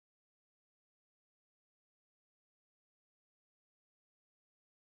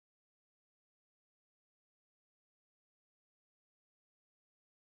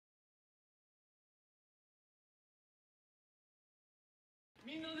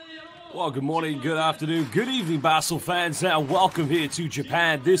Well, good morning, good afternoon, good evening, basketball fans, and welcome here to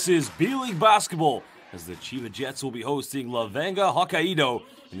Japan. This is B.LEAGUE basketball, as the CHIBA Jets will be hosting LEVANGA HOKKAIDO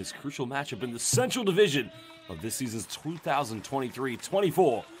in this crucial matchup in the Central Division of this season's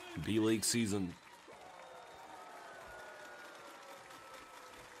 2023-24 B.LEAGUE season.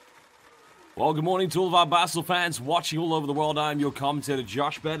 Well, good morning to all of our basketball fans watching all over the world. I'm your commentator,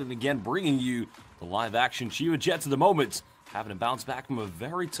 Josh Bed, and again bringing you the live action CHIBA Jets at the moment, having to bounce back from a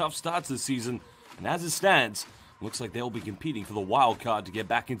very tough start to the season, and as it stands, looks like they'll be competing for the wild card to get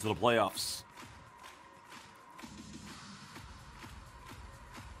back into the playoffs.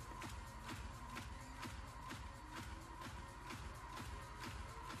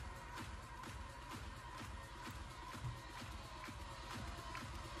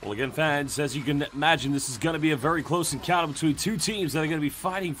 Well, again, fans, as you can imagine, this is going to be a very close encounter between two teams that are going to be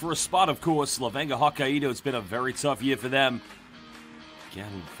fighting for a spot, of course. LEVANGA HOKKAIDO, it's been a very tough year for them. Again,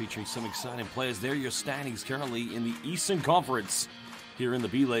 featuring some exciting players. There are your standings currently in the Eastern Conference here in the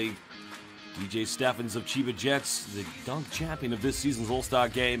B-League. DJ Steffens of CHIBA Jets, the dunk champion of this season's All-Star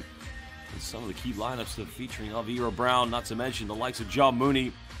game. And some of the key lineups that are featuring Elvira Brown, not to mention the likes of John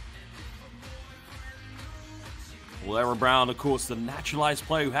Mooney. Elvira Brown, of course, the naturalized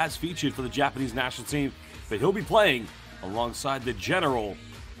player who has featured for the Japanese national team, but he'll be playing alongside the general.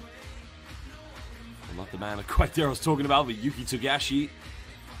 Well, not the man quite there I was talking about, but Yuki Togashi.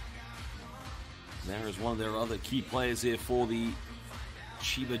 There is one of their other key players here for the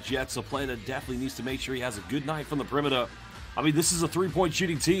CHIBA Jets, a player that definitely needs to make sure he has a good night from the perimeter. I mean, this is a three-point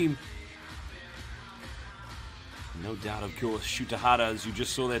shooting team. No doubt, of course, Shutahara, as you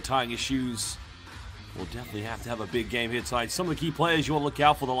just saw there tying his shoes, will definitely have to have a big game here tonight. Some of the key players you want to look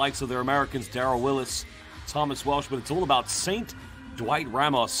out for, the likes of their Americans, Darryl Willis, Thomas Welsh, but it's all about St. Dwight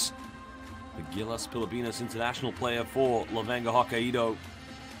Ramos, the Gilas Pilipinas international player for LEVANGA HOKKAIDO.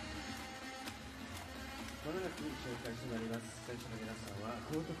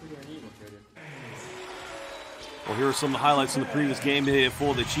 Well, here are some of the highlights from the previous game here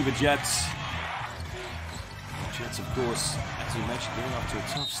for the CHIBA Jets. The Jets, of course, as we mentioned, getting off to a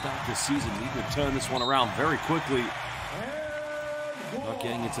tough start this season. Need to turn this one around very quickly. Not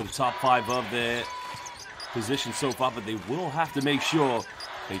getting into the top 5 of their position so far, but they will have to make sure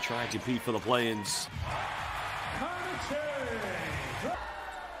they try and compete for the play-ins.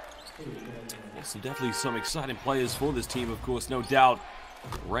 So definitely some exciting players for this team, of course, no doubt.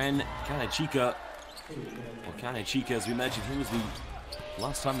 Ren Kanechika, or Kanechika, as we mentioned, he was the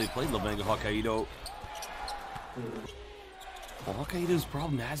last time they played LEVANGA HOKKAIDO. Well, Hokkaido's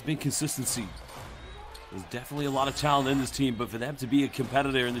problem has been consistency. There's definitely a lot of talent in this team, but for them to be a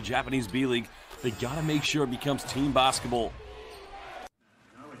competitor in the Japanese B-League, they gotta make sure it becomes team basketball.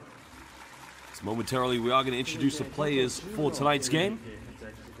 So momentarily, we are going to introduce the players for tonight's game.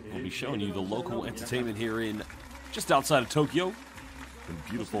 We'll be showing you the local entertainment here in just outside of Tokyo, the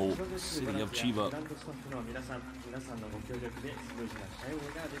beautiful city of Chiba.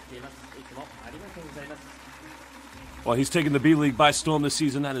 Well, he's taken the B-League by storm this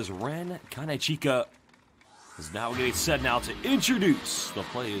season. That is Ren Kanechika. Is now getting set now to introduce the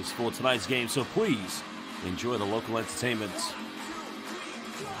players for tonight's game. So please enjoy the local entertainment.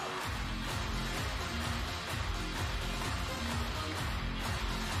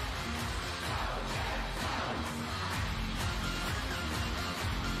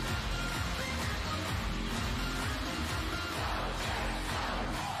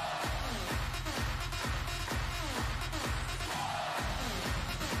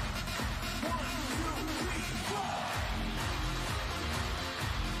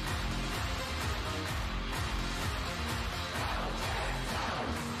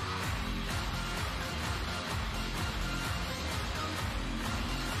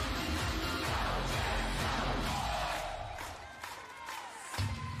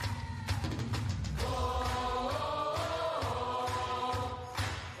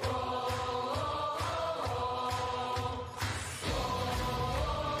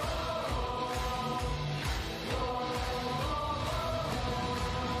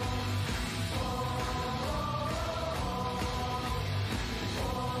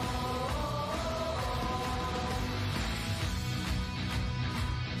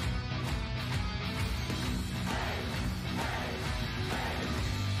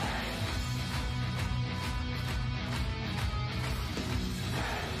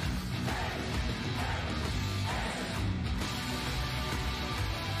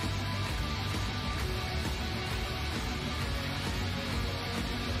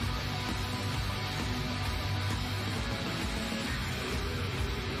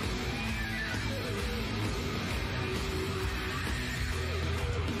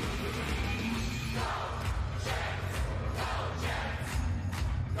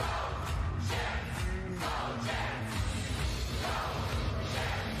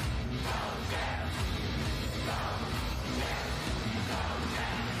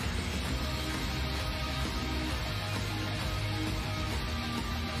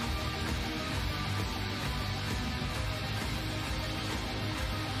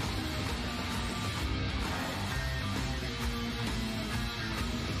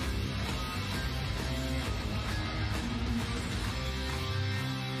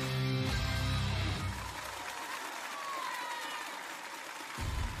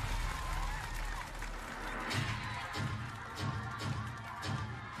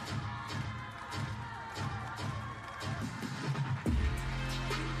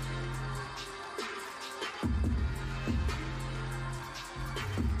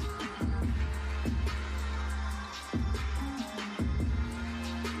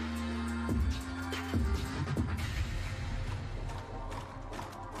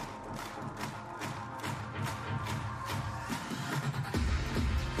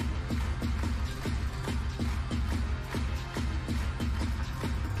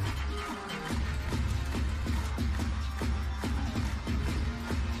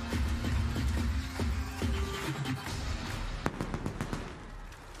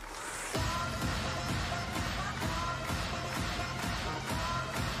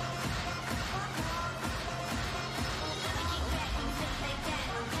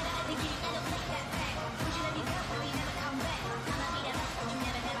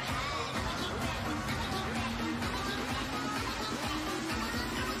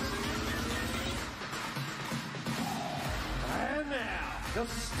 the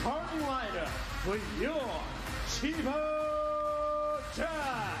starting lineup for your CHIBA Jazz.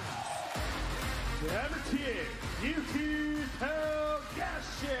 Number 10, Yuki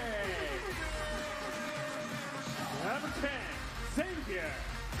Togashi. Number 10, Xavier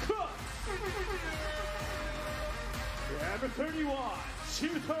Cook. Number 31,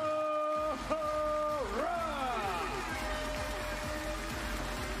 Shuto Hara.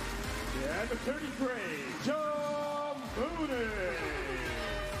 Number 33, John Mooney.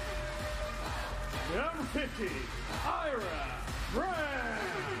 Number 50, Ira Brown.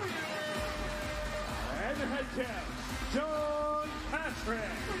 And the head coach, John Patrick.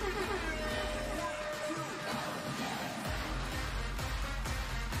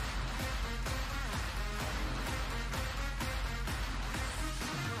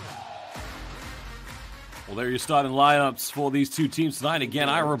 Well, there are your starting lineups for these two teams tonight. Again,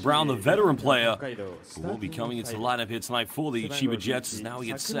 Ira Brown, the veteran player, who will be coming into the lineup here tonight for the CHIBA Jets as now he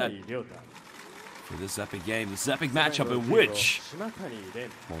gets set for this epic game, this epic matchup in which, well,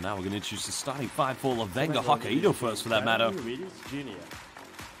 now we're going to introduce the starting five for LEVANGA HOKKAIDO first, for that matter. You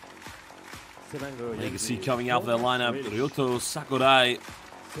can see coming out of their lineup, Ryoto Sakurai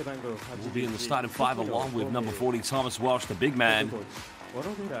will be in the starting five along with number 40, Thomas Welsh, the big man. Not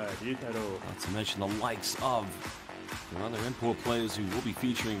to mention the likes of the other import players who will be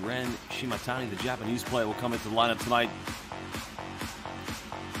featuring Ren Shimatani, the Japanese player, will come into the lineup tonight.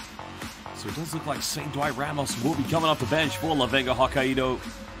 So it does look like St. Dwight Ramos will be coming off the bench for LEVANGA HOKKAIDO.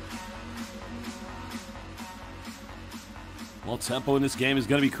 Well, tempo in this game is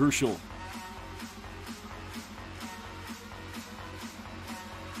going to be crucial.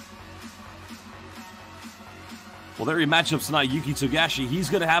 Well, there are your matchups tonight. Yuki Togashi, he's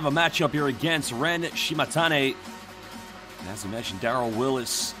going to have a matchup here against Ren Shimatane. And as I mentioned, Darryl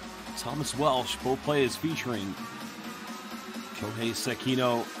Willis, Thomas Welsh, both players featuring Kohei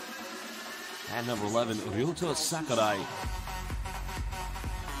Sekino and number 11, Ryoto Sakurai.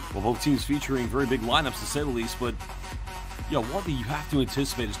 Well, both teams featuring very big lineups, to say the least, but one thing you have to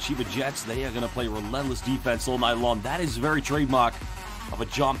anticipate is CHIBA Jets, they are going to play relentless defense all night long. That is very trademark of a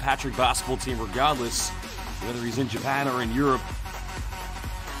John Patrick basketball team, regardless whether he's in Japan or in Europe.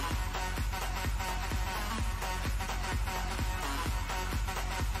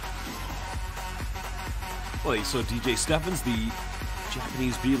 Well, you saw DJ Steffens, the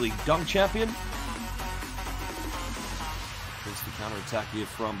Japanese B.LEAGUE dunk champion. First the counterattack here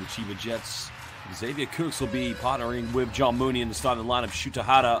from the CHIBA Jets. Xavier Cooks will be partnering with John Mooney in the starting lineup. Shuto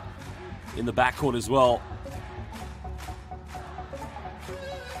Hara in the backcourt as well.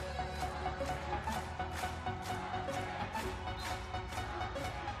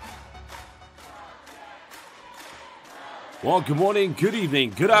 Well, good morning, good evening,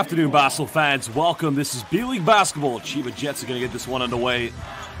 good afternoon, basketball fans. Welcome. This is B.LEAGUE Basketball. CHIBA Jets are going to get this one underway.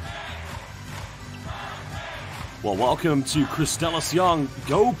 Well, welcome to Kristelis Young.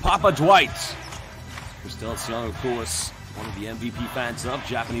 Go Papa Dwight. Kristelis Young, of course, one of the MVP fans of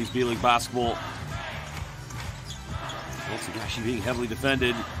Japanese B.LEAGUE Basketball. Well, Togashi being heavily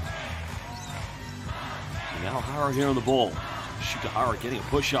defended. And now Hara here on the ball. Shuto Hara getting a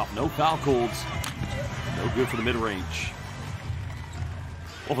push-off. No foul called. No good for the mid-range.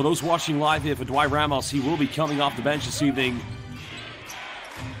 Well, for those watching live here for Dwight Ramos, he will be coming off the bench this evening.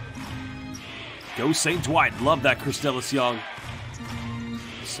 Go St. Dwight. Love that Kristelis Young.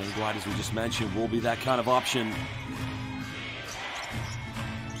 St. Dwight, as we just mentioned, will be that kind of option.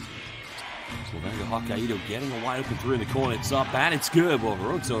 So LEVANGA HOKKAIDO getting a wide open three in the corner. It's up and it's good. Well,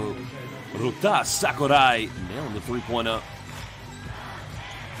 Ryoto Sakurai nailing the three-pointer.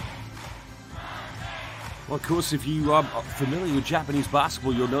 Well, of course, if you are familiar with Japanese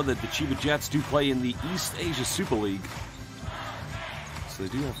basketball, you'll know that the CHIBA Jets do play in the East Asia Super League. So they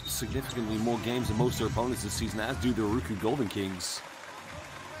do have significantly more games than most of their opponents this season, as do the Uruku Golden Kings.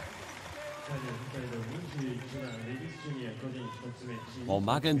 Well,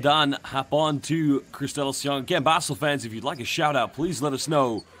 Magendan hop on to Kristelis Young. Again, basketball fans, if you'd like a shout-out, please let us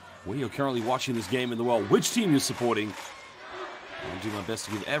know where you're currently watching this game in the world, which team you're supporting. I'll do my best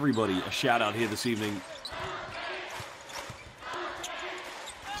to give everybody a shout-out here this evening.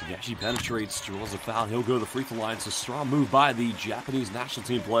 Togashi penetrates, draws a foul. He'll go to the free throw line. It's a strong move by the Japanese national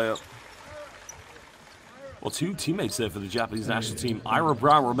team player. Well, two teammates there for the Japanese national team. Ira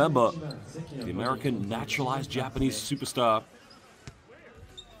Brown, remember, the American naturalized Japanese superstar.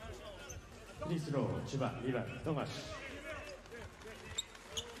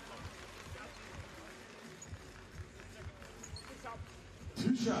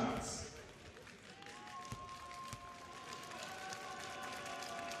 Two shots.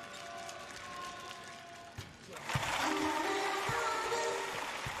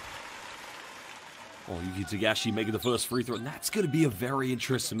 Oh, Yuki Tagashi making the first free throw, and that's going to be a very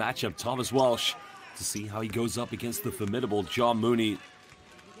interesting matchup. Thomas Walsh to see how he goes up against the formidable John Mooney.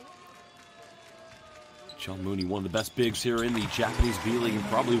 John Mooney, one of the best bigs here in the Japanese B-League and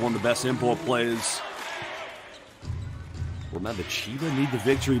probably one of the best import players. Remember, Chiba need the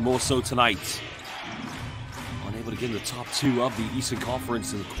victory more so tonight. Unable to get in the top 2 of the Eastern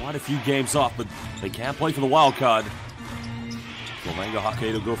Conference and quite a few games off, but they can play for the wild card. LEVANGA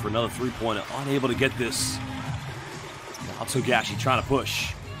HOKKAIDO go for another 3-pointer, unable to get this. Now Togashi trying to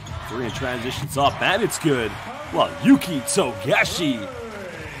push. 3 in transitions up, and it's good. Well, Yuki Togashi.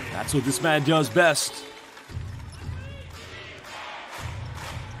 That's what this man does best.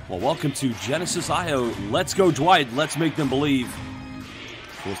 Well, welcome to Genesis IO. Let's go, Dwight. Let's make them believe.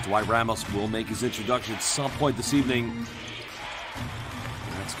 Of course, Dwight Ramos will make his introduction at some point this evening.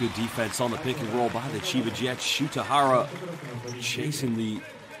 That's good defense on the pick and roll by the Chiba Jets. Shutahara chasing the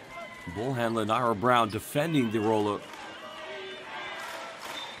ball handler, Naira Brown defending the roller.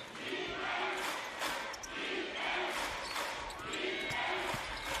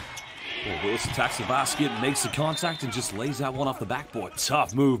 Well, Willis attacks the basket, makes the contact, and just lays that one off the backboard.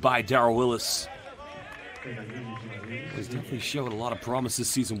 Tough move by Darryl Willis. He's definitely showed a lot of promise this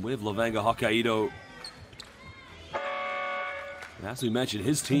season with LEVANGA HOKKAIDO. And as we mentioned,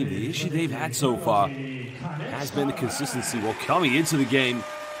 his team, the issue they've had so far has been the consistency. Well, coming into the game,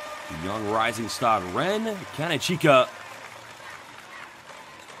 the young rising star Ren Kanechika.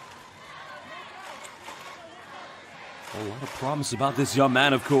 A lot of promise about this young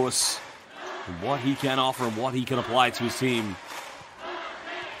man, of course, and what he can offer and what he can apply to his team.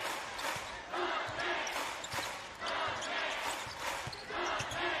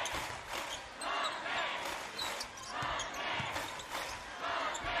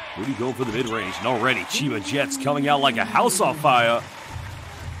 Rudy going for the mid-range, and already Chiba Jets coming out like a house on fire.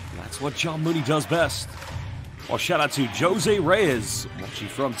 That's what John Mooney does best. Well, shout out to Jose Reyes, watching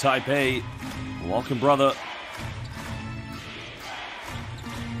from Taipei. Welcome, brother.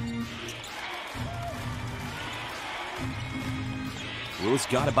 Willis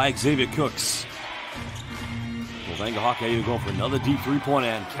got it by Xavier Cooks. LEVANGA HOKKAIDO going for another deep 3-pointer,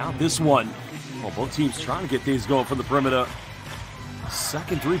 and count this one. Well, both teams trying to get things going from the perimeter.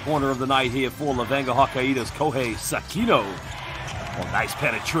 Second 3-pointer of the night here for LEVANGA HOKKAIDO's Kohei Sakino. Oh, nice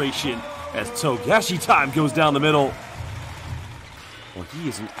penetration as Togashi time goes down the middle. Well, he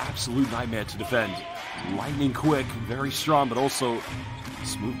is an absolute nightmare to defend. Lightning quick, very strong, but also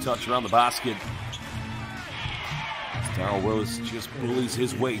smooth touch around the basket. Darryl Willis just bullies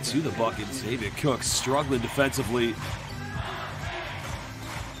his way to the bucket. Xavier Cooks struggling defensively.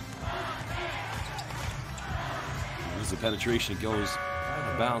 As the penetration goes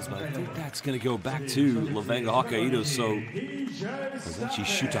out of bounds, but I think that's going to go back to LEVANGA HOKKAIDO. So, it's actually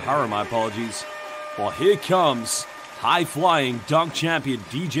Shutahara, my apologies. Well, here comes high-flying dunk champion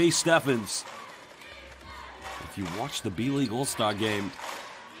DJ Steffens. If you watch the B-League All-Star game,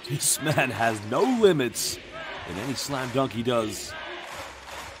 this man has no limits in any slam dunk he does.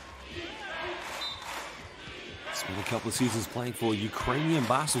 Spent a couple of seasons playing for Ukrainian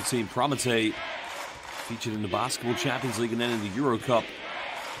basketball team Prometey, featured in the Basketball Champions League and then in the Euro Cup,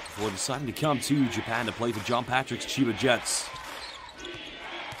 before deciding to come to Japan to play for John Patrick's Chiba Jets.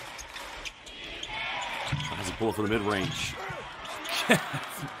 Has a pull for the mid-range.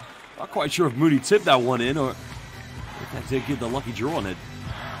 Not quite sure if Mooney tipped that one in or if that did get the lucky draw on it.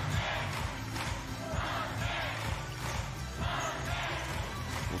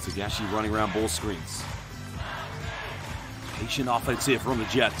 Togashi running around ball screens. Patient offensive from the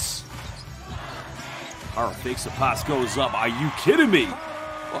Jets. Hara fakes the pass, goes up. Are you kidding me?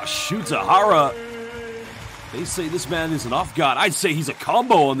 Oh, Shutahara. They say this man is an off guard. I'd say he's a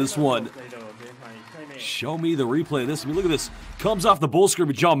combo on this one. Show me the replay of this. I mean, look at this. Comes off the ball screen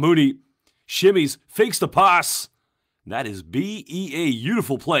with John Mooney. Shimmies, fakes the pass. That is BEA.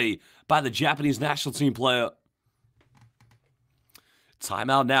 Beautiful play by the Japanese national team player.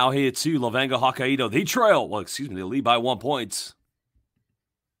 Timeout now here to LEVANGA HOKKAIDO. They trail. Well, excuse me, they lead by 1 point.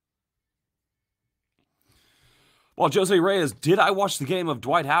 Well, Jose Reyes, did I watch the game of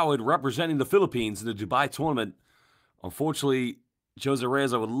Dwight Howard representing the Philippines in the Dubai tournament? Unfortunately, Jose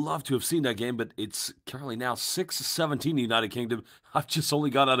Reyes, I would love to have seen that game, but it's currently now 6:17 in the United Kingdom. I've just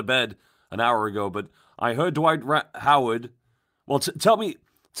only got out of bed an hour ago, but I heard Dwight Howard. Well, tell me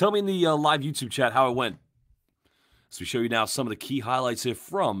in the live YouTube chat how it went. So we show you now some of the key highlights here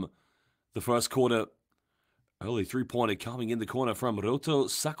from the first quarter. Early 3-pointer coming in the corner from Roto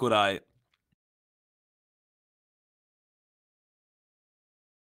Sakurai.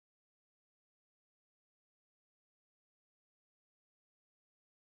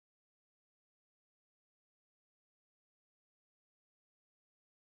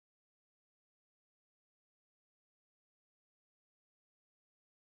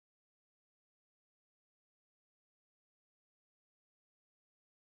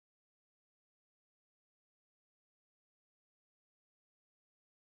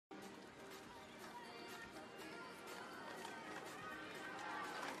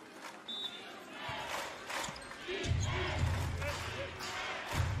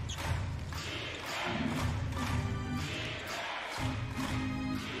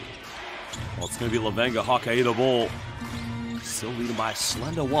 going to be LEVANGA HOKKAIDO ball. Still leading by a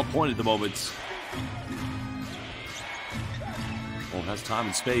slender 1 point at the moment. Ball has time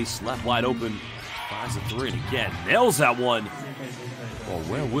and space. Left wide open. Finds a three. And again, nails that one. Well,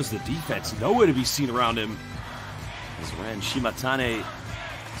 where was the defense? Nowhere to be seen around him. As Ran Shimatane,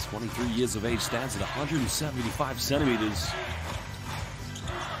 23 years of age, stands at 175 centimeters.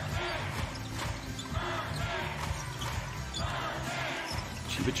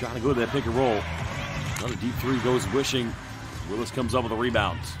 CHIBA trying to go to that pick and roll. Another deep three goes wishing. Willis comes up with a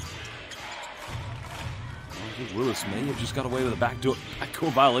rebound. I think Willis may have just got away with a backdoor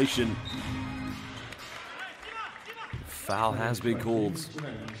violation. Foul has been called.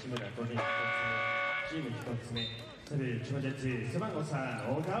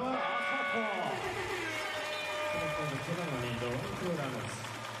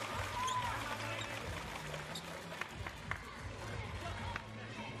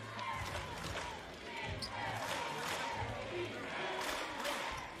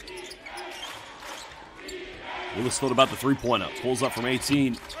 Willis thought about the three-pointer. Pulls up from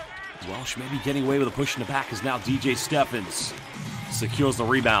 18. Welsh maybe getting away with a push in the back as now DJ Stephens secures the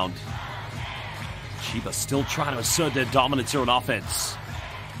rebound. CHIBA still trying to assert their dominance here on offense.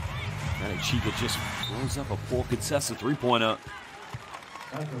 And CHIBA just throws up a poor contested three-pointer.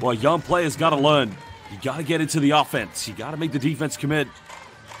 Well, young players got to learn. You got to get into the offense. You got to make the defense commit.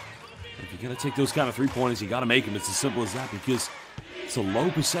 If you're going to take those kind of three-pointers, you got to make them. It's as simple as that because it's a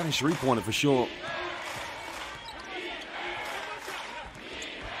low percentage three-pointer for sure.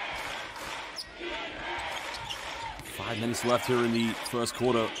 Five minutes left here in the first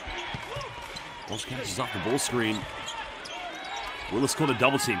quarter. Welsh catches off the ball screen. Willis called a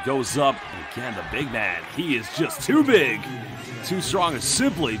double team. Goes up. And again, the big man. He is just too big. Too strong and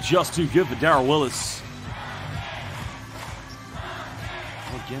simply just too good for Darrell Willis.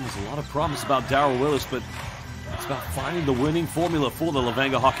 Well, again, there's a lot of promise about Darrell Willis, but it's about finding the winning formula for the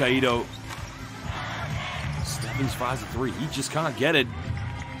LEVANGA HOKKAIDO. Stephens fires a three. He just can't get it.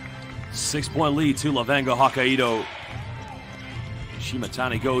 6-point lead to LEVANGA HOKKAIDO.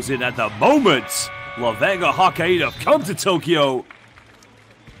 Shimatane goes in at the moment. LEVANGA HOKKAIDO come to Tokyo.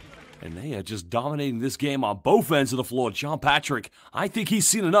 And they are just dominating this game on both ends of the floor. John Patrick, I think he's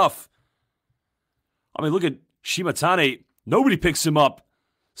seen enough. I mean, look at Shimatane. Nobody picks him up.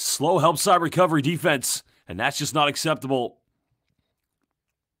 Slow help side recovery defense. And that's just not acceptable.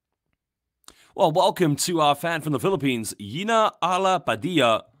 Well, welcome to our fan from the Philippines, Yina Ala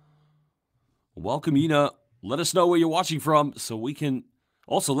Padilla. Welcome, Yina. Let us know where you're watching from so we can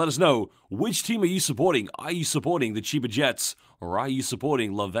also let us know which team are you supporting. Are you supporting the CHIBA Jets or are you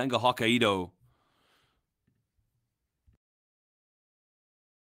supporting LEVANGA HOKKAIDO?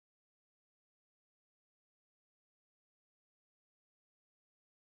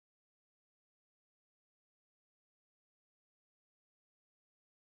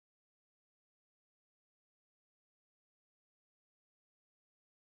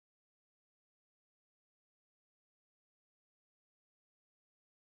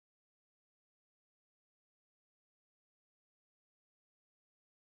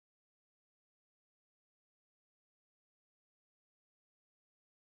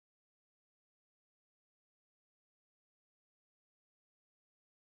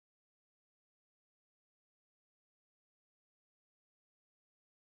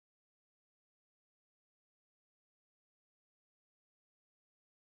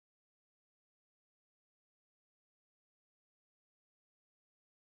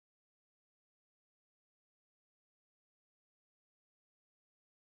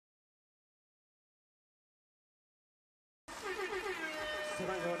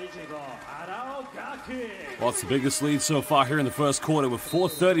 Well, it's the biggest lead so far here in the first quarter with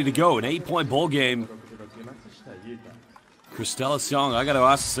 4:30 to go, an 8-point ball game. Christella Young, I got to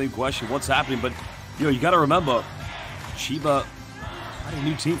ask the same question. What's happening? But, you got to remember, CHIBA had a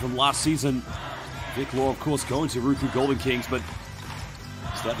new team from last season. Vic Law, of course, going to root through Golden Kings, but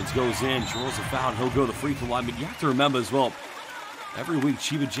Stephens goes in, draws a foul, and he'll go to the free throw line. But you have to remember as well, every week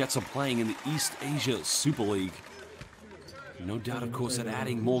CHIBA Jets are playing in the East Asia Super League. No doubt, of course, that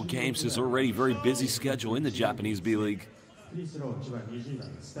adding more games to his already very busy schedule in the Japanese B.LEAGUE.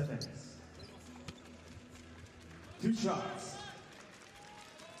 2 shots.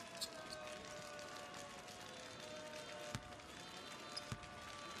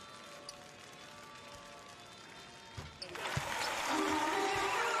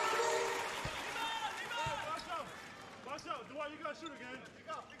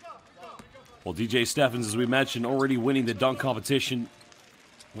 Well, DJ Stephens, as we mentioned, already winning the dunk competition.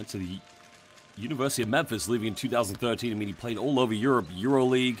 Went to the University of Memphis, leaving in 2013. I mean, he played all over Europe,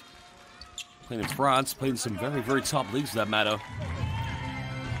 EuroLeague. Playing in France, playing in some very, very top leagues for that matter.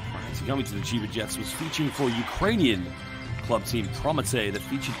 Coming to the CHIBA Jets was featuring for Ukrainian club team Promete that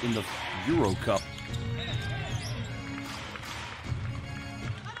featured in the Euro Cup.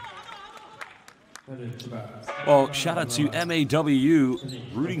 Well, shout out to MAW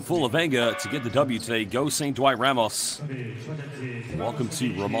rooting for LEVANGA to get the W today. Go St. Dwight Ramos. Welcome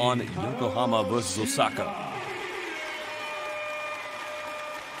to Ramon Yokohama versus Osaka.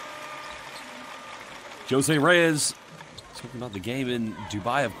 Jose Reyes talking about the game in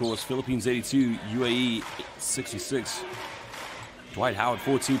Dubai, of course. Philippines 82, UAE 66. Dwight Howard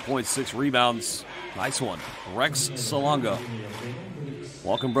 14.6 rebounds. Nice one. Rex Salonga.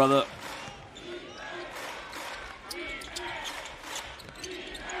 Welcome, brother.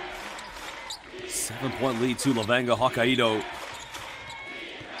 Seven-point lead to LEVANGA HOKKAIDO.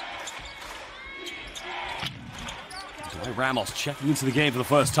 Dwight Ramos checking into the game for the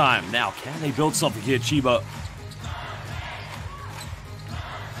first time. Now, can they build something here, CHIBA?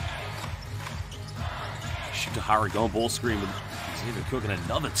 Tahari going ball screen with Xavier Cook and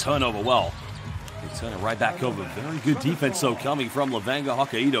another turnover. Well, they turn it right back over. Very good defense, though, coming from LEVANGA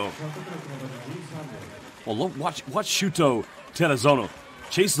HOKKAIDO. Well, look, watch Shuto Terazono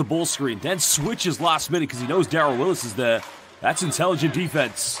chase the ball screen, then switches last minute because he knows Darrell Willis is there. That's intelligent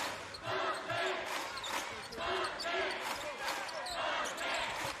defense.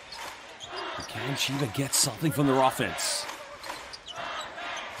 Can CHIBA get something from their offense?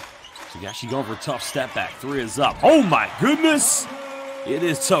 Togashi going for a tough step back. Three is up. Oh my goodness! It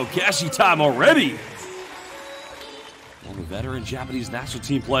is Togashi time already. Well, the veteran Japanese national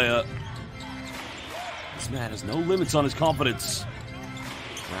team player. This man has no limits on his confidence.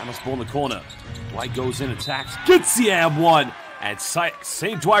 Ramos ball in the corner. Dwight goes in, attacks, gets the and one. And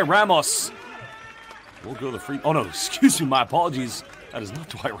St. Dwight Ramos will go to the free. Oh no, excuse me, my apologies. That is not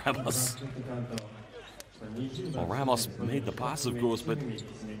Dwight Ramos. Well, Ramos made the pass, of course, but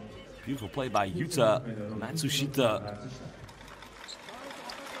beautiful play by Yuta Matsushita.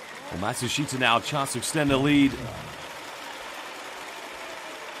 Well, Matsushita now a chance to extend the lead.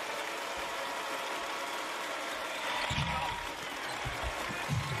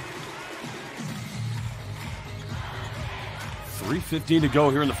 .3:15 to go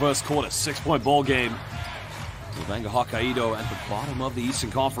here in the first quarter. 6-point ball game. LEVANGA HOKKAIDO at the bottom of the Eastern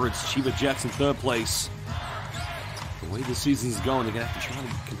Conference. CHIBA Jets in third place. The way this season's going, they're going to have to try to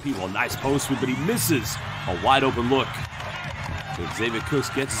compete. Well, nice post sweep, but he misses a wide open look. So Xavier Cooks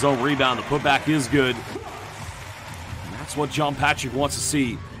gets his own rebound. The putback is good. And that's what John Patrick wants to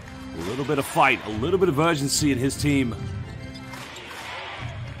see. A little bit of fight, a little bit of urgency in his team.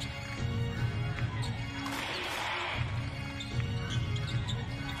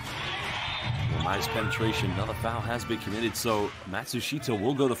 Well, nice penetration. Another foul has been committed, so Matsushita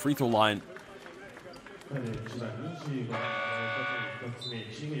will go to the free throw line. Not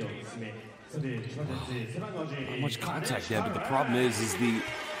much contact there, but the problem is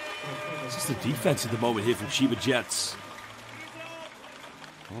just the defense at the moment here from CHIBA Jets.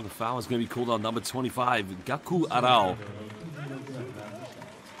 Well, the foul is going to be called on number 25, Gaku Arao.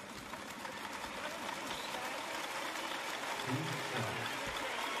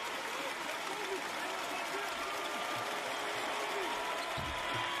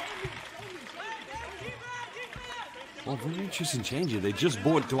 Well, very interesting change here. They just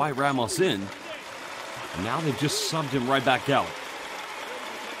brought Dwight Ramos in, and now they've just subbed him right back out.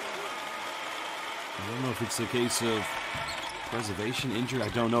 I don't know if it's a case of preservation, injury, I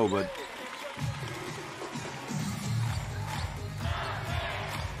don't know, but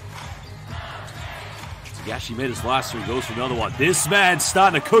Togashi made his last three, goes for another one. This man's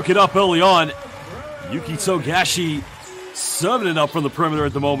starting to cook it up early on. Yuki Togashi serving it up from the perimeter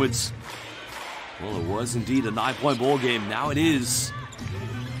at the moment. Well, it was indeed a 9-point ball game. Now it is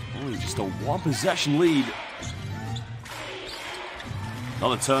only just a one-possession lead.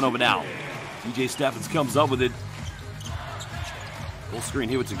 Another turnover now. DJ Steffens comes up with it. Full screen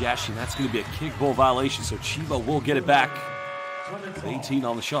here with Togashi, and that's going to be a kickball violation, so CHIBA will get it back. With 18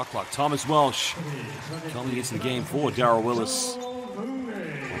 on the shot clock. Thomas Welsh coming into the game for Darrell Willis.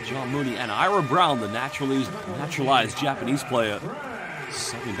 Well, John Mooney and Ira Brown, the naturalized Japanese player,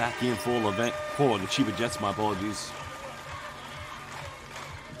 subbing back in for the CHIBA Jets, my apologies.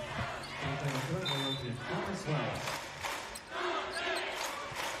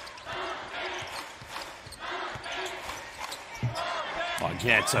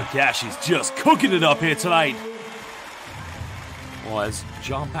 Again, Togashi's just cooking it up here tonight. Well, as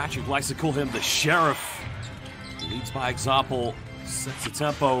John Patrick likes to call him, the sheriff. Leads by example, sets the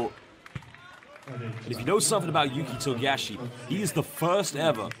tempo. And if you know something about Yuki Togashi, he is the first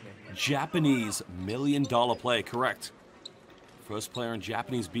ever Japanese $1 million play, correct. First player in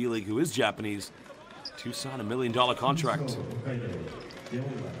Japanese B-League who is Japanese to sign a $1 million contract.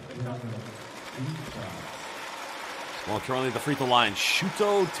 Well, currently at the free throw line,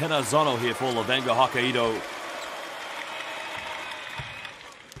 Shuto Terazono here for LEVANGA Hokkaido.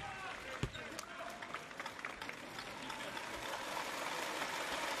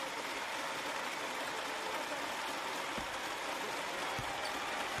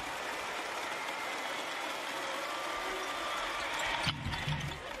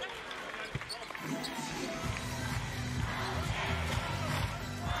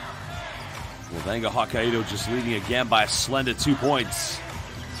 LEVANGA Hokkaido just leading again by a slender 2 points.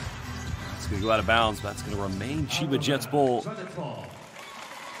 It's going to go out of bounds, but that's going to remain Chiba Jets ball.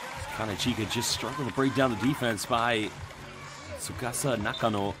 Kanechika just struggling to break down the defense by Tsukasa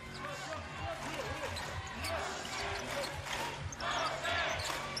Nakano.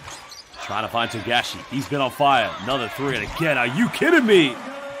 Trying to find Togashi. He's been on fire. Another three, and again, are you kidding me?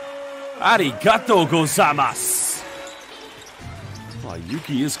 Arigato gozaimasu. Oh,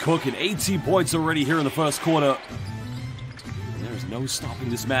 Yuki is cooking. 18 points already here in the first quarter. And there's no stopping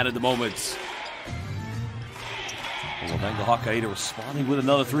this man at the moment. LEVANGA Hokkaido responding with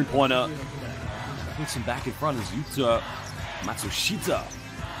another three-pointer. Puts him back in front as Yuta Matsushita.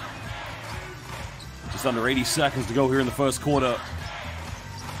 Just under 80 seconds to go here in the first quarter.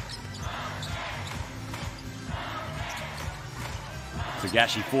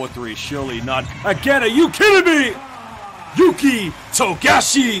 Togashi 4-3, surely not. Again, are you kidding me? Yuki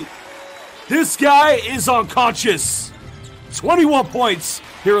Togashi. This guy is unconscious. 21 points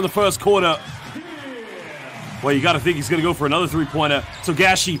here in the first quarter. Well, you got to think he's going to go for another three-pointer.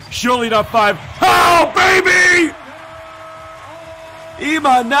 Togashi, surely not five. Oh, baby!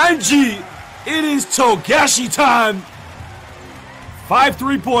 Ima Nanji. It is Togashi time. 5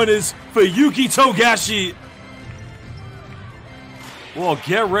 three-pointers for Yuki Togashi. Well,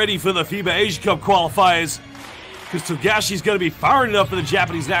 get ready for the FIBA Asia Cup qualifiers, because Togashi's going to be firing it up for the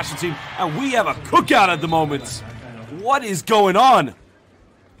Japanese national team, and we have a cookout at the moment. What is going on?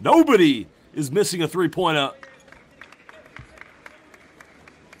 Nobody is missing a three-pointer.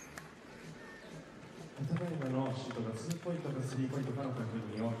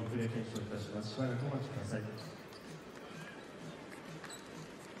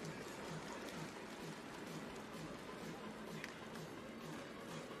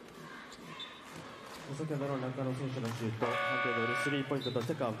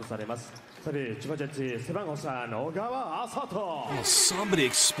 Well, somebody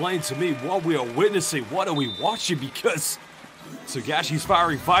explain to me what we are witnessing. What are we watching? Because Togashi's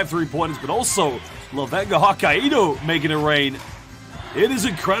firing 5 three-pointers, but also LEVANGA Hokkaido making it rain. It is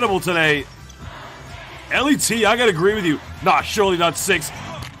incredible today. LET, I gotta agree with you. Nah, surely not 6.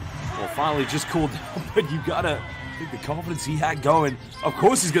 Well, finally just cooled down, but you gotta think the confidence he had going. Of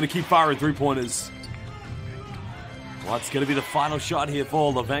course he's gonna keep firing three-pointers. Well, it's going to be the final shot here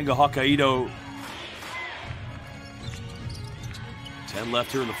for LEVANGA Hokkaido. 10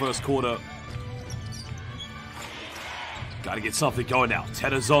 left here in the first quarter. Got to get something going now.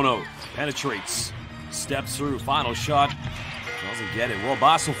 Terazono penetrates, steps through, final shot. Doesn't get it. Well,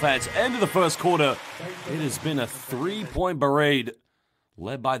 Basel fans, end of the first quarter. It has been a three-point parade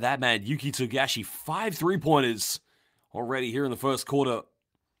led by that man, Yuki Togashi. 5 three-pointers already here in the first quarter.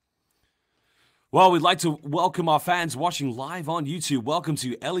 Well, we'd like to welcome our fans watching live on YouTube. Welcome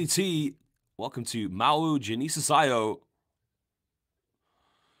to LET. Welcome to Mau Genesis.io.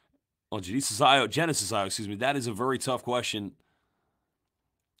 Oh, Genesis.io, excuse me. That is a very tough question.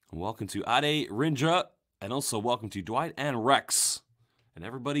 Welcome to Ade Rindra. And also welcome to Dwight and Rex. And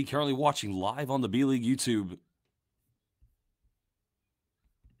everybody currently watching live on the B-League YouTube.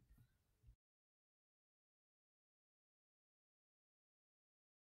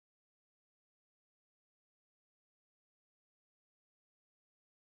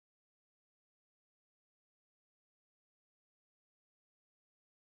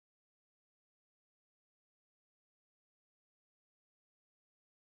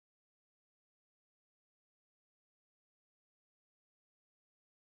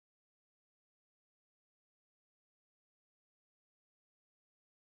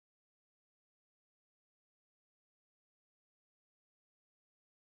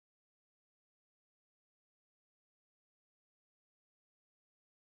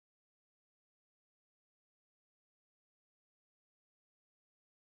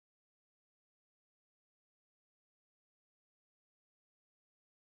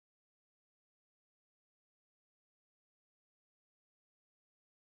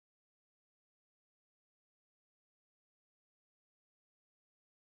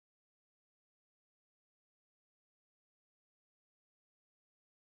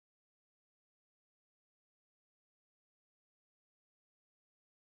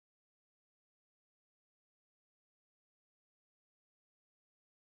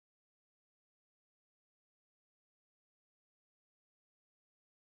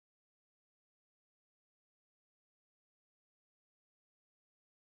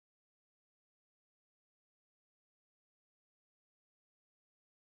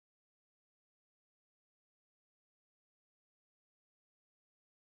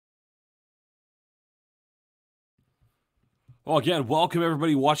 Well, again, welcome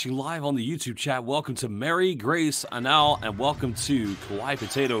everybody watching live on the YouTube chat. Welcome to Mary Grace Anal, and welcome to Kawaii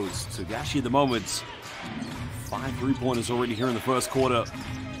Potatoes. Togashi at the moment. 5 3-pointers already here in the first quarter.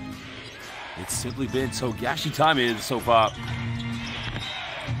 It's simply been Togashi time here so far.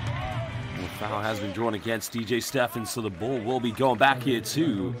 And the foul has been drawn against DJ Stephen, so the ball will be going back here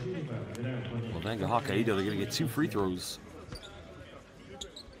to LEVANGA HOKKAIDO. They're going to get 2 free throws.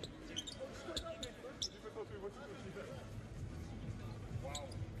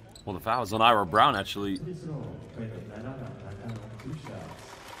 Well, the foul is on Ira Brown, actually. Well,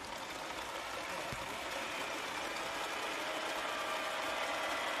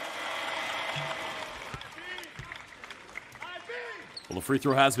 the free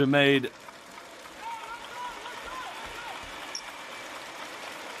throw has been made.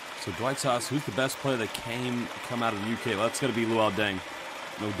 So Dwight's asked, who's the best player that come out of the UK? Well, that's going to be Luol Deng,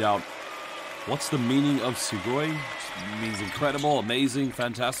 no doubt. What's the meaning of Sugoi? It means incredible, amazing,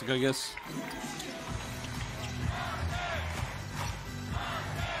 fantastic, I guess.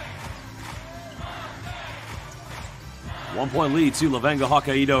 One-point lead to LEVANGA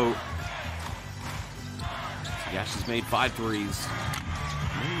HOKKAIDO. Togashi's made 5 threes.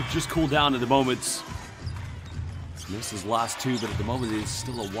 Just cooled down at the moment. He's missed his last 2, but at the moment it's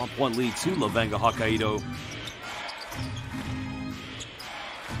still a 1-point lead to LEVANGA HOKKAIDO.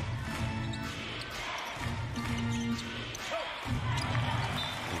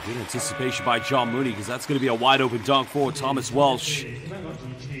 Good anticipation by John Mooney, because that's going to be a wide open dunk for Thomas Welsh.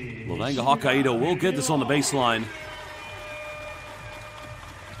 LEVANGA HOKKAIDO will get this on the baseline.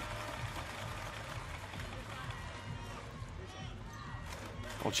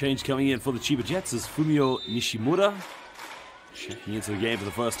 All change coming in for the Chiba Jets is Fumio Nishimura. Checking into the game for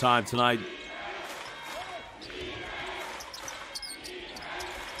the first time tonight.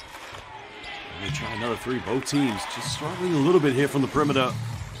 We're going to try another 3. Both teams just struggling a little bit here from the perimeter.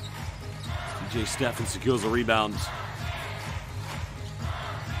 DJ Stephen secures the rebound.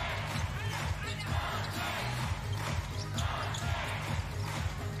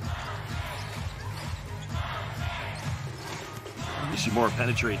 Nishimura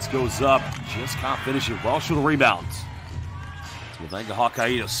penetrates, goes up, just can't finish it. Welsh with the rebound. LEVANGA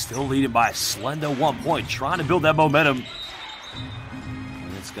HOKKAIDO still leading by a slender 1 point, trying to build that momentum.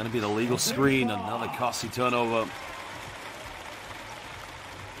 And it's going to be the legal screen, another costly turnover.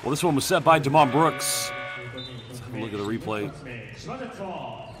 Well, this one was set by Damon Brooks. Let's have a look at the replay.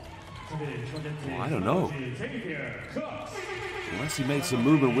 Well, I don't know. Unless he made some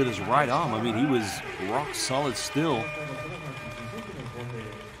movement with his right arm. I mean, he was rock solid still.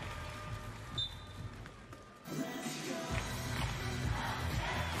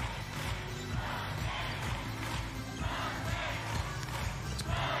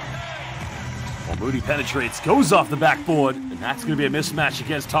 Well, Moody penetrates, goes off the backboard, and that's going to be a mismatch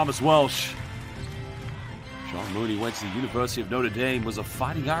against Thomas Welsh. John Mooney went to the University of Notre Dame, was a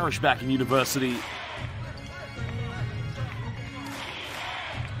Fighting Irish back in university.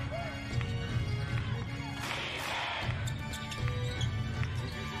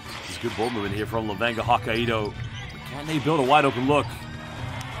 This is good ball movement here from LEVANGA HOKKAIDO. Can they build a wide open look?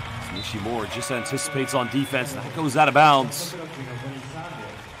 Nishimura just anticipates on defense. That goes out of bounds.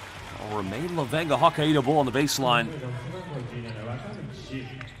 Remain LEVANGA HOKKAIDO ball on the baseline.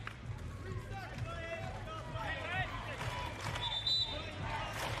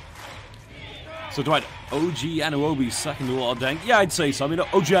 So Dwight, OG Anunoby second to Luol Deng. Yeah, I'd say so. I mean, OG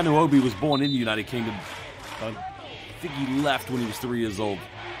Anunoby was born in the United Kingdom. I think he left when he was 3 years old.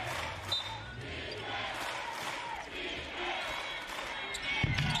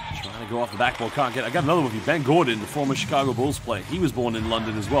 Trying to go off the backboard, can't get. I got another one for you. Ben Gordon, the former Chicago Bulls player. He was born in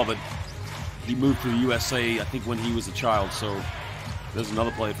London as well, but he moved to the USA, I think, when he was a child. So there's another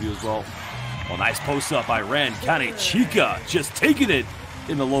player for you as well. Well, nice post up by Ren Kanechika, just taking it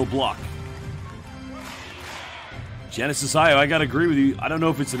in the low block. Genesis Ayo, I gotta agree with you. I don't know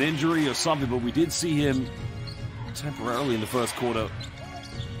if it's an injury or something, but we did see him temporarily in the first quarter.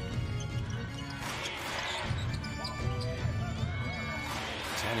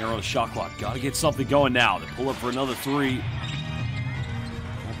 10 here on the shot clock. Gotta get something going now. They pull up for another 3.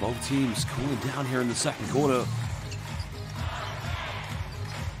 Well, both teams cooling down here in the second quarter.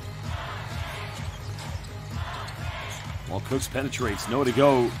 While Cooks penetrates, nowhere to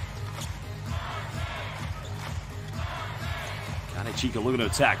go. Kanechika looking to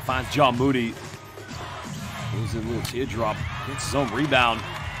attack, finds John Moody. Goes in a little teardrop, gets his own rebound.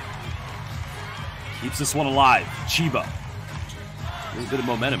 Keeps this one alive. Chiba. A little bit of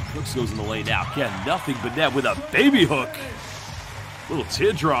momentum. Cooks goes in the lane now. Again, nothing but net with a baby hook. Little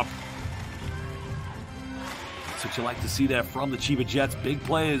teardrop. That's what you like to see there from the Chiba Jets. Big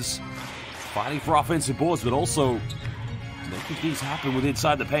players fighting for offensive boards, but also making things happen with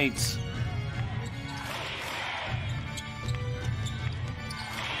inside the paints.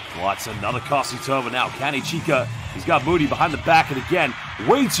 What's another costly turnover now? Can he Chica? He's got Moody behind the back, and again,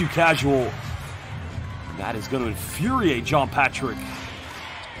 way too casual. And that is going to infuriate John Patrick.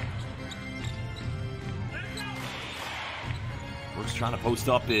 Brooks trying to post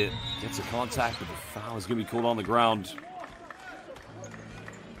up it. Gets a contact, but the foul is going to be called on the ground.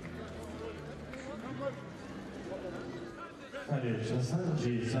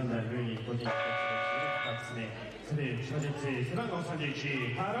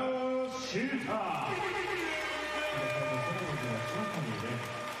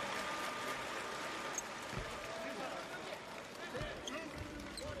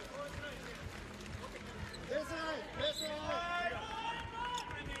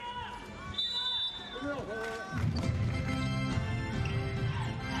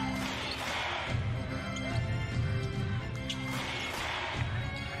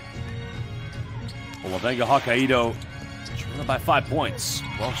 LEVANGA HOKKAIDO trailing by 5 points.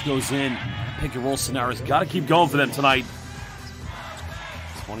 Welsh goes in. Pick and roll scenarios. Got to keep going for them tonight.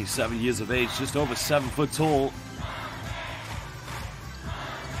 27 years of age, just over 7 foot tall.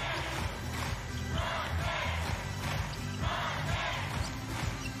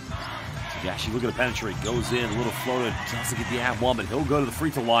 Tagashi looking to penetrate. Goes in. A little floater. Doesn't get the and one, but he'll go to the free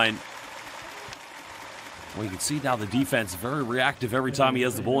throw line. Well, you can see now the defense very reactive every time he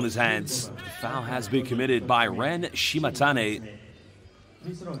has the ball in his hands. The foul has been committed by Ren Shimatane.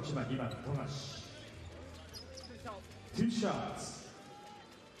 2 shots.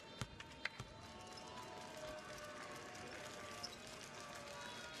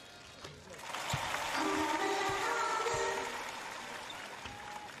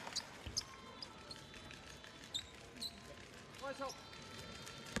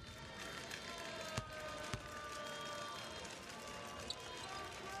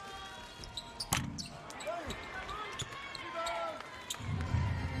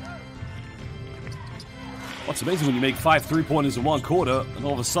 Well, it's amazing when you make 5 3-pointers in 1 quarter, and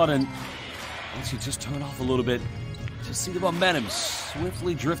all of a sudden, once you just turn off a little bit, just see the momentum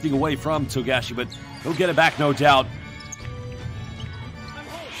swiftly drifting away from Togashi, but he'll get it back, no doubt.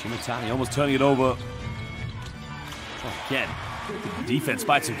 Shimatani almost turning it over. Oh, again, the defense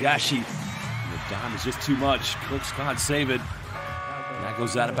by Togashi. The dime is just too much. Cooks can't save it. And that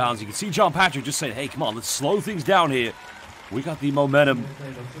goes out of bounds. You can see John Patrick just saying, hey, come on, let's slow things down here. We got the momentum.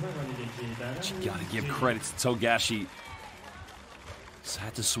 But you gotta give credit to Togashi. He's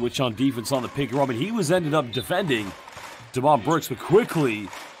had to switch on defense on the pick and roll, but he was ended up defending Devon Brooks, but quickly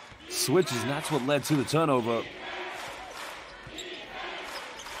switches, and that's what led to the turnover.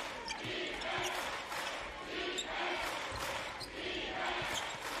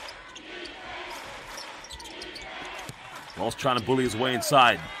 Ball's trying to bully his way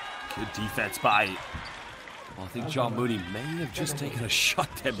inside. Good defense by. Well, I think John Moody may have just taken a shot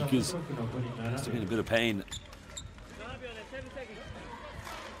there because he's in a bit of pain.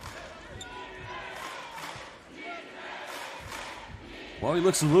 Well, he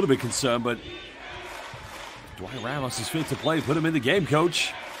looks a little bit concerned, but Dwight Ramos is fit to play. Put him in the game,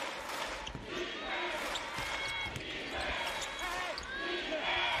 coach.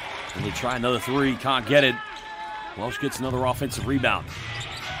 And they try another 3, can't get it. Welsh gets another offensive rebound.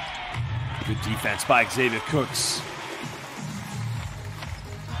 Good defense by Xavier Cooks.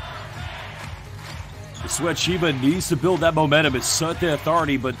 The Sweat CHIBA needs to build that momentum, assert their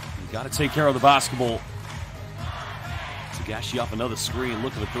authority, but you got to take care of the basketball. Togashi off another screen,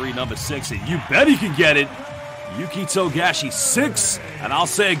 looking for 3, number 6, and you bet he can get it. Yuki Togashi, 6, and I'll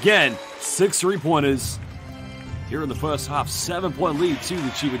say again, 6 3-pointers here in the first half. 7-point lead to the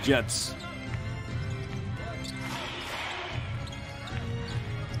CHIBA Jets.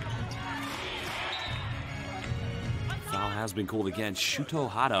 Foul has been called against Shuto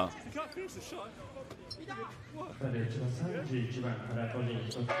Hara.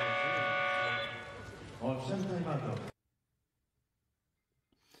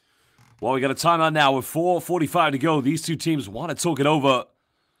 Well, we got a timeout now with 4:45 to go. These two teams want to talk it over,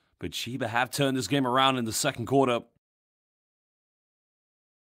 but CHIBA have turned this game around in the second quarter.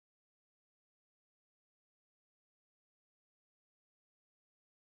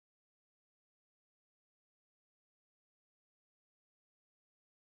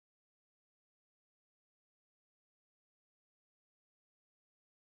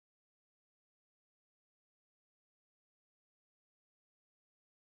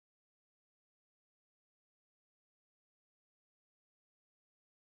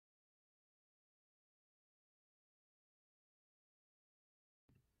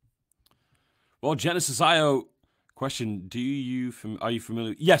 Well, Genesis IO, question, are you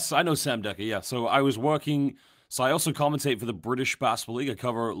familiar? Yes, I know Sam Decker, yeah. So I was working, so I also commentate for the British Basketball League. I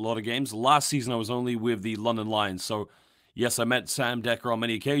cover a lot of games. Last season, I was only with the London Lions. So, yes, I met Sam Decker on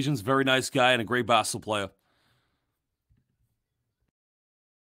many occasions. Very nice guy and a great basketball player.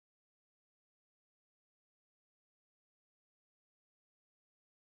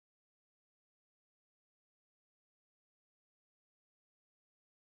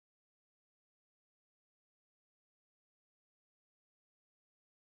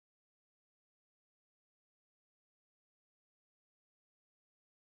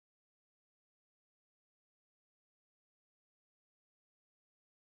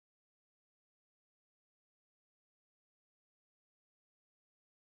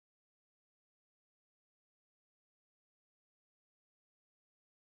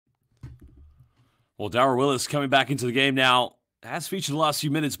 Well, Darrell Willis coming back into the game now. Has featured the last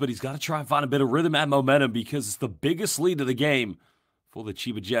few minutes, but he's got to try and find a bit of rhythm and momentum because it's the biggest lead of the game for the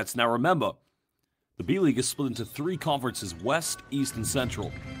CHIBA Jets. Now remember, the B-League is split into 3 conferences, West, East, and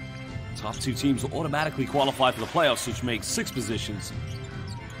Central. Top 2 teams will automatically qualify for the playoffs, which makes 6 positions.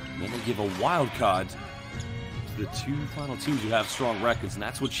 And then they give a wild card to the 2 final teams who have strong records, and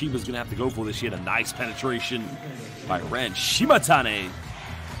that's what CHIBA's going to have to go for this year. A nice penetration by Ran Shimatane.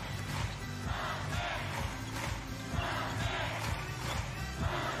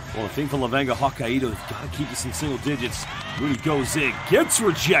 Well, the thing for Levanga Hokkaido, they've got to keep this in single digits. Mooney goes in, gets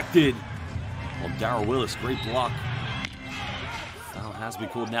rejected. Well, Darrell Willis, great block. Foul has been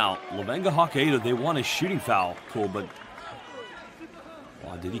called now. Levanga Hokkaido, they want a shooting foul call, but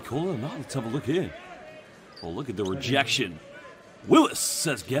did he call it or not? Let's have a look here. Well, look at the rejection. Willis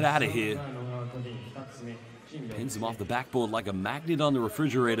says, get out of here. Pins him off the backboard like a magnet on the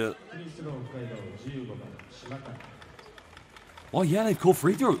refrigerator. Oh, yeah, they've called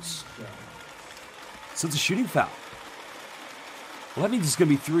free throws. So it's a shooting foul. Well, that means it's going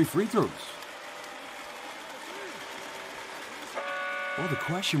to be 3 free throws. Well, the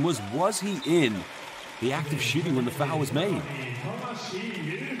question was he in the act of shooting when the foul was made?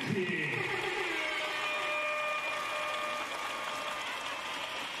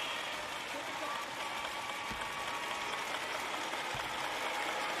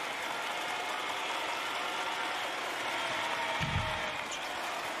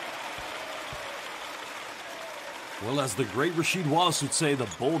 Well, as the great Rasheed Wallace would say, the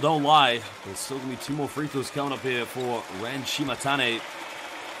bull don't lie. There's still going to be 2 more free throws coming up here for Ran Shimatane.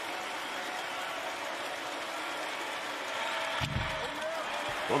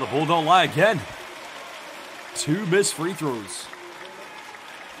 Well, the bull don't lie again. 2 missed free throws.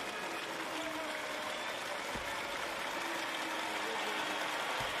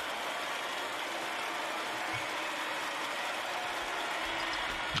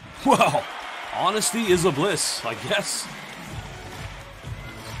 Wow. Honesty is a bliss, I guess.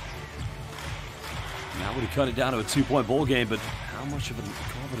 Now would he cut it down to a 2-point ball game, but how much of a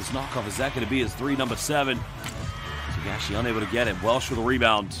confidence knockoff is that going to be as 3 number 7? So actually unable to get it. Welsh with a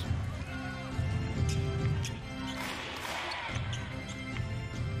rebound.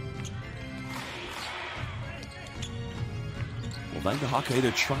 Well, Levanga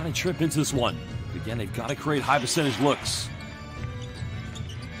Hokkaido trying to trip into this one. But again, they've got to create high percentage looks.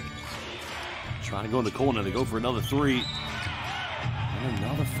 Trying to go in the corner. They go for another 3. And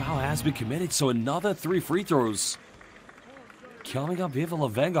another foul has been committed, so another 3 free throws. Coming up here for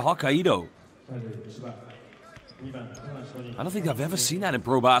Levanga Hokkaido. I don't think I've ever seen that in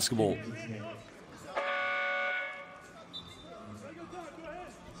pro basketball.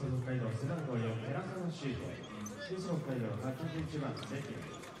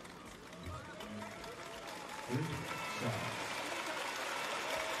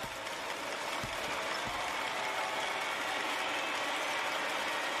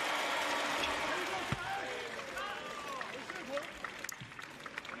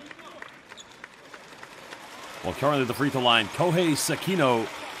 Well, currently at the free throw line, Kohei Sekino,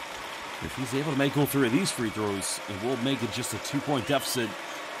 if he's able to make all 3 of these free throws, it will make it just a 2-point deficit.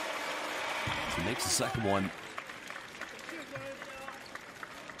 He makes the second one.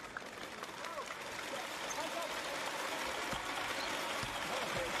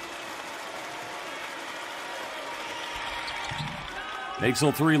 Makes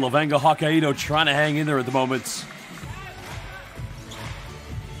all 3. Levanga Hokkaido trying to hang in there at the moment.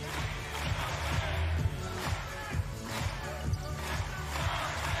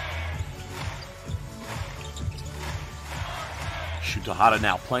 Shutahara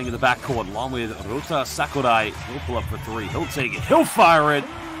now playing in the backcourt along with Rota Sakurai. He'll pull up for 3. He'll take it. He'll fire it.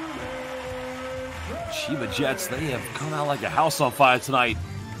 CHIBA Jets, they have come out like a house on fire tonight.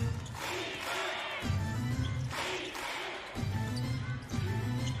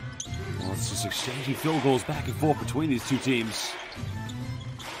 Just exchanging field goals back and forth between these two teams.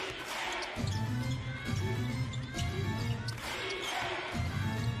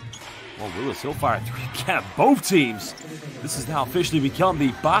 Well, Willis, he'll fire three again. Both teams. This has now officially become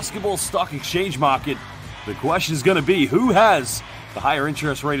the basketball stock exchange market. The question is going to be, who has the higher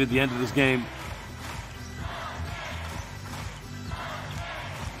interest rate at the end of this game?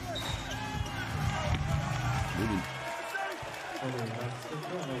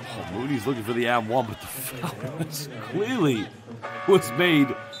 Mooney's looking for the and-one, but the foul clearly was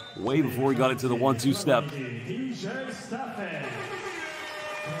made way before he got into the 1-2 step.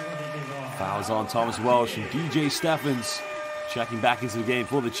 Fouls on Thomas Welsh and DJ Steffens checking back into the game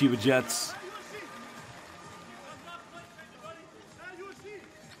for the Chiba Jets.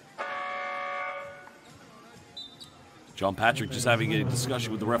 John Patrick just having a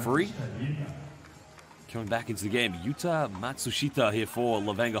discussion with the referee. Coming back into the game, Yuta Matsushita here for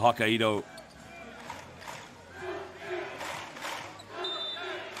LEVANGA HOKKAIDO.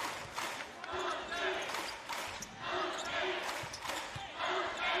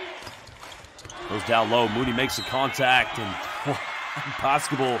 Goes down low, Mooney makes a contact, and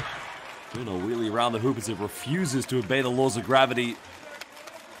basketball doing a wheelie around the hoop as it refuses to obey the laws of gravity.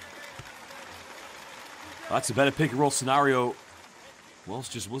 That's a better pick and roll scenario. Wells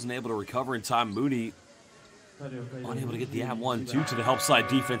just wasn't able to recover in time. Mooney unable to get the and-one due to the help side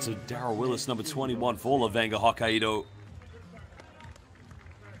defense of Darrell Willis, number 21 for LEVANGA HOKKAIDO.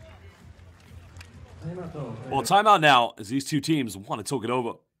 Well, timeout now as these two teams want to talk it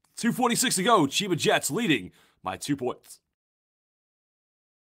over. 2:46 to go. Chiba Jets leading by 2 points.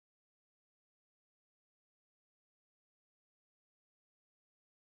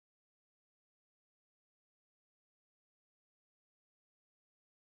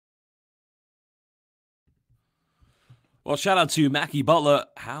 Well, shout out to Mackie Butler.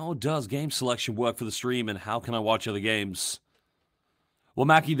 How does game selection work for the stream, and how can I watch other games? Well,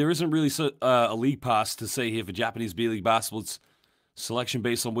 Mackie, there isn't really a league pass to say here for Japanese B.LEAGUE basketball. It's selection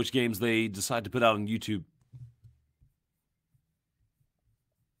based on which games they decide to put out on YouTube.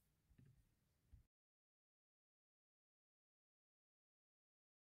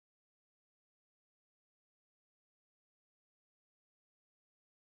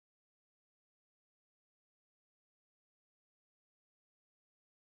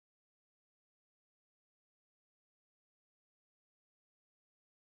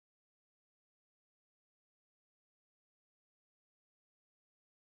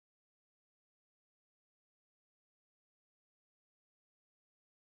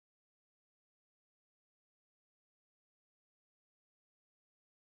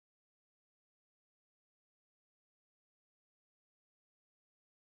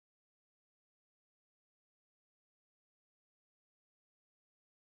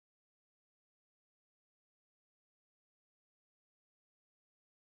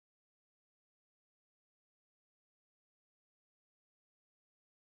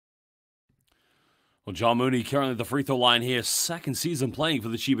 Well, John Mooney currently at the free throw line here. Second season playing for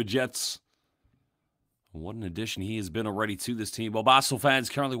the Chiba Jets. What an addition he has been already to this team. Well, basketball fans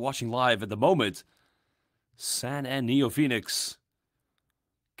currently watching live at the moment. San and Neo Phoenix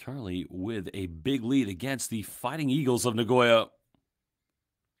currently with a big lead against the Fighting Eagles of Nagoya.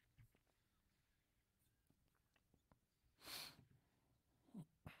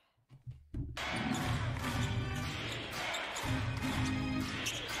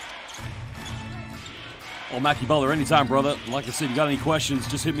 Well, Mackie Butler, anytime, brother. Like I said, you got any questions,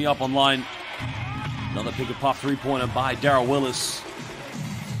 just hit me up online. Another pick and pop three-pointer by Darrell Willis.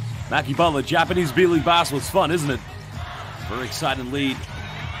 Mackie Butler, Japanese B.LEAGUE basketball. It's fun, isn't it? Very exciting lead.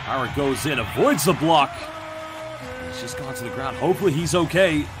 Howard goes in, avoids the block. He's just gone to the ground. Hopefully he's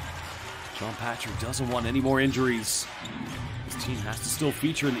okay. John Patrick doesn't want any more injuries. His team has to still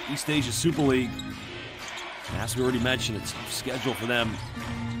feature in the East Asia Super League. And as we already mentioned, a tough schedule for them.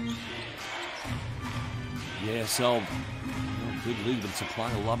 The ASL, good league, but it's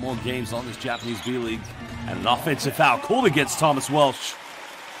applying a lot more games on this Japanese B.LEAGUE. And an offensive foul called against Thomas Welsh.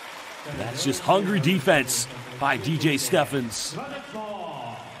 That's just hungry defense by DJ Steffens.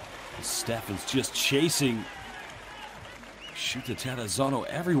 Steffens just chasing Shuta Terazono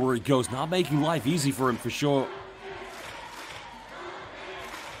everywhere he goes, not making life easy for him for sure.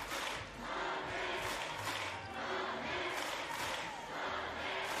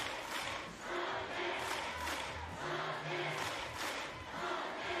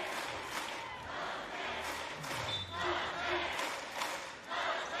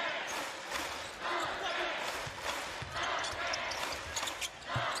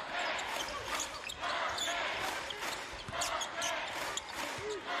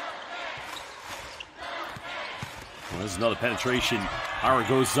 There's another penetration. Hara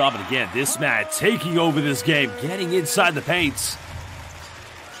goes up, and again, this man taking over this game, getting inside the paint.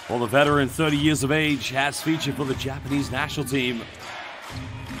 Well, the veteran, 30 years of age, has featured for the Japanese national team.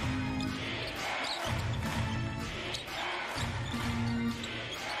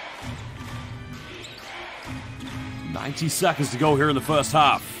 "90 seconds to go here in the first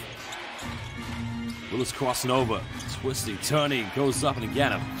half." Willis crossing over, twisting, turning, goes up, and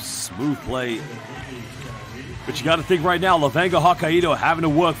again, a smooth play. But you got to think right now, LEVANGA HOKKAIDO having to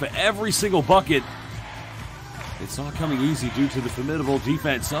work for every single bucket. It's not coming easy due to the formidable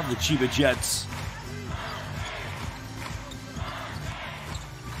defense of the CHIBA Jets.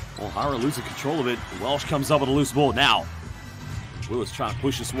 Well, Hara losing control of it. Welsh comes up with a loose ball now. Willis trying to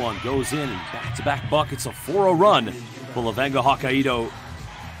push this one, goes in, and back-to-back buckets, a 4-0 run for LEVANGA HOKKAIDO.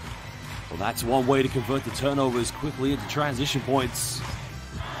 Well, that's one way to convert the turnovers quickly into transition points.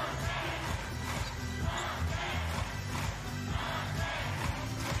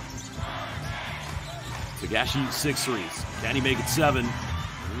 Tagashi, 6 threes. Can he make it 7?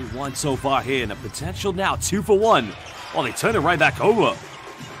 Only 1 so far here, and a potential now 2 for 1. Oh, they turn it right back over.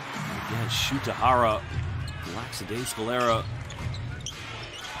 Again, shoot to Hara. Lackadaisical error.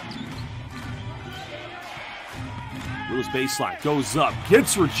 Willis baseline goes up,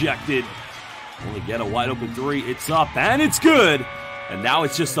 gets rejected. Only get a wide open 3. It's up and it's good. And now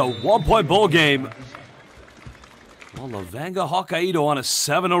it's just a 1-point ball game. Well, LEVANGA HOKKAIDO on a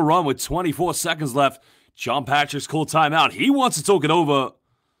 7-0 run with 24 seconds left. John Patrick's called timeout. He wants to talk it over.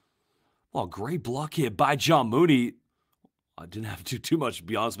 Well, great block here by John Mooney. I didn't have to do too much, to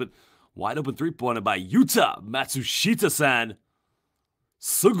be honest, but wide open 3-pointer by Yuta Matsushita-san.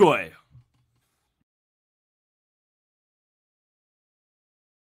 Sugoi.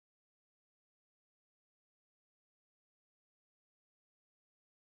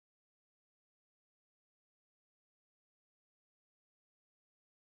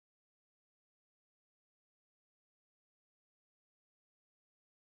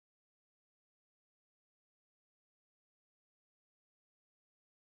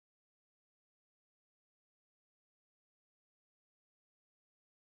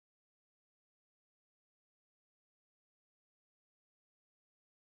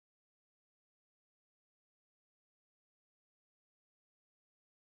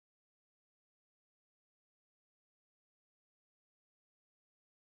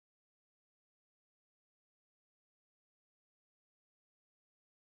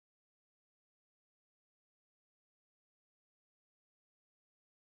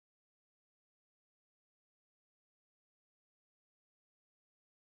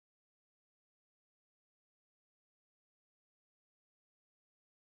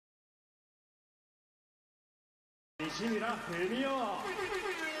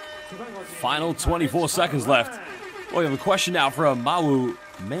 Final 24 seconds left. Well, we have a question now from Mawu.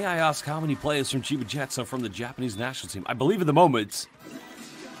 May I ask how many players from CHIBA Jets are from the Japanese national team? I believe at the moment,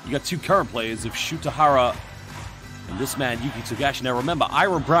 you got 2 current players of Shuta Hara and this man, Yuki Togashi. Now remember,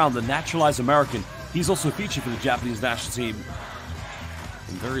 Ira Brown, the naturalized American, he's also featured for the Japanese national team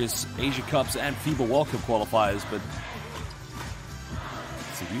in various Asia Cups and FIBA World Cup qualifiers, but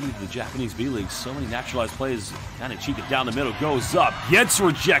it's the beauty of the Japanese B-League. So many naturalized players kind of cheek it down the middle, goes up, gets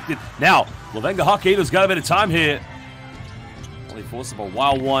rejected. Now, LEVANGA HOKKAIDO's got a bit of time here. Only forced up a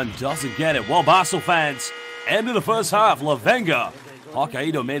wild one, doesn't get it. Well, Basel fans, end of the first half, LEVANGA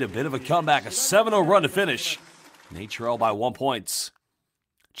HOKKAIDO made a bit of a comeback, a 7-0 run to finish. They trail by 1 point.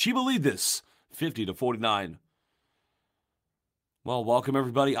 CHIBA lead this, 50-49. Well, welcome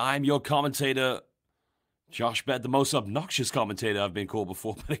everybody. I'm your commentator, Josh Bett, the most obnoxious commentator I've been called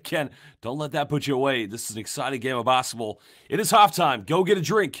before. But again, don't let that put you away. This is an exciting game of basketball. It is halftime. Go get a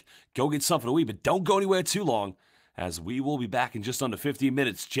drink. Go get something to eat, but don't go anywhere too long, as we will be back in just under 15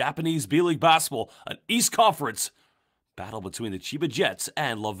 minutes. Japanese B-League basketball, an East Conference battle between the CHIBA Jets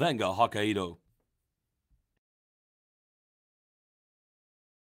and LEVANGA HOKKAIDO.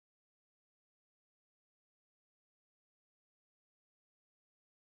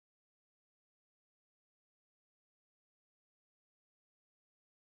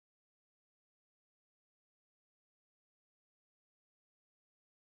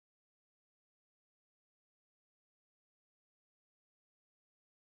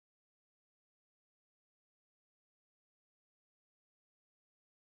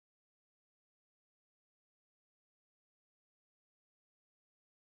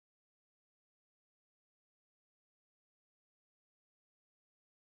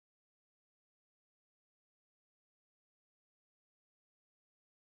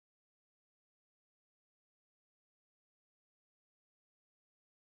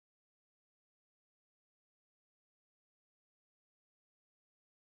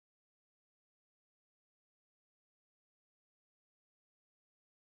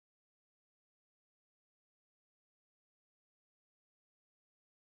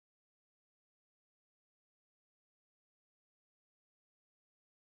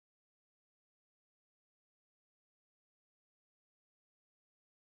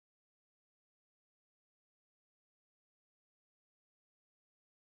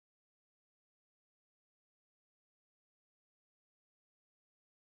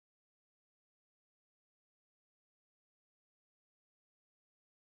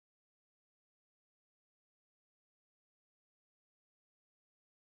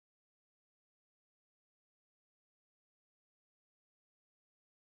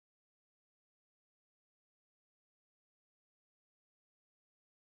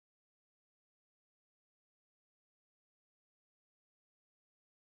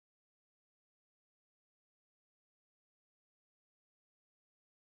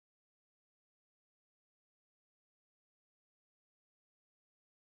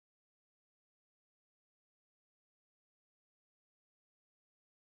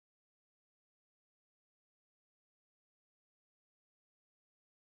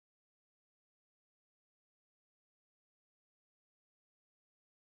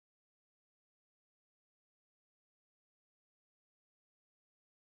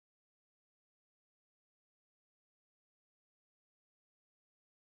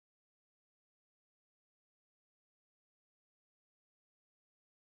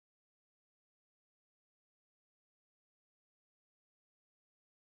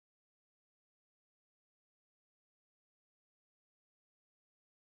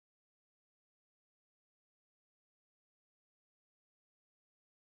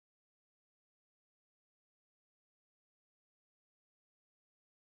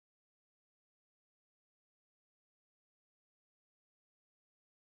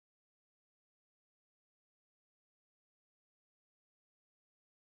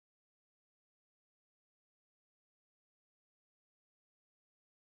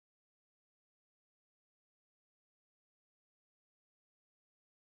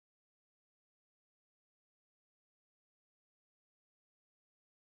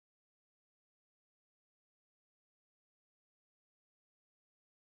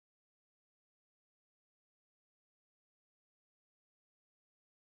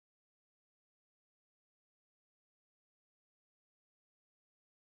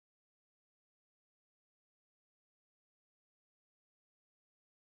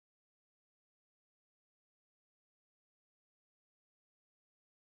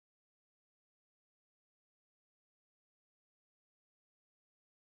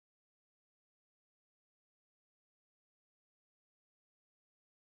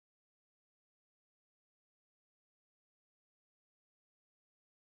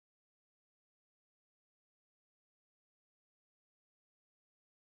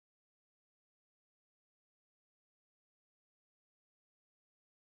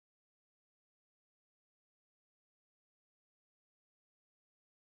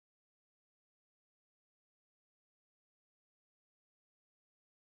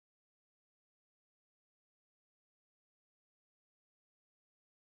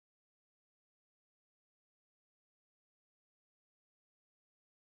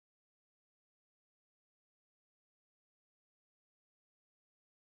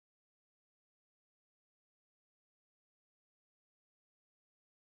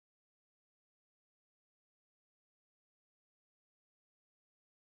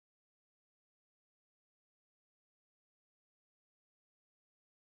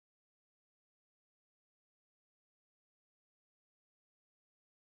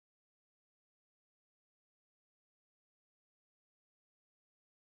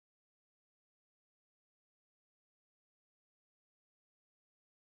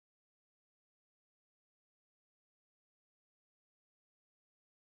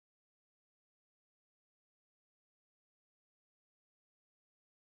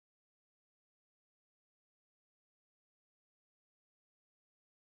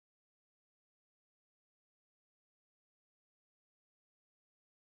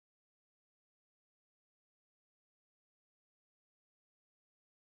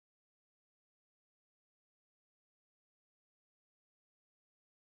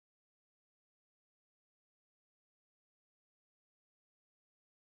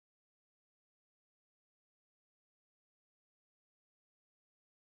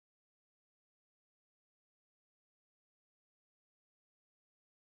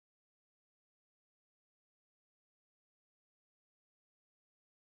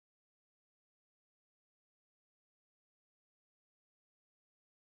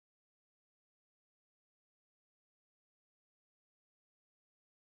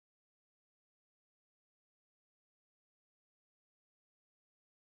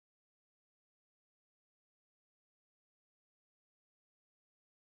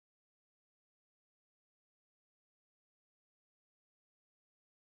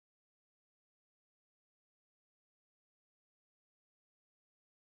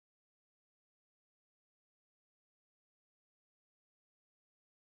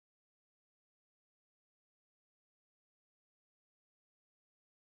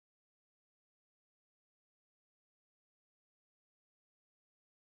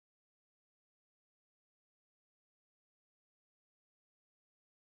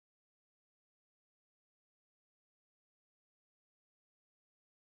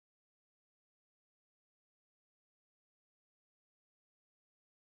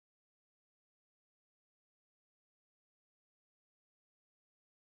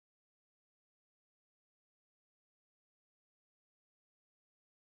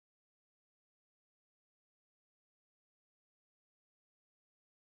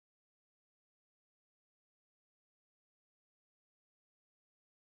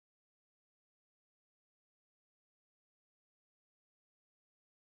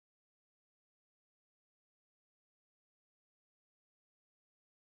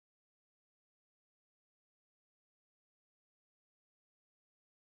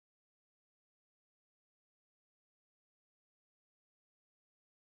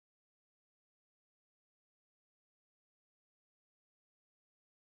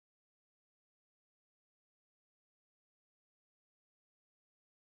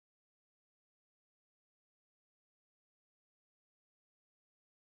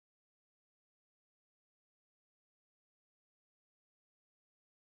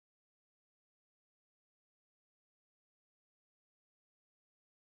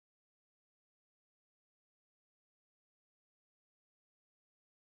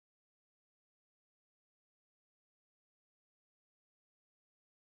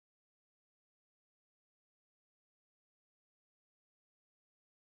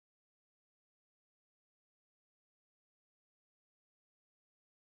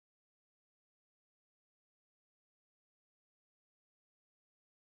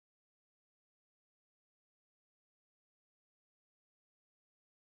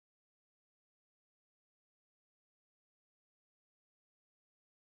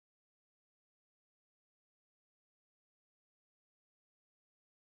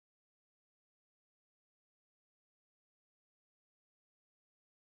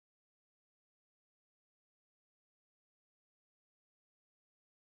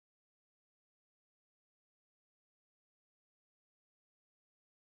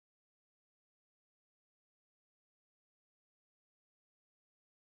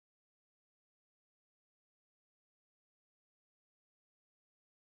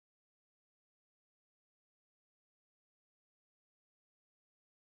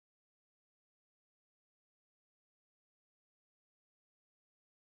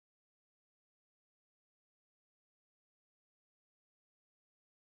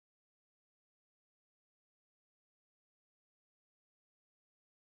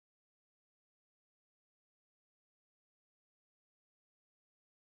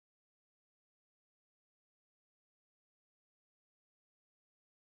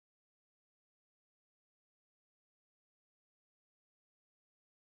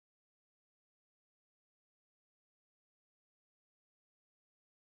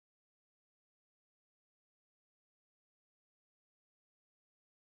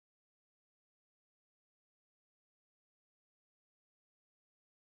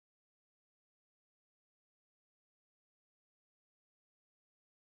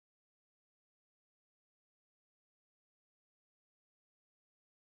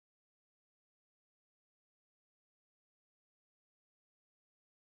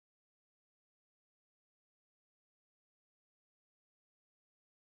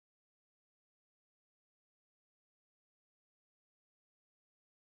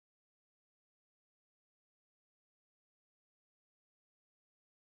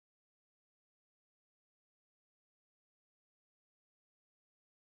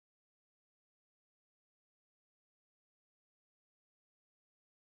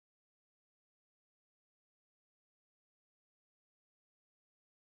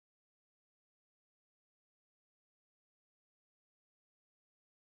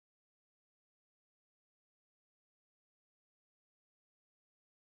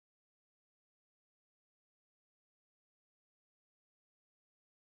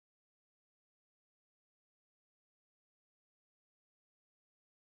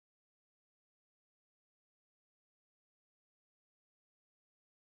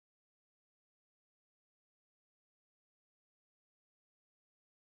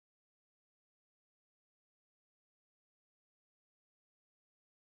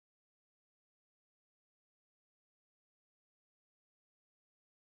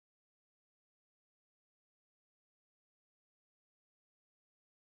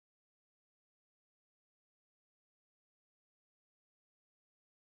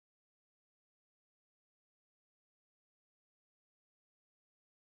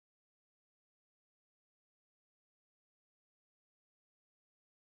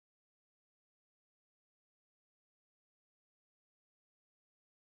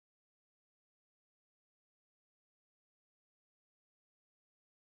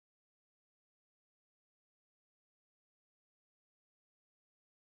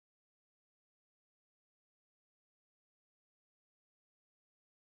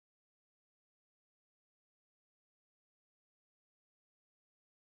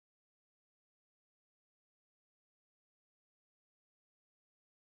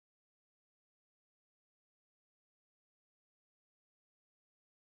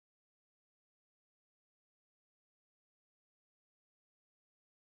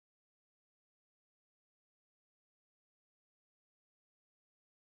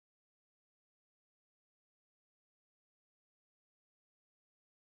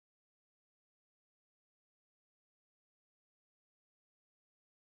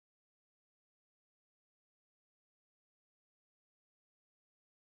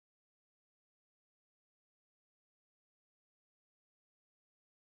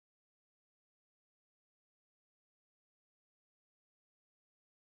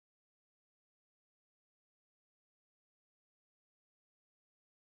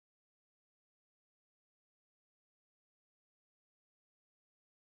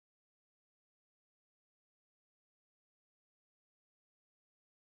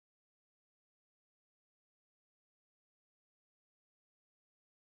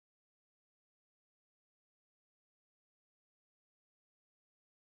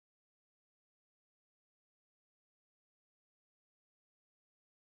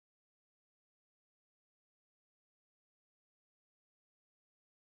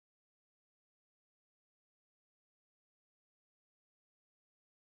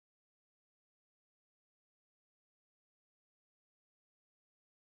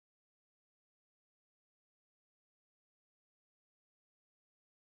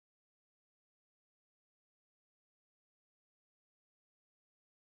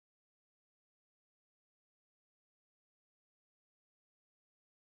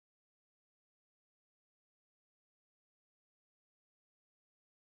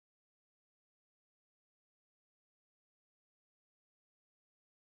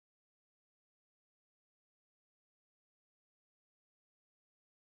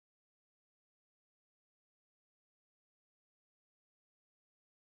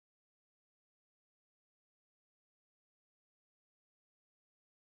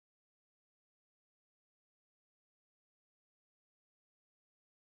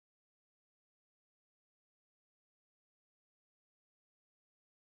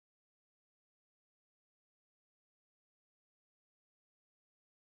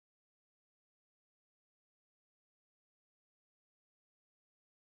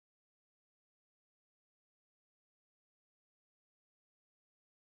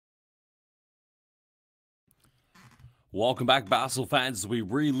 Welcome back, Basel fans, as we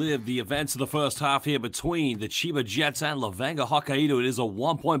relive the events of the first half here between the Chiba Jets and Levanga Hokkaido. It is a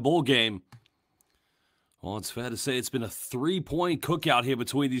one-point ball game. Well, it's fair to say it's been a three-point cookout here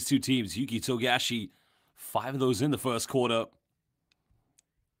between these two teams. Yuki Togashi, 5 of those in the first quarter.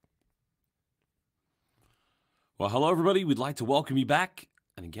 Well, hello, everybody. We'd like to welcome you back.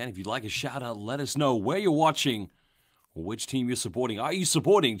 And again, if you'd like a shout-out, let us know where you're watching or which team you're supporting. Are you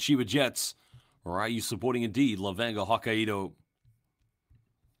supporting Chiba Jets? Or are you supporting, indeed, Levanga Hokkaido?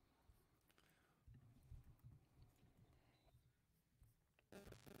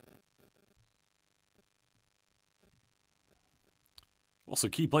 Also,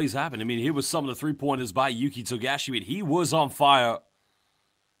 key plays happened. I mean, here was some of the three-pointers by Yuki Togashi, but he was on fire.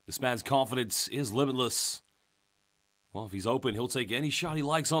 This man's confidence is limitless. Well, if he's open, he'll take any shot he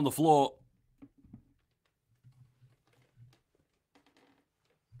likes on the floor.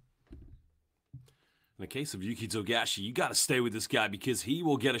 In the case of Yuki Togashi, you got to stay with this guy because he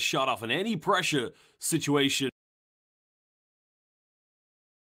will get a shot off in any pressure situation.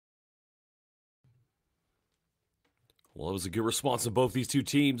 Well, it was a good response of both these two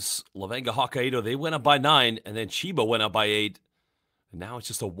teams. Levanga Hokkaido, they went up by 9, and then Chiba went up by 8. And now it's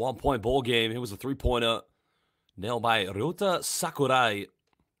just a one-point ball game. It was a three-pointer nailed by Ryota Sakurai.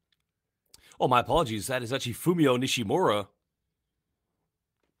 Oh, my apologies. That is actually Fumio Nishimura.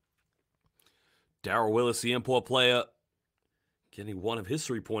 Darryl Willis, the import player, getting one of his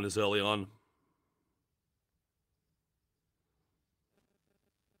three-pointers early on.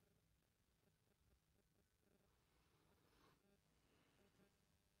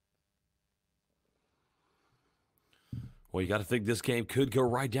 Well, you got to think this game could go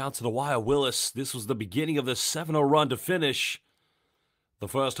right down to the wire. Willis, this was the beginning of the 7-0 run to finish the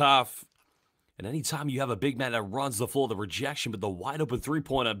first half. And anytime you have a big man that runs the floor, the rejection, but the wide-open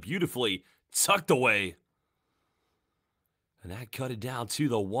three-pointer beautifully tucked away. And that cut it down to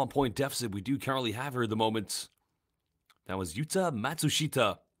the one-point deficit we do currently have here at the moment. That was Yuta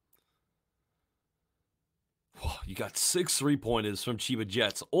Matsushita. Whoa, you got 6 three-pointers from Chiba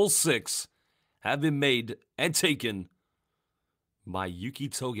Jets. All 6 have been made and taken by Yuki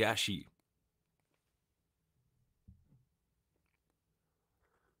Togashi.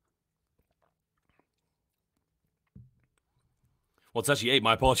 Well, it's actually 8.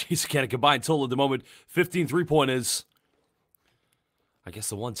 My apologies. Again, a combined total at the moment, 15 three-pointers. I guess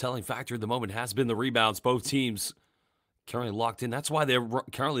the one telling factor at the moment has been the rebounds. Both teams currently locked in. That's why they're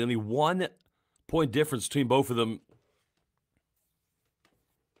currently only 1 point difference between both of them.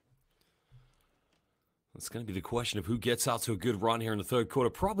 It's going to be the question of who gets out to a good run here in the third quarter.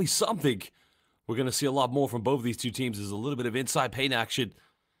 Probably something we're going to see a lot more from both of these two teams is a little bit of inside paint action.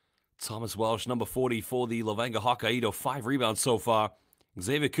 Thomas Welsh, number 40 for the Levanga Hokkaido, 5 rebounds so far.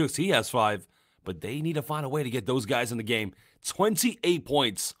 Xavier Cooks, he has 5, but they need to find a way to get those guys in the game. 28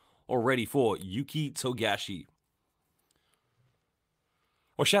 points already for Yuki Togashi.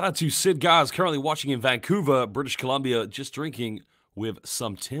 Well, shout out to Sid Gaz, currently watching in Vancouver, British Columbia, just drinking with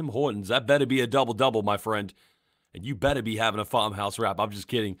some Tim Hortons. That better be a double-double, my friend. And you better be having a farmhouse wrap. I'm just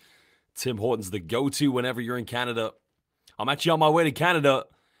kidding. Tim Hortons, the go-to whenever you're in Canada. I'm actually on my way to Canada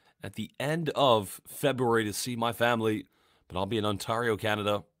at the end of February to see my family. But I'll be in Ontario,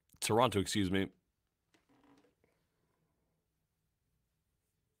 Canada. Toronto, excuse me.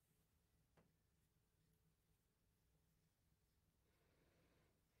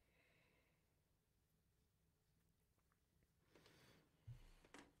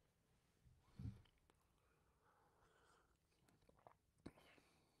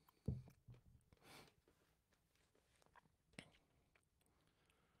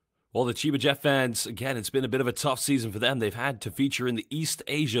 Well, the Chiba Jet fans, again, it's been a bit of a tough season for them. They've had to feature in the East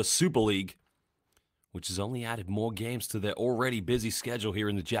Asia Super League, which has only added more games to their already busy schedule here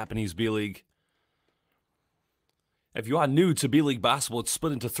in the Japanese B.LEAGUE. If you are new to B.LEAGUE basketball, it's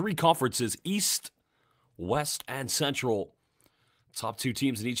split into 3 conferences, East, West, and Central. Top 2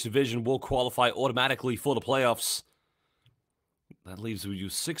 teams in each division will qualify automatically for the playoffs. That leaves you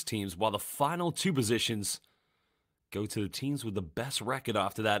 6 teams, while the final 2 positions go to the teams with the best record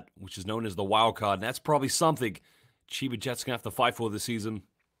after that, which is known as the wild card. And that's probably something Chiba Jets going to have to fight for this season.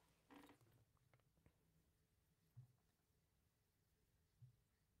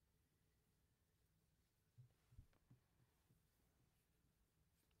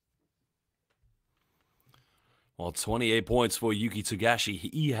 Well, 28 points for Yuki Togashi.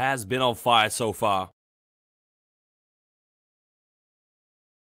 He has been on fire so far.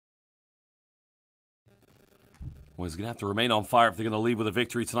 Well, he's going to have to remain on fire if they're going to leave with a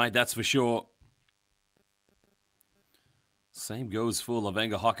victory tonight, that's for sure. Same goes for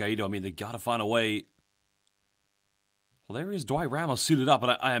Levanga Hokkaido. I mean, they got to find a way Well, there is Dwight Ramos suited up,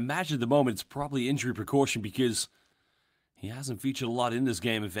 and I imagine at the moment it's probably injury precaution because he hasn't featured a lot in this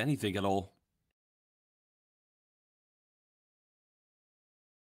game, if anything at all.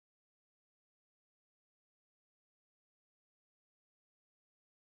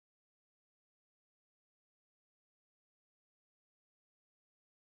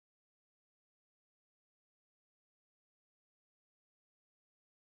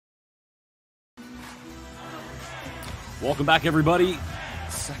 Welcome back, everybody.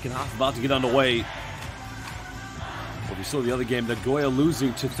 Second half about to get underway. Well, we saw the other game, Nagoya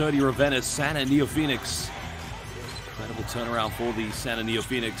losing to 30 Ravenna, Santa Neo Phoenix. Incredible turnaround for the Santa Neo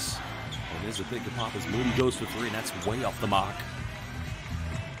Phoenix. And there's a pick and pop as Moody goes for three, and that's way off the mark.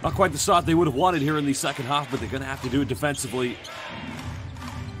 Not quite the start they would have wanted here in the second half, but they're going to have to do it defensively.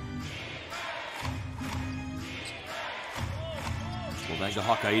 LEVANGA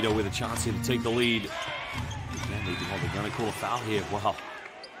HOKKAIDO with a chance here to take the lead. They're going to call a foul here. Wow.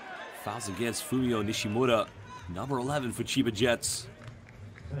 Fouls against Fumio Nishimura, number 11 for Chiba Jets.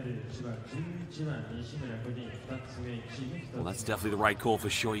 Well, that's definitely the right call for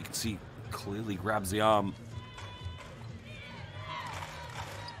sure. You can see clearly grabs the arm.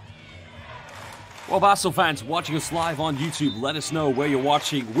 Well, Basel fans watching us live on YouTube, let us know where you're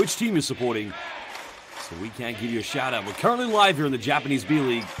watching, which team you're supporting, so we can give you a shout out. We're currently live here in the Japanese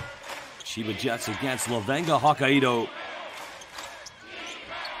B.LEAGUE. Chiba Jets against LEVANGA HOKKAIDO.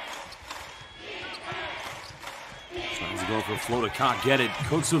 Trying to go for a floater, can't get it.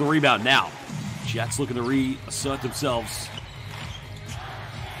 Cooks with the rebound now. Jets looking to reassert themselves.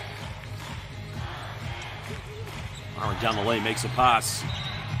 Aaron down the lane makes a pass.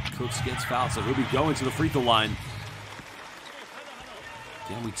 Cooks gets fouled, so he'll be going to the free throw line.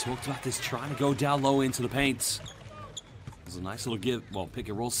 Again, we talked about this, trying to go down low into the paint. There's a nice little pick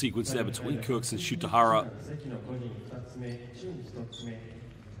and roll sequence there between Cooks and Shutahara.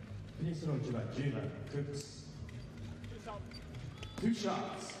 2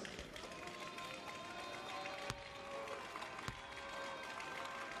 shots.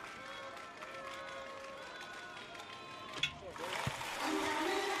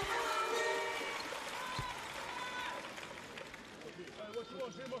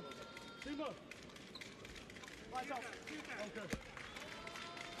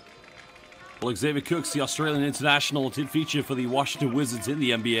 Well, Xavier Cooks, the Australian international, did feature for the Washington Wizards in the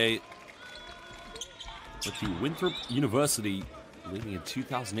NBA. But the Winthrop University, leaving in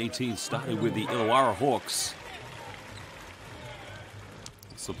 2018, started with the Illawarra Hawks.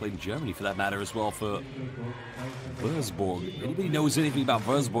 Also played in Germany, for that matter, as well, for Würzburg. Anybody knows anything about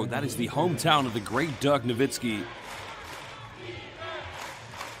Würzburg, that is the hometown of the great Dirk Nowitzki.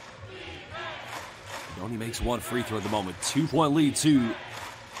 He only makes one free throw at the moment. 2-point lead to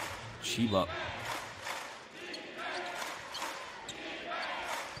Chiba.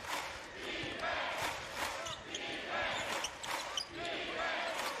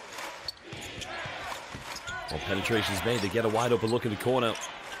 Well, penetration's made. They get a wide open look in the corner.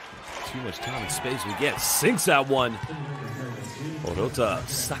 Too much time and space we get. Sinks that one. Orota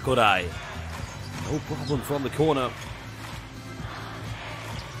Sakurai. No problem from the corner.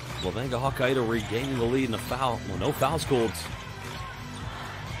 LEVANGA HOKKAIDO regaining the lead in a foul. Well, no fouls called.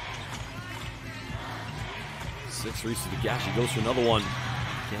 6 reaches the gash. He goes for another one.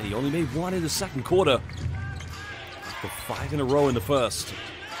 Again, he only made one in the second quarter. After 5 in a row in the first.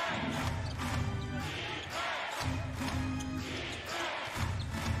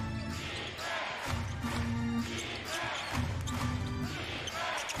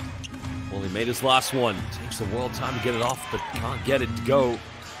 Well, he made his last one. Takes a world time to get it off, but can't get it to go.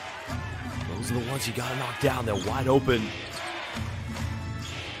 Those are the ones you got to knock down. They're wide open.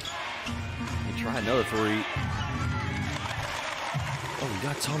 And try another three. Oh, we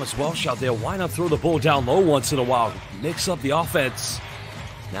got Thomas Welsh out there. Why not throw the ball down low once in a while? Mix up the offense.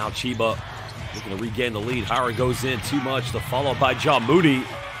 Now Chiba looking to regain the lead. Hara goes in too much. The follow by John Moody.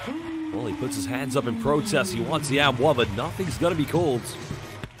 Well, he puts his hands up in protest. He wants the M1, but nothing's going to be called.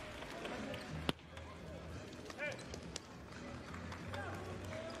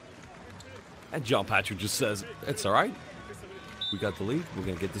 And John Patrick just says, it's all right. We got the lead. We're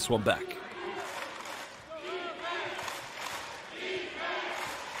going to get this one back.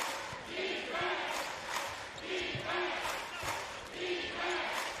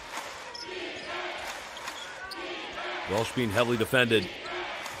 Welsh being heavily defended.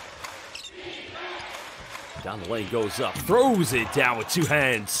 Down the lane goes up. Throws it down with 2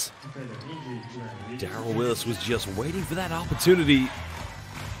 hands. Darryl Willis was just waiting for that opportunity.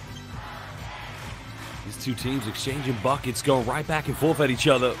 These two teams exchanging buckets, going right back and forth at each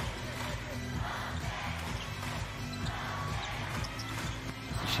other.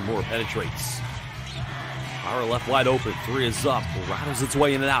 Ishimura penetrates. Ira left wide open. 3 is up. Rattles its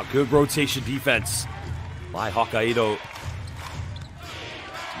way in and out. Good rotation defense by Hokkaido.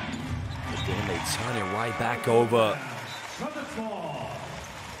 But then they turn it right back over.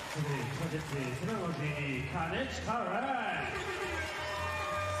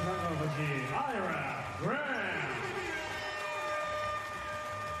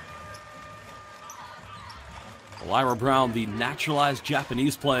 Ira Brown, the naturalized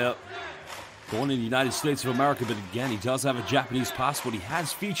Japanese player, born in the United States of America, but again, he does have a Japanese passport. He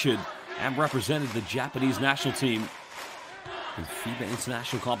has featured and represented the Japanese national team in FIBA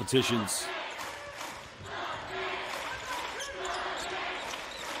international competitions.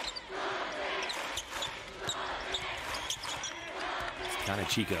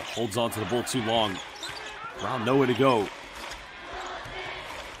 Kanechika holds on to the ball too long. Brown nowhere to go.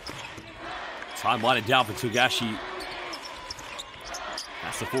 Time winding down for Togashi.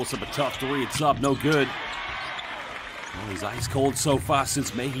 That's to force up a tough 3. It's up, no good. Well, he's ice cold so far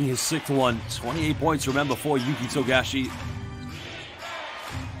since making his 6th one. 28 points, remember, for Yuki Togashi.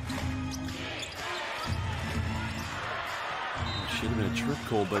 Should have been a trip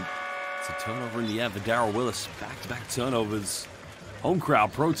call, but it's a turnover in the end for Darryl Willis. Back-to-back turnovers. Home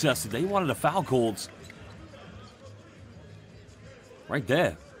crowd protested. They wanted a foul called. Right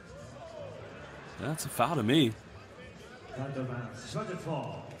there. That's a foul to me.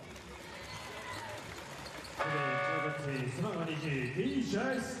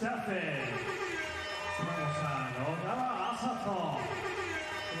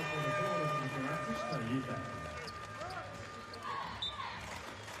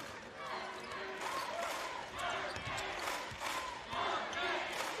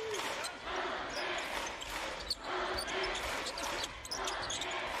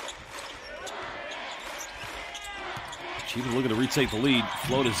 Chiba looking to retake the lead.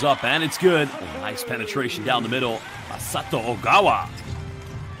 Float is up, and it's good. A nice penetration down the middle. Masato Ogawa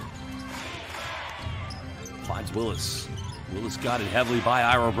finds Willis. Willis got it heavily by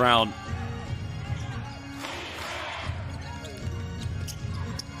Ira Brown.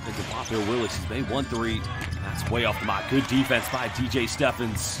 Pick a pop here, Willis. He's made 1 3. That's way off the mark. Good defense by DJ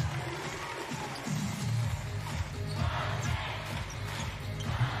Steffens.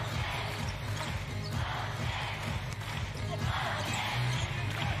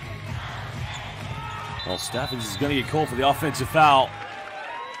 Well, Steffens is going to get called for the offensive foul.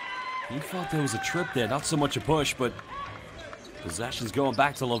 He thought there was a trip there, not so much a push, but possession's going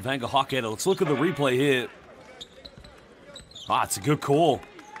back to LEVANGA HOKKAIDO. Let's look at the replay here. Ah, it's a good call.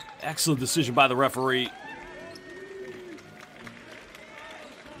 Excellent decision by the referee.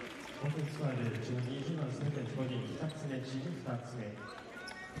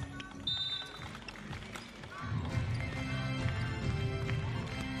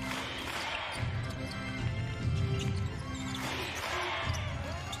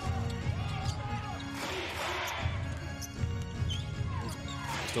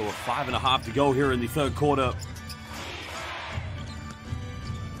 Still a 5.5 to go here in the 3rd quarter.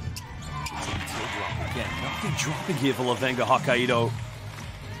 Again, nothing dropping here for LEVANGA HOKKAIDO.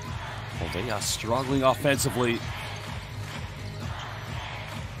 Well, they are struggling offensively.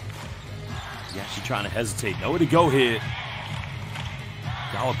 He's actually trying to hesitate. Nowhere to go here.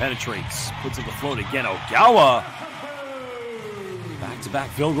 Ogawa penetrates. Puts up the float again. Ogawa. Back-to-back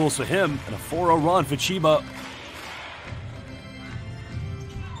field goals for him. And a 4-0 run for Chiba.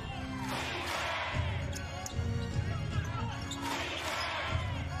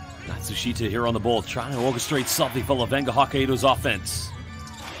 Natsushita here on the ball, trying to orchestrate something for LEVANGA HOKKAIDO's offense.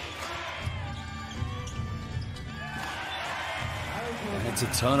 And it's a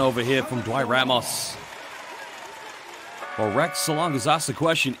turnover here from Dwight Ramos. Well, Rex Salong has asked the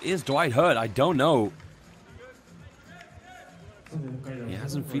question, is Dwight hurt? I don't know. He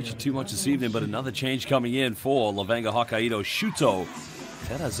hasn't featured too much this evening, but another change coming in for LEVANGA HOKKAIDO. Shuto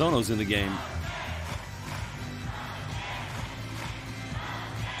Terazono's in the game.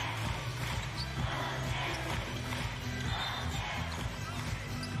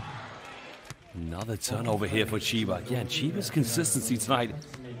 Another turnover here for Chiba. Again, Chiba's consistency tonight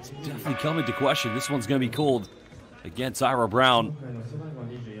is definitely coming to question. This one's going to be called against Ira Brown.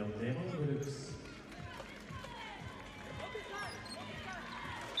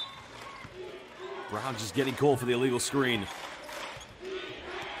 Brown just getting called for the illegal screen.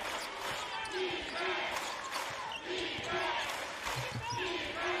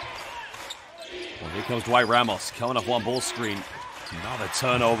 Well, here comes Dwight Ramos coming up on ball screen. Another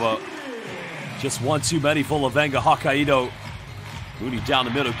turnover. Just one too many for LEVANGA HOKKAIDO. Mooney down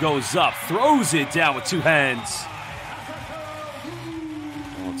the middle, goes up, throws it down with 2 hands.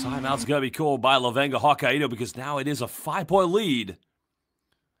 Well, timeout's going to be called by LEVANGA HOKKAIDO because now it is a 5-point lead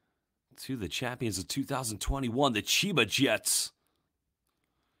to the champions of 2021, the CHIBA Jets.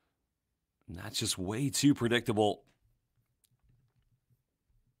 And that's just way too predictable.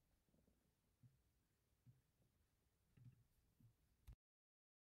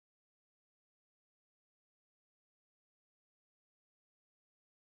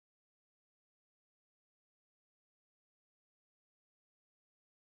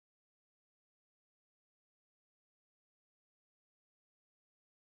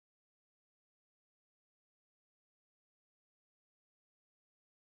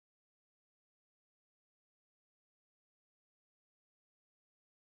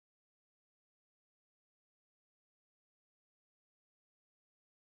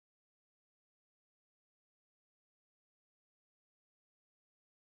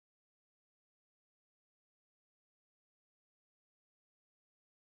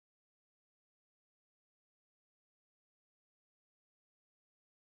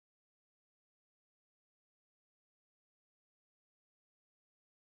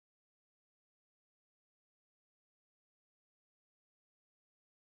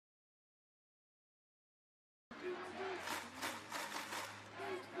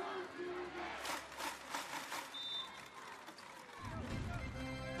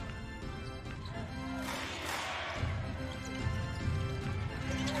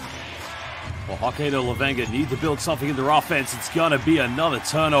 Well, Hokkaido LEVANGA need to build something in their offense. It's going to be another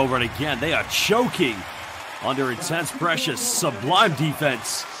turnover. And again, they are choking under intense pressure. Sublime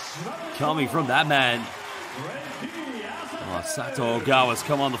defense coming from that man. Sato Ogawa's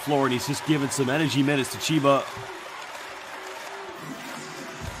come on the floor, and he's just giving some energy minutes to CHIBA.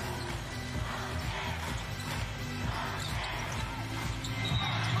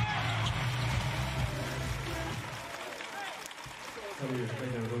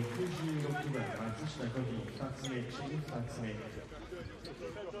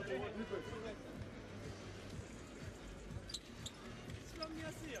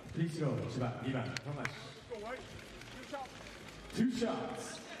 Please go, CHIBA, 2番、富樫。2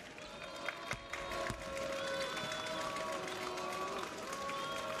 shots.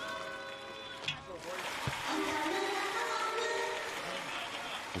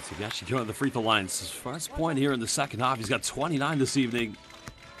 Tagashi going to the free throw line. It's his first point here in the second half. He's got 29 this evening.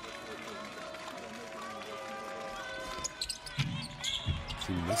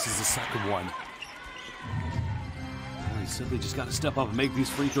 He misses the second one. Well, he's simply just got to step up and make these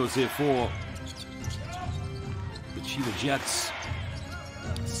free throws here for the CHIBA Jets.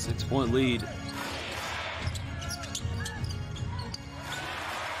 6-point lead.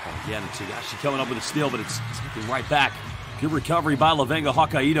 Again, Tagashi coming up with a steal, but it's taken right back. Good recovery by LEVANGA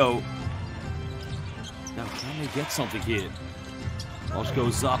HOKKAIDO. Now, can they get something here? Walsh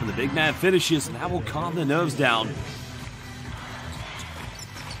goes up, and the big man finishes, and that will calm the nerves down.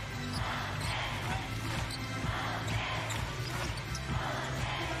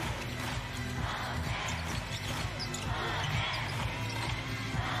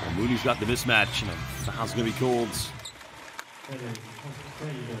 Well, Mooney's got the mismatch, and a foul's going to be called.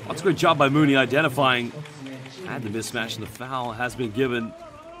 That's a good job by Mooney identifying and the mismatch, and the foul has been given.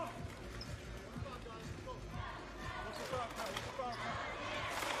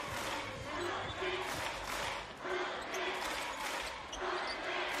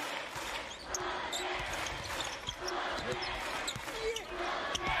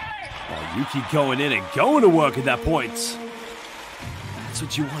 Oh, Yuki going in and going to work at that point. That's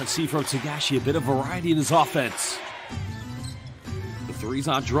what you want to see from Tagashi, a bit of variety in his offense. The threes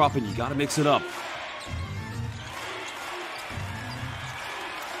aren't dropping, you got to mix it up.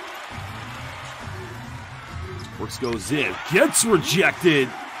 Brooks goes in, gets rejected.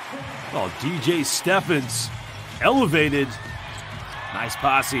 Oh, DJ Steffens elevated. Nice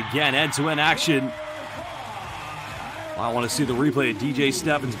passing again, end-to-end action. I want to see the replay of DJ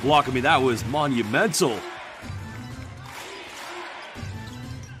Steffens block. I mean, that was monumental.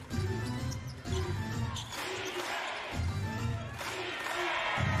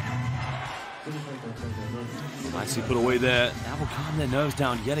 Nicely put away there. That will calm their nerves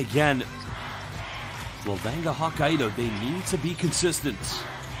down yet again. LEVANGA HOKKAIDO, they need to be consistent.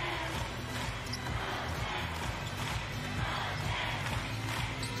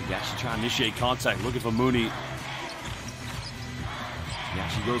 Tagashi trying to initiate contact, looking for Mooney.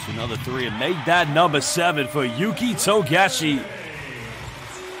 Tagashi goes for another three and made that number 7 for Yuki Togashi.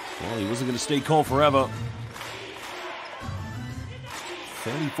 Well, he wasn't going to stay cold forever.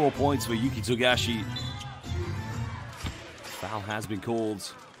 34 points for Yuki Togashi. Foul has been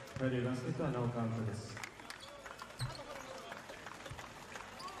called.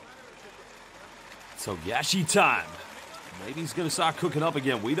 So Yashi time. Maybe he's going to start cooking up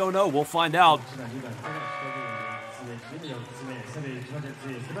again. We don't know. We'll find out.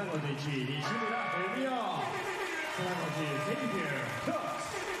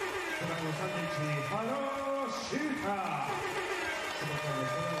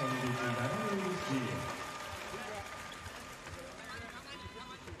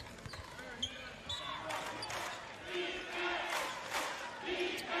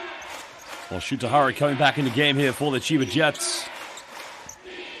 Well, Shutahara coming back in the game here for the Chiba Jets.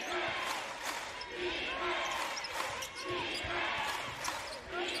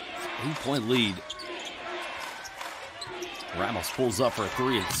 Eight-point lead. Ramos pulls up for a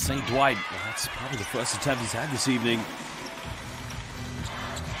three, and St. Dwight, well, that's probably the first attempt he's had this evening.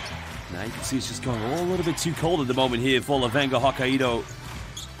 Now you can see it's just going a little bit too cold at the moment here for LEVANGA Hokkaido.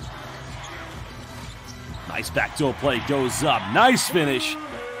 Nice backdoor play, goes up. Nice finish.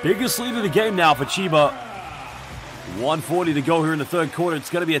 Biggest lead of the game now for Chiba. 1:40 to go here in the third quarter.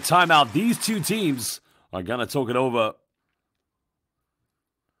 It's going to be a timeout. These two teams are going to talk it over.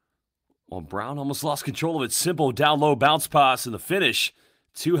 Well, Brown almost lost control of it. Simple down-low bounce pass in the finish.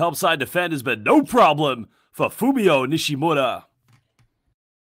 Two help side defenders, but no problem for Fumio Nishimura.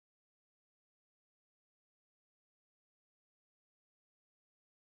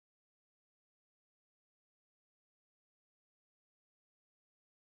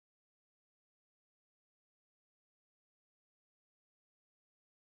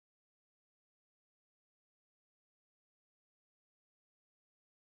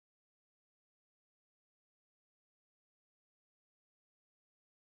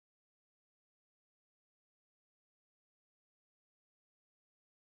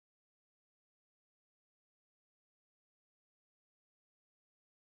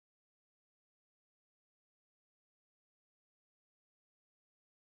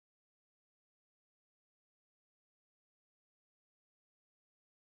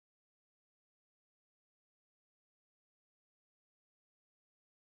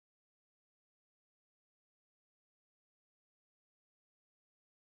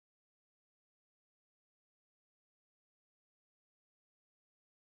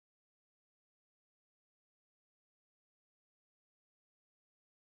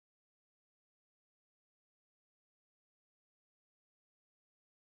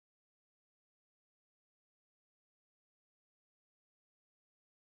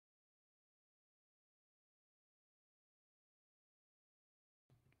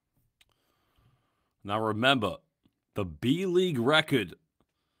 Now remember, the B.LEAGUE record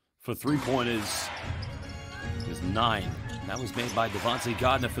for three-pointers is 9. And that was made by Devontae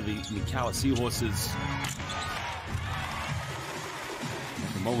Gardner for the Mikawa Seahorses.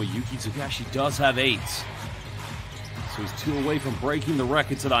 At the moment, Yuki Takashi does have 8. So he's 2 away from breaking the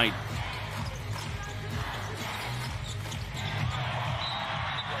record tonight.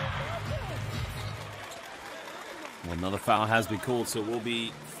 Well, another foul has been called, so it will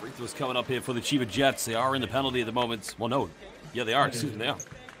be free throws coming up here for the Chiba Jets. They are in the penalty at the moment. Well, no. Yeah, they are. Excuse me, they are.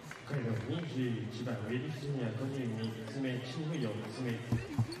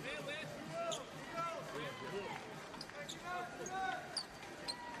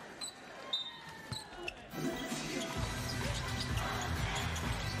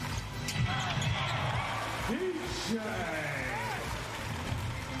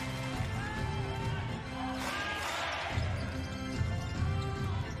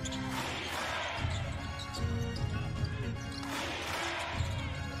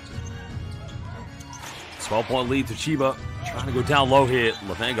 12-point lead to Chiba. Trying to go down low here.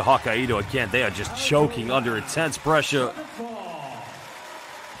 LEVANGA Hokkaido again. They are just choking under intense pressure.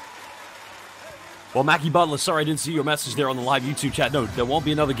 Well, Mackie Butler, sorry I didn't see your message there on the live YouTube chat. No, there won't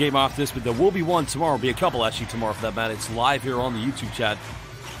be another game after this, but there will be one tomorrow. Be a couple actually tomorrow for that matter. It's live here on the YouTube chat.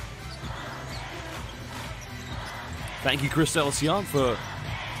 Thank you, Chris Delicion, for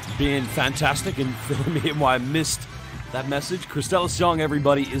being fantastic and filling me in while I missed that message. Chris Delicion,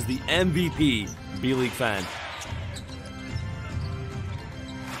 everybody, is the MVP B.LEAGUE fan.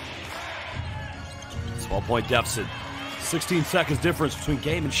 12-point deficit. 16 seconds difference between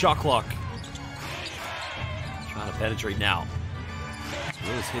game and shot clock. Trying to penetrate now.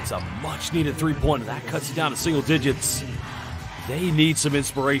 Willis hits a much-needed three-pointer. That cuts it down to single digits. They need some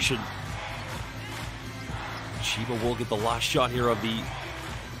inspiration. Chiba will get the last shot here of the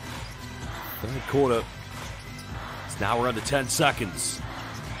third quarter. It's now around to 10 seconds.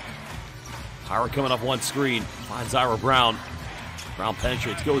 Ira coming up one screen. Finds Ira Brown. Brown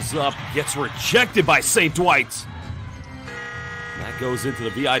penetrates, goes up, gets rejected by St. Dwight. That goes into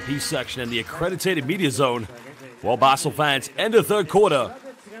the VIP section and the accredited media zone. Well, Basel fans, end of third quarter.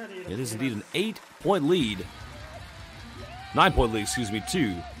 It is indeed an 9-point lead, excuse me,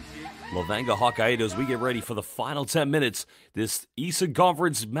 to LEVANGA HOKKAIDO as we get ready for the final 10 minutes. This Eastern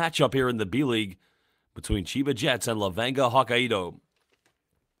Conference matchup here in the B-League between CHIBA Jets and LEVANGA HOKKAIDO.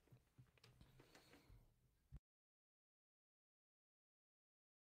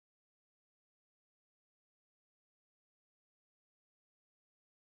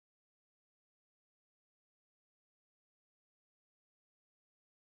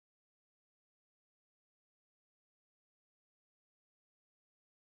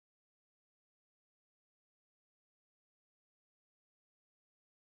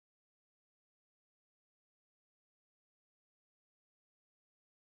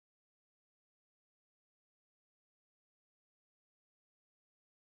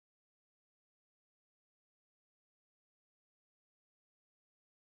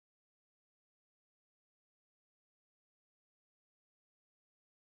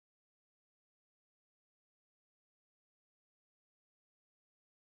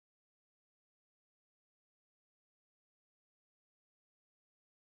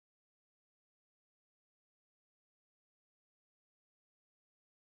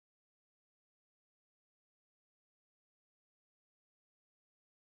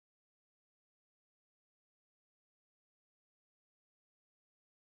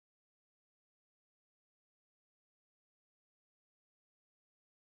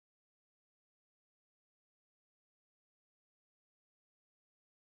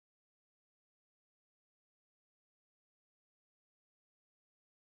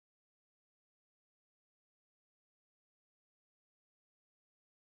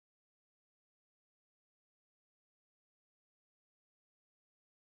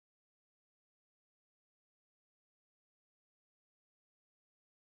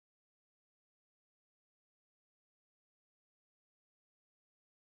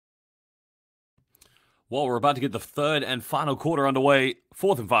 Well, we're about to get the fourth and final quarter underway.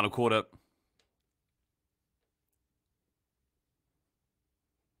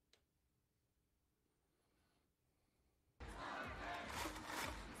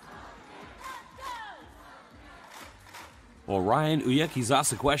 Well, Ryan Uyeki's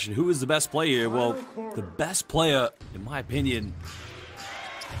asked the question, who is the best player here? Well, the best player, in my opinion,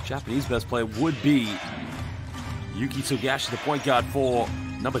 Japanese best player, would be Yuki Togashi, the point guard for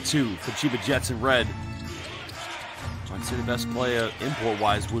number 2 for CHIBA Jets in red. I'd say the best player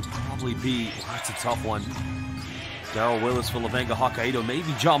import-wise would probably be, that's a tough one, Daryl Willis for LEVANGA HOKKAIDO,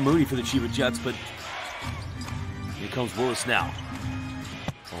 maybe John Moody for the CHIBA Jets, but here comes Willis now.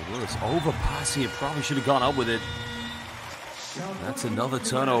 Oh, Willis overpassing it, probably should have gone up with it. That's another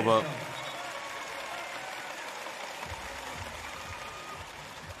turnover.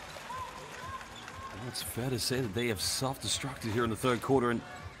 It's fair to say that they have self-destructed here in the third quarter, and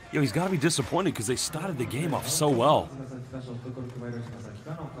he's got to be disappointed because they started the game off so well.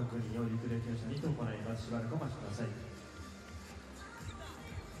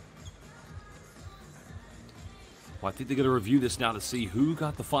 Well, I think they're going to review this now to see who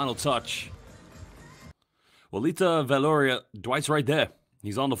got the final touch. Well, Lita Valoria, Dwight's right there.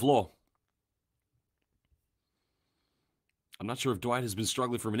 He's on the floor. I'm not sure if Dwight has been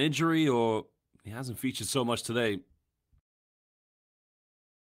struggling from an injury or he hasn't featured so much today.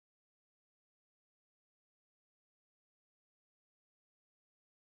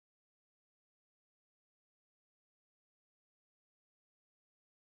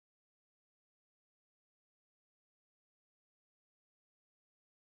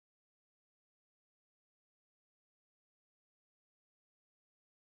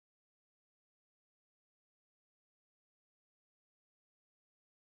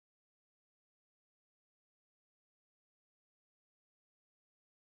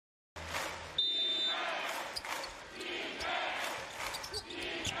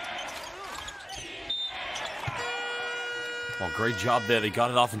 Well, great job there. They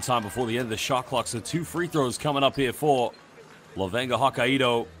got it off in time before the end of the shot clock. So 2 free throws coming up here for LEVANGA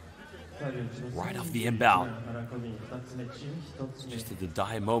HOKKAIDO. Right off the inbound. Just at the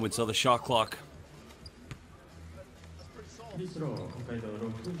dying moments of the shot clock.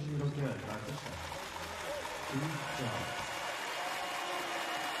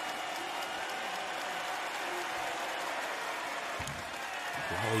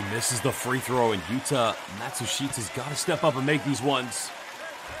 Well, he misses the free throw, and Yuta Matsushita's got to step up and make these ones.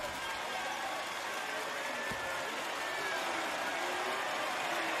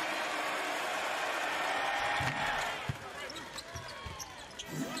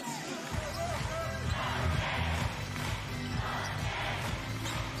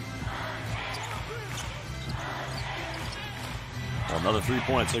 Another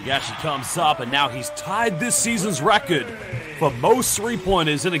three-pointer. Togashi comes up, and now he's tied this season's record for most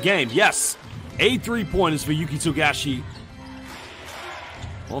three-pointers in a game. Yes, 8 three-pointers for Yuki Togashi.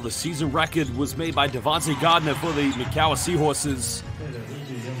 Well, the season record was made by Devontae Gardner for the Mikawa Seahorses.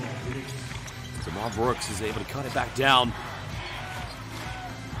 DeMar Brooks is able to cut it back down.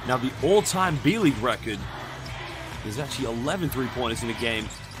 Now, the all-time B.LEAGUE record is actually 11 three-pointers in a game.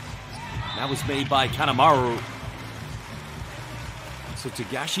 That was made by Kanemaru. So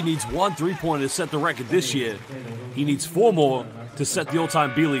Togashi needs 1 three-pointer to set the record this year. He needs 4 more to set the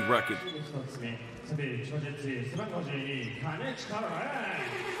all-time B.LEAGUE record.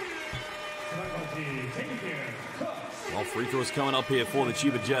 Well, free throws coming up here for the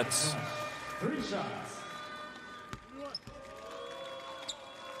Chiba Jets. 3 shots.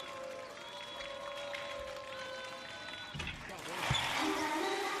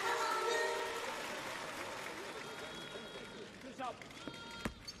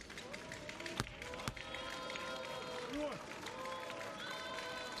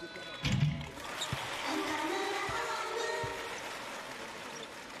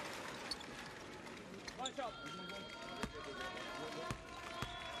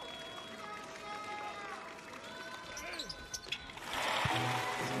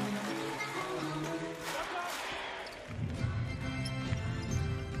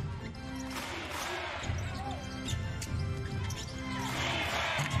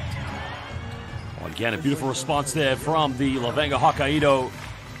 Again, a beautiful response there from the LEVANGA HOKKAIDO,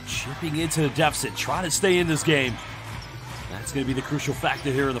 chipping into the deficit, trying to stay in this game. That's going to be the crucial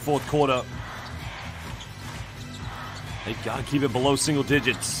factor here in the fourth quarter. They got to keep it below single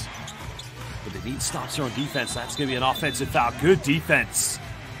digits. But they need stops here on defense. That's going to be an offensive foul. Good defense.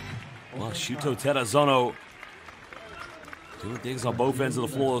 Well, Shuto Terazono doing things on both ends of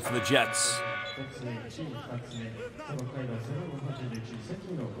the floor for the Jets.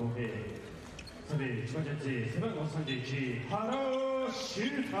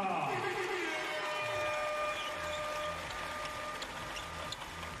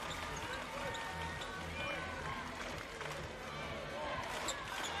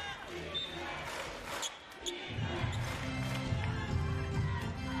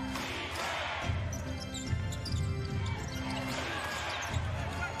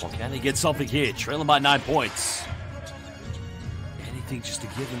 Well, can they get something here? Trailing by 9 points. Anything just to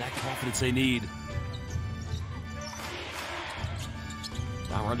give them that confidence they need.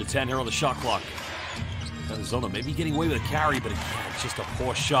 Now we're under 10 here on the shot clock. Arizona maybe getting away with a carry, but again, it's just a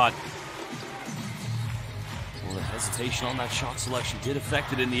poor shot. Well, the hesitation on that shot selection did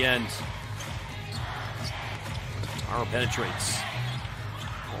affect it in the end. Hara penetrates.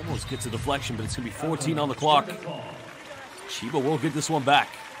 Almost gets a deflection, but it's going to be 14 on the clock. Chiba will get this one back.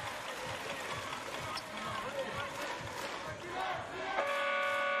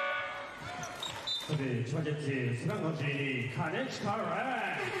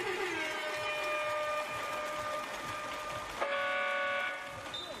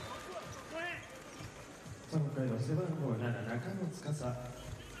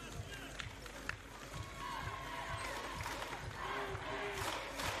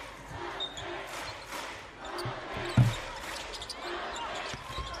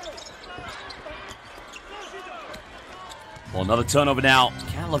 Well, another turnover now.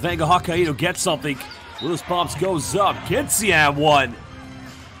 Can LEVANGA HOKKAIDO get something? Willis Pumps goes up. Gets the and one.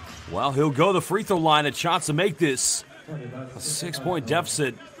 Well, he'll go the free throw line. A chance to make this a 6-point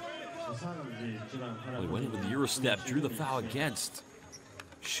deficit. He went in with the Euro step. Drew the foul against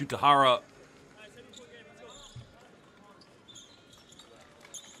Shutahara.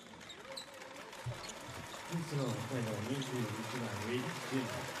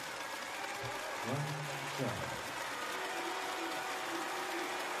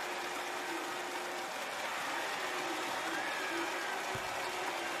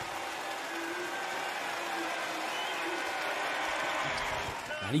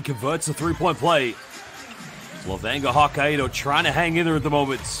 And he converts the three-point play. LEVANGA HOKKAIDO trying to hang in there at the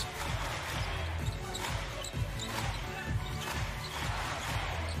moment.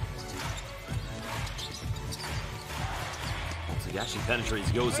 Togashi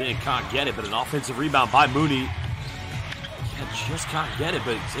penetrates, goes in, can't get it, but an offensive rebound by Mooney. Just can't get it,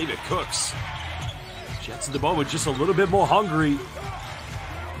 but Xavier Cooks. Jets at the moment just a little bit more hungry.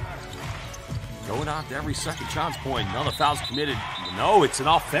 Going out to every second chance point. Another foul's committed. No, it's an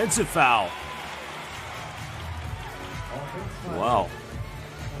offensive foul. Wow.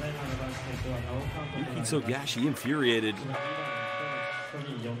 Yuki Togashi infuriated.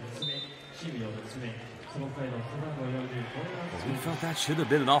 Well, we felt that should have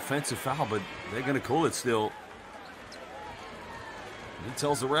been an offensive foul, but they're going to call it still. He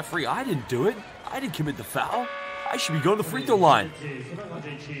tells the referee, I didn't do it. I didn't commit the foul. I should be going to the free throw line.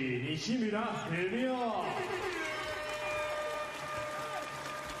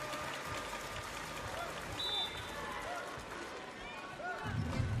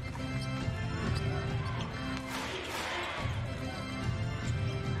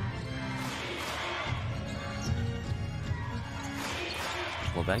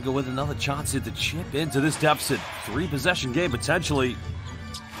 LEVANGA with another chance to chip into this deficit. 3-possession game potentially.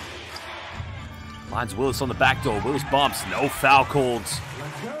 Finds Willis on the back door. Willis bumps. No foul called.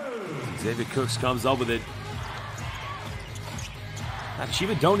 Xavier Cooks comes up with it. Now,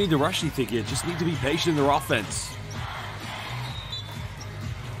 CHIBA don't need to rush anything here. Just need to be patient in their offense.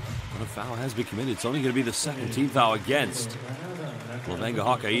 But a foul has been committed. It's only going to be the second team foul against LEVANGA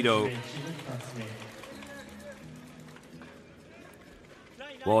HOKKAIDO.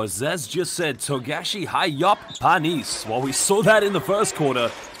 Well, as Zez just said, Togashi Hayop Panis. Well, we saw that in the first quarter.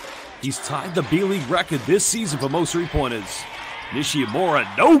 He's tied the B.LEAGUE record this season for most three-pointers. Nishimura,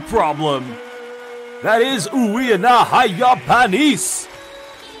 no problem. That is Uiana Hayop Panis.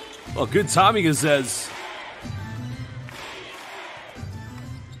 Well, good timing, as Zez.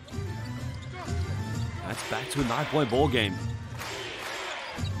 That's back to a 9-point ball game.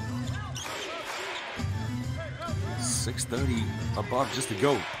 6:30 above just to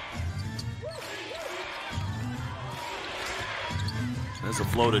go. There's a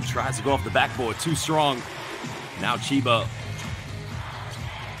floater, tries to go off the backboard, too strong. Now CHIBA.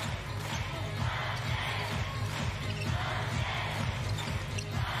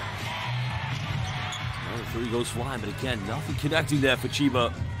 Another three goes flying, but again, nothing connecting there for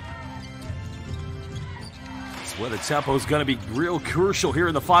CHIBA. That's where the tempo is going to be real crucial here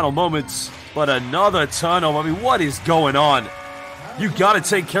in the final moments. But another turnover. I mean, what is going on? You got to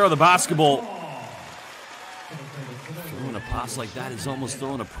take care of the basketball. Throwing a pass like that is almost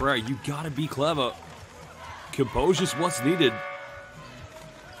throwing a prayer. You got to be clever. Composure's what's needed.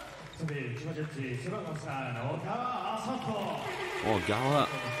 Ogawa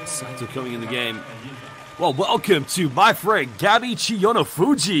Sato coming in the game. Well, welcome to my friend Gabi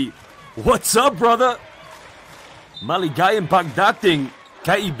Chiyonofuji. What's up, brother? Maligayang pagdating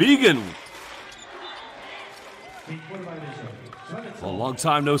kaibigan. Well, long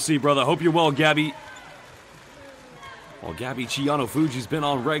time no see, brother. Hope you're well, Gabby. Well, Gabi Chiyonofuji's been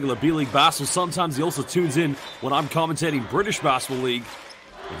on regular B.LEAGUE basketball. Sometimes he also tunes in when I'm commentating British Basketball League.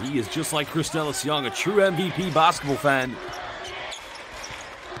 And he is just like Chris Ellis Young, a true MVP basketball fan.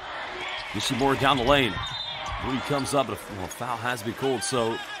 Nishimura down the lane. When he comes up, a foul has been called,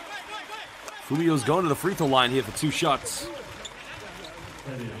 so Fumio's going to the free throw line here for 2 shots.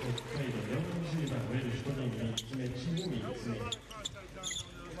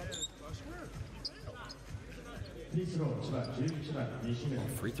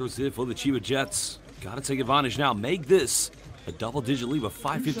 Free throws here for the CHIBA Jets. Got to take advantage now. Make this a double-digit lead with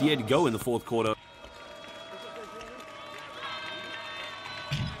 5:58 to go in the fourth quarter.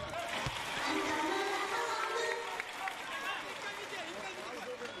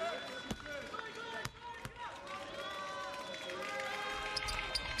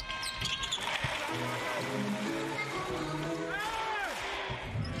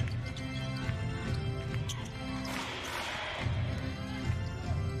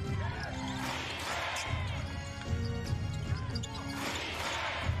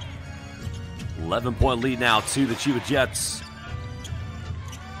 Point lead now to the CHIBA Jets.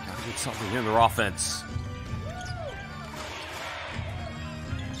 Gotta get something here in their offense.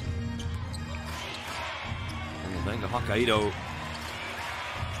 And LEVANGA HOKKAIDO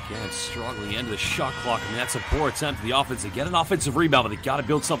again struggling into the shot clock. I mean, that's a poor attempt for the offense to get an offensive rebound, but they gotta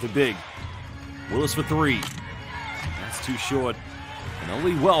build something big. Willis for 3. That's too short. And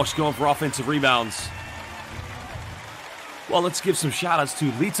only Welsh going for offensive rebounds. Well, let's give some shout-outs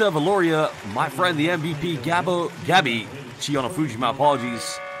to Lita Valoria, my friend, the MVP, Gabi Chiyonofuji, my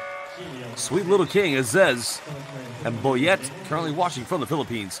apologies. Sweet Little King, Azez, and Boyette, currently watching from the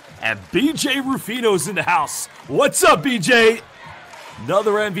Philippines. And BJ Rufino's in the house. What's up, BJ?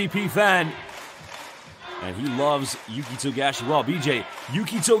 Another MVP fan. And he loves Yuki Togashi. Well, BJ,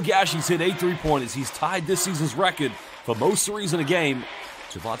 Yuki Togashi's hit 8 3-pointers. He's tied this season's record for most threes in a game.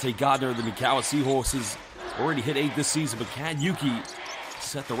 Javante Gardner, the Mikawa Seahorses, already hit 8 this season, but can Yuki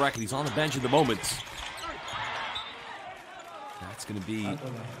set the record? He's on the bench at the moment. That's going to be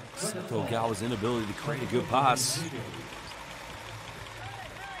Seto Ogawa's inability to create a good pass.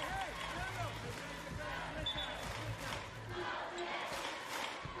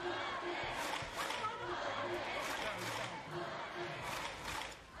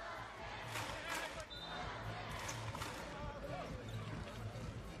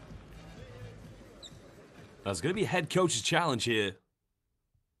 Now, it's going to be a head coach's challenge here.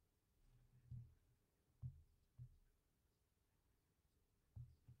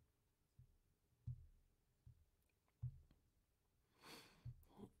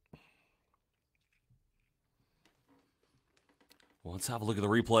 Well, let's have a look at the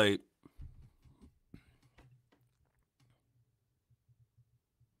replay.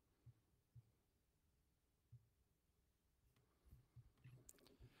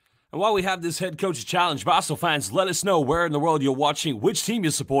 And while we have this head coach's challenge, Basel fans, let us know where in the world you're watching, which team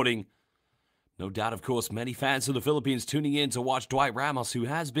you're supporting. No doubt, of course, many fans in the Philippines tuning in to watch Dwight Ramos, who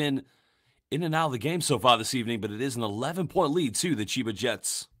has been in and out of the game so far this evening, but it is an 11-point lead to the Chiba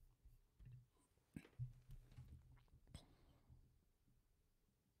Jets.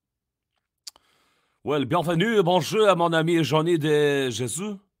 Well, bienvenue, bonjour à mon ami Johnny de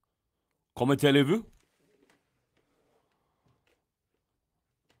Jésus. Comment allez-vous?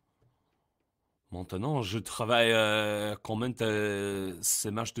 Maintenant, je travaille comment ces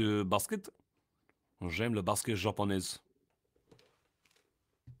matchs de basket. J'aime le basket japonais.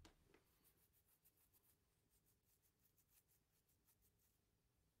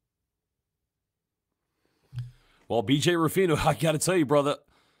 Well, BJ Rufino, I gotta tell you, brother,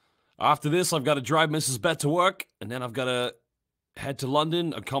 after this, I've got to drive Mrs. Bet to work, and then I've got to head to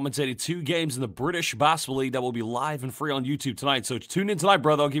London. I'm commentating 2 games in the British Basketball League that will be live and free on YouTube tonight. So tune in tonight,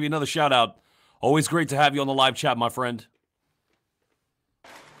 brother. I'll give you another shout out. Always great to have you on the live chat, my friend.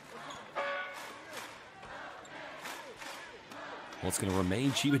 Well, it's going to remain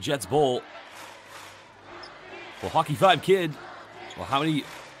Chiba Jets ball. Well, Hockey 5 Kid. Well, how many?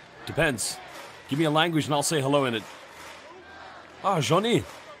 Depends. Give me a language and I'll say hello in it. Ah, Johnny.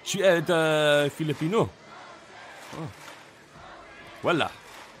 Tu es Filipino. Oh. Voilà.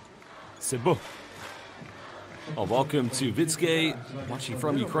 C'est beau. Oh, welcome to Vitske, watching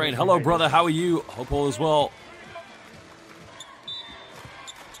from Ukraine. Hello, brother. How are you? Hope all is well.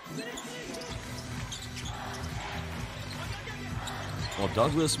 Well,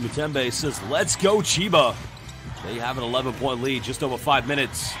 Douglas Mutembe says, let's go, Chiba. They have an 11-point lead, just over 5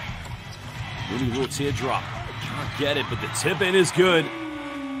 minutes. Really little teardrop. Can't get it, but the tip-in is good.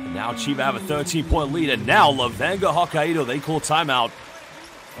 And now Chiba have a 13-point lead, and now LEVANGA HOKKAIDO, they call timeout.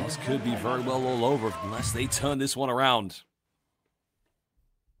 This could be very well all over unless they turn this one around.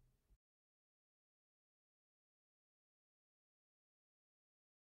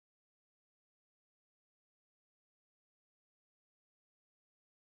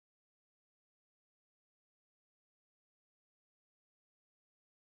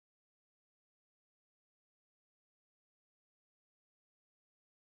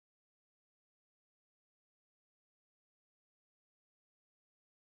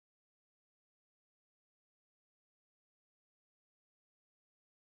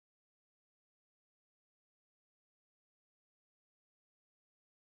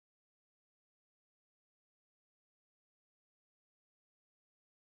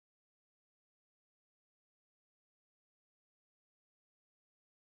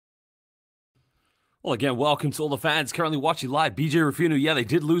 Well, again, welcome to all the fans currently watching live. BJ Rufino, yeah, they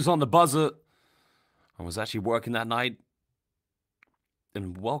did lose on the buzzer. I was actually working that night.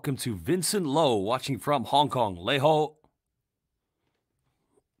 And welcome to Vincent Lowe, watching from Hong Kong. Lei ho.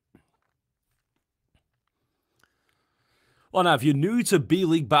 Well, now, if you're new to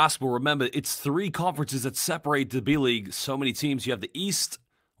B.LEAGUE basketball, remember, it's 3 conferences that separate the B.LEAGUE. So many teams. You have the East,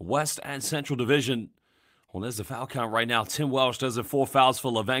 West, and Central Division. Well, there's the foul count right now. Tim Welsh does have 4 fouls for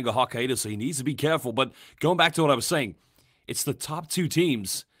LEVANGA HOKKAIDO, so he needs to be careful. But going back to what I was saying, it's the top 2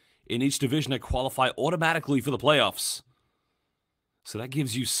 teams in each division that qualify automatically for the playoffs. So that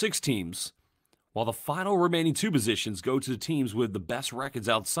gives you 6 teams, while the final remaining 2 positions go to the teams with the best records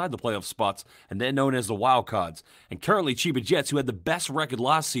outside the playoff spots, and they're known as the wild cards. And currently, Chiba Jets, who had the best record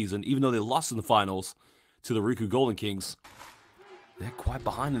last season, even though they lost in the finals to the Riku Golden Kings, they're quite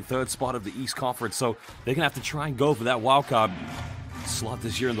behind in 3rd spot of the East Conference, so they're going to have to try and go for that wild card slot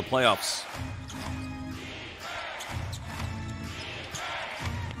this year in the playoffs.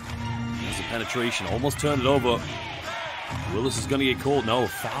 There's a penetration, almost turned it over. Willis is going to get called. No,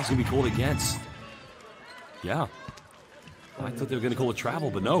 foul's going to be called against. Yeah. I thought they were going to call a travel,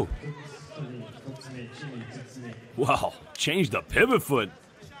 but no. Wow, changed the pivot foot.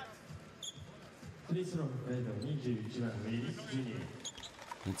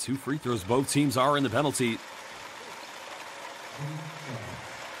 And 2 free throws. Both teams are in the penalty.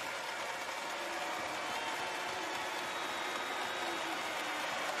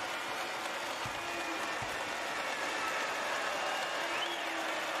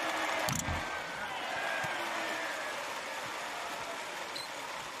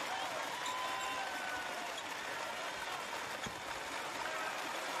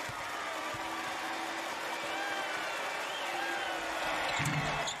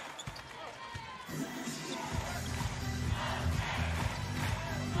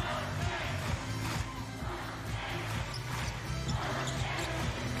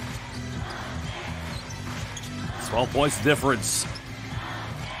 12 points difference.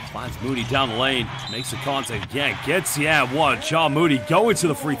 Finds Moody down the lane. Makes the contact again. Gets the and one. John Moody going to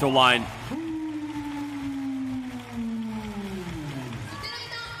the free throw line.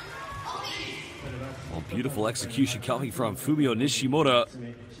 Well, beautiful execution coming from Fumio Nishimura.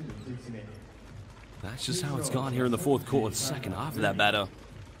 That's just how it's gone here in the fourth quarter. Second half of that matter.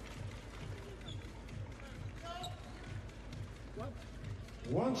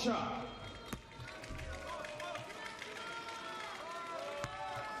 One shot.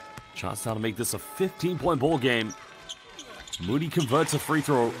 Chance now to make this a 15-point ball game. Moody converts a free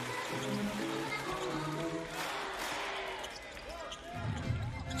throw.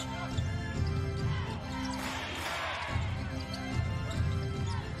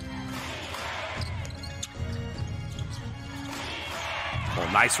 Oh,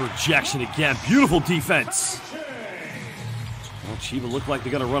 nice rejection again. Beautiful defense. Well, CHIBA look like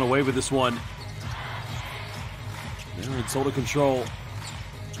they're going to run away with this one. They're in total control.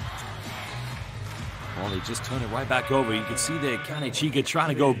 Well, they just turn it right back over. You can see there, Kanechika trying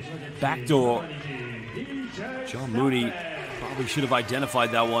to go backdoor. John Moody probably should have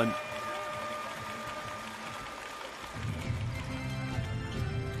identified that one.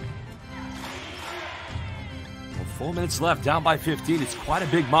 Well, 4 minutes left, down by 15. It's quite a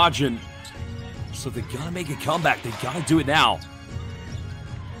big margin. So they're going to make a comeback. They got to do it now.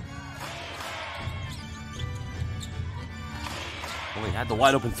 Well, he had the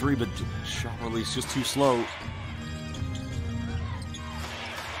wide open three, but shot release just too slow.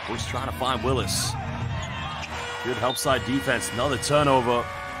 We're trying to find Willis. Good help side defense. Another turnover.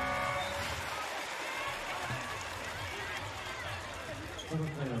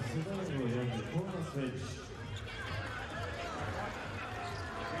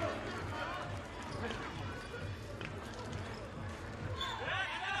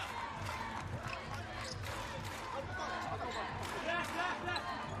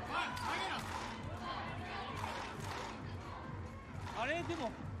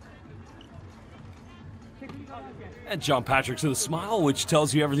 And John Patrick's with a smile, which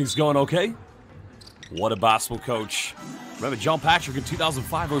tells you everything's going okay. What a basketball coach. Remember, John Patrick in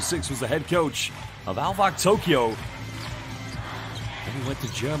 2005-06 was the head coach of Alvak Tokyo. Then he went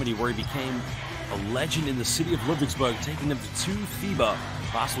to Germany, where he became a legend in the city of Ludwigsburg, taking them to 2 FIBA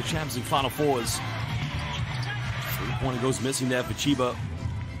basketball champions and Final Fours. Three-pointer goes missing there for CHIBA.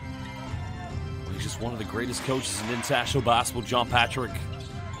 He's just one of the greatest coaches in international basketball, John Patrick.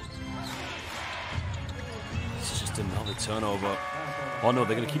 Another turnover. Oh no,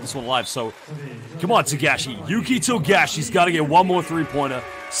 they're going to keep this one alive. So, come on, Tagashi. Yuki Togashi's got to get one more three-pointer.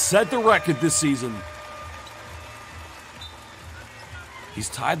 Set the record this season. He's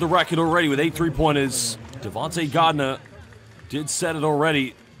tied the record already with 8 three-pointers. Devontae Gardner did set it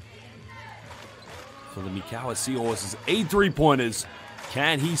already. For the Mikawa Seahorses, 8 three-pointers.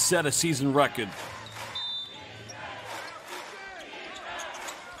 Can he set a season record?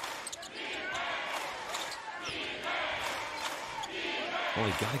 Well,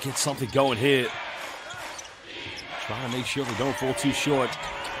 they got to get something going here. Trying to make sure they don't fall too short.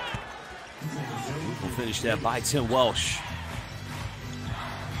 We'll finish that by Tim Welsh.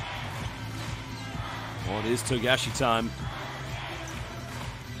 Well, it is Togashi time.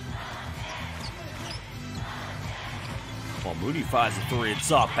 Well, Moody fires a 3. It's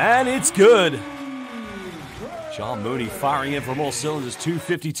up, and it's good. John Moody firing in from all cylinders.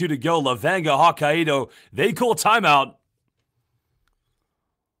 2:52 to go. LEVANGA Hokkaido. They call timeout.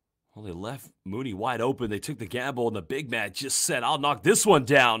 Well, they left Moody wide open. They took the gamble, and the big man just said, I'll knock this one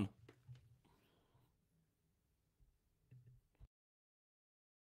down.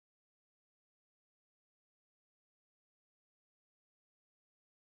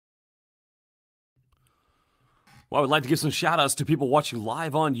 Well, I would like to give some shout-outs to people watching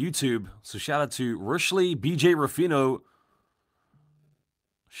live on YouTube. So shout-out to Rushley, BJ Ruffino.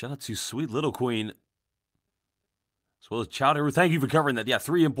 Shout-out to Sweet Little Queen. As well as Chowder, thank you for covering that. Yeah,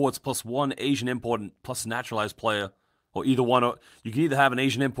 3 imports plus 1 Asian import plus a naturalized player. Or either one. You can either have an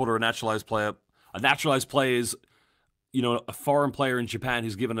Asian import or a naturalized player. A naturalized player is, you know, a foreign player in Japan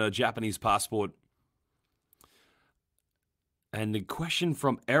who's given a Japanese passport. And the question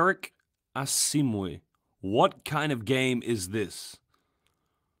from Eric Asimwe. What kind of game is this?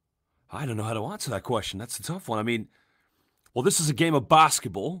 I don't know how to answer that question. That's a tough one. I mean, well, this is a game of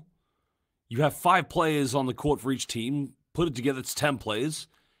basketball. You have 5 players on the court for each team. Put it together, it's 10 players.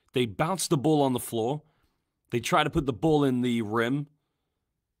 They bounce the ball on the floor. They try to put the ball in the rim.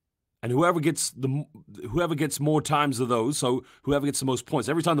 And whoever gets more times of those, so whoever gets the most points.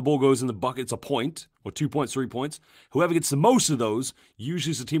 Every time the ball goes in the bucket, it's a point, or 2 points, 3 points. Whoever gets the most of those, usually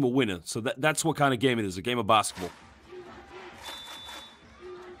is the team a winner. So that's what kind of game it is, a game of basketball.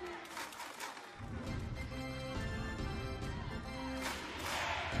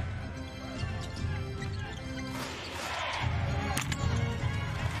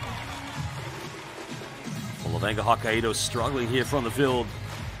 Well, LEVANGA HOKKAIDO struggling here from the field.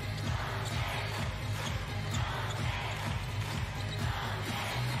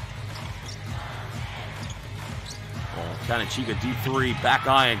 CHIBA deep three, back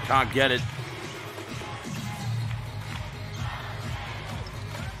iron, can't get it.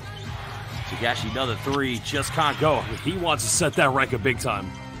 Togashi another three, just can't go. He wants to set that record big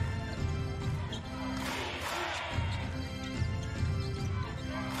time.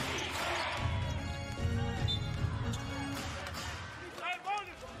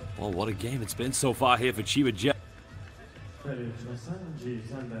 Well, what a game it's been so far here for CHIBA Jets.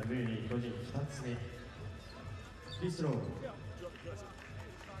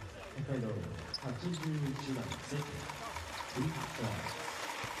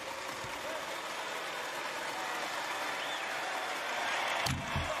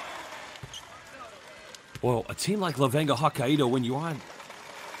 Well, a team like LEVANGA HOKKAIDO, when you aren't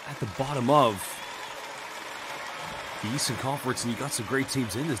at the bottom of the Eastern Conference and you got some great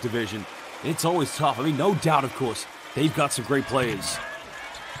teams in this division, it's always tough. I mean, no doubt, of course, they've got some great players.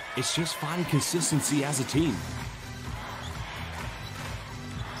 It's just finding consistency as a team.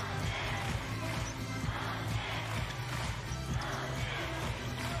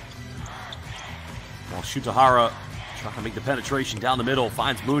 Well, Shutahara trying to make the penetration down the middle,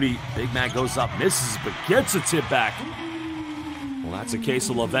 finds Mooney. Big man goes up, misses, but gets a tip back. Well, that's a case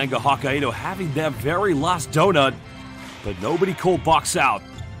of LEVANGA HOKKAIDO having their very last donut, but nobody called box out.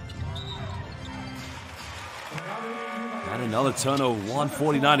 And another turnover,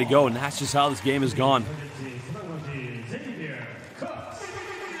 1:49 to go, and that's just how this game has gone.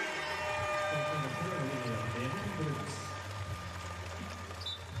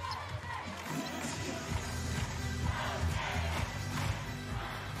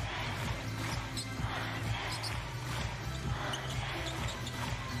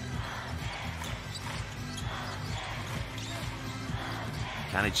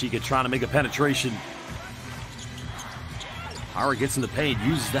 Chica trying to make a penetration. Hara gets in the paint,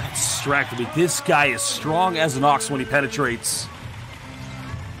 uses that strength. I mean, this guy is strong as an ox when he penetrates.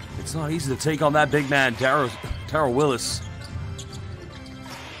 It's not easy to take on that big man, Tara Willis.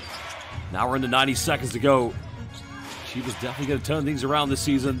 Now we're into 90 seconds to go. Chiba's definitely going to turn things around this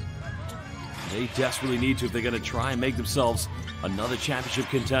season. They desperately need to if they're going to try and make themselves another championship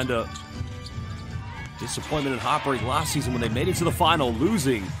contender. Disappointment and heartbreak last season when they made it to the final,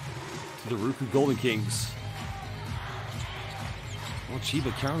 losing to the Ruku Golden Kings. Well,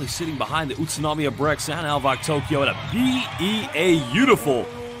 Chiba currently sitting behind the Utsunomiya Brex and Alvak Tokyo, and a beautiful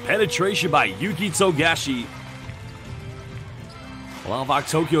penetration by Yuki Togashi. Well, Alvak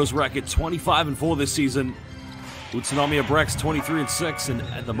Tokyo's record 25-4 this season. Utsunomiya Brex 23-6, and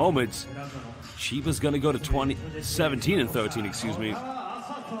at the moment, Chiba's going to go to 17-13, excuse me.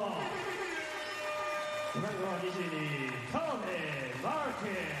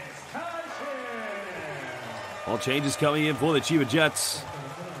 All changes coming in for the CHIBA Jets.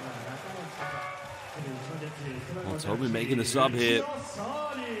 Well, Tobin making the sub here.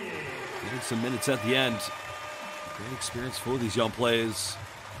 Getting some minutes at the end. Great experience for these young players.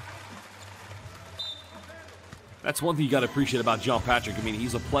 That's one thing you got to appreciate about John Patrick. I mean,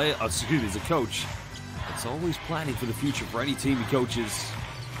 he's a player, he's a coach that's always planning for the future for any team he coaches.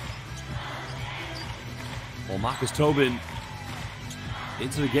 Well, Marcus Tobin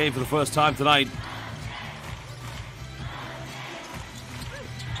into the game for the first time tonight.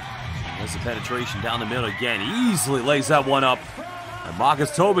 There's the penetration down the middle again. Easily lays that one up. And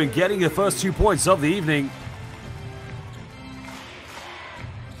Marcus Tobin getting the first 2 points of the evening.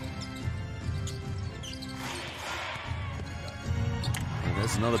 And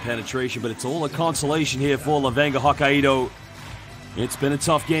there's another penetration, but it's all a consolation here for LEVANGA HOKKAIDO. It's been a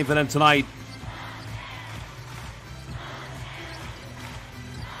tough game for them tonight.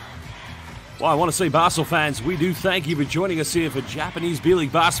 Well, I want to say, Basel fans, we do thank you for joining us here for Japanese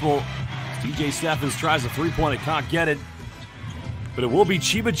B.LEAGUE basketball. DJ Steffens tries a three-pointer, can't get it. But it will be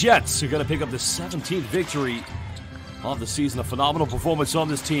CHIBA Jets who are going to pick up the 17th victory of the season. A phenomenal performance on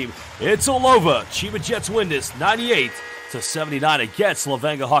this team. It's all over. CHIBA Jets win this 98-79 against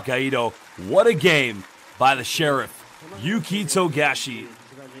LEVANGA HOKKAIDO. What a game by the Sheriff, Yuki Togashi.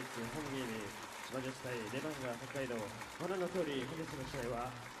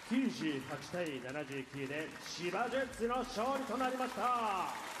 98対79で千葉ジェッツの勝利となりました。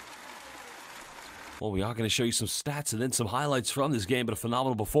 Well, we are going to show you some stats and then some highlights from this game, but a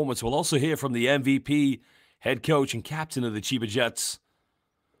phenomenal performance. We'll also hear from the MVP, head coach, and captain of the Chiba Jets.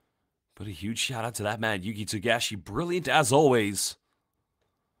 But a huge shout out to that man, Yuki Togashi. Brilliant as always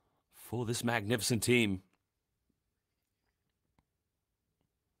for this magnificent team.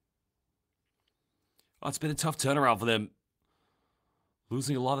 Oh, it's been a tough turnaround for them.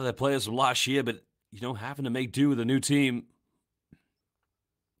 Losing a lot of their players from last year, but, having to make do with a new team.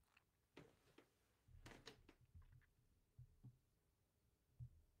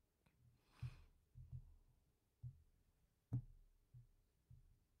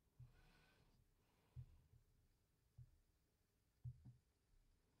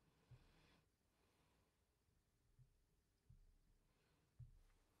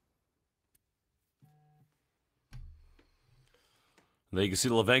 There you can see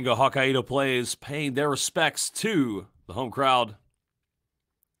the LEVANGA HOKKAIDO players paying their respects to the home crowd.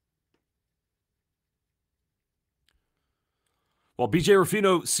 Well, BJ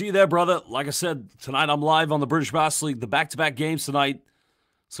Rufino, see you there, brother. Like I said, tonight I'm live on the British Basketball League, the back-to-back games tonight.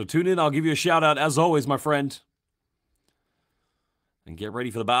 So tune in. I'll give you a shout-out, as always, my friend. And get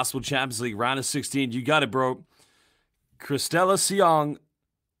ready for the Basketball Champions League, round of 16. You got it, bro. Kristela Siong,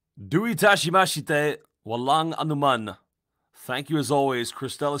 duitashimashite, walang anuman. Thank you, as always,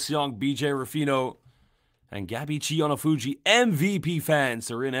 Kristela Siong, BJ Rufino, and Gabby Chionofuji, MVP fans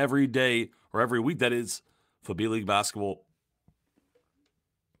are in every day, or every week, that is, for B.LEAGUE basketball.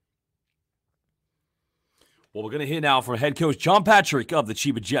 Well, we're going to hear now from head coach John Patrick of the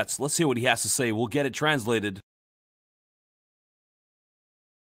Chiba Jets. Let's hear what he has to say. We'll get it translated.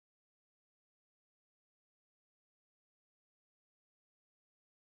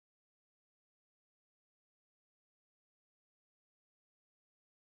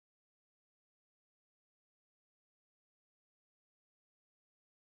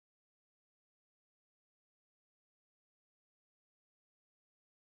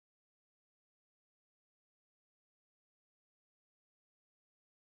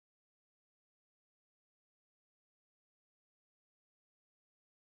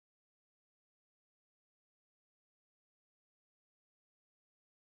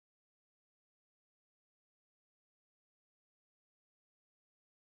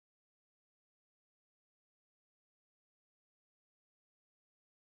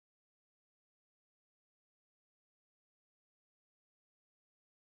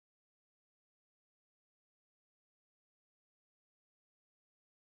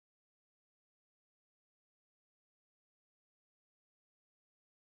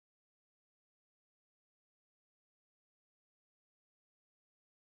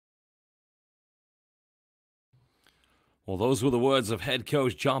 Well, those were the words of head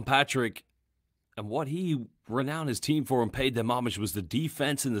coach John Patrick. And what he renowned his team for and paid them homage was the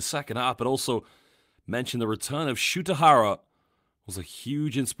defense in the second half, but also mentioned the return of Shutahara was a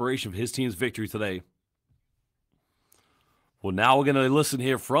huge inspiration for his team's victory today. Well, now we're going to listen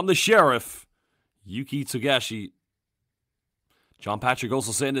here from the sheriff, Yuki Togashi. John Patrick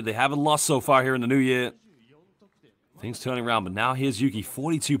also saying that they haven't lost so far here in the new year. Things turning around, but now here's Yuki,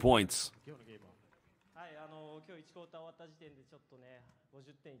 42 points.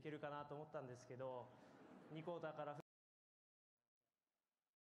 50点いけるかなと思ったんですけど、2クォーターから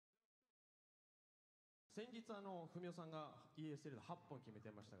先日文雄さんが ESL で8本決めて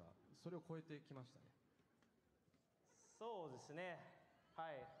ましたが、それを超えてきましたね。そうですね。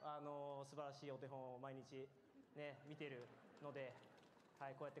はい、素晴らしいお手本を毎日ね見てるので、は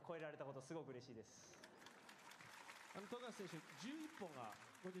い、こうやって超えられたことすごく嬉しいです。富樫選手11本が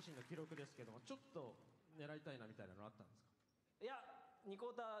ご自身の記録ですけども、ちょっと狙いたいなみたいなのあったんですか？いや、2クォ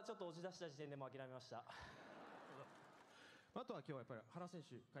ーターちょっと押し出した時点でも諦めました。あとは今日はやっぱり原選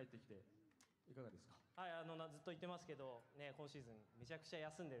手帰ってきていかがですか？はい、ずっと言ってますけど、ね、今シーズンめちゃくちゃ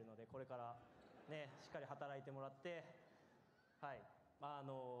休んでるので、これからねしっかり働いてもらって、はい、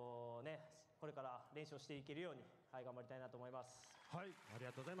ねこれから練習をしていけるように、はい、頑張りたいなと思います。はい、あり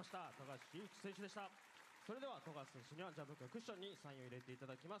がとうございました。富樫勇樹選手でした。それでは富樫選手にはジャンボ君クッションにサインを入れていた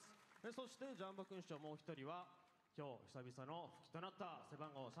だきます。そしてジャンボ君賞もう一人は今日久々の復帰となった背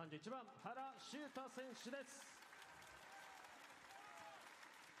番号31番原修太選手です。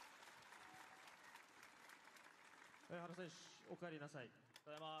原選手お帰りなさい。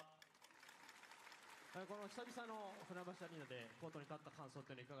ただいま。この久々の船橋アリーナでコートに立った感想っ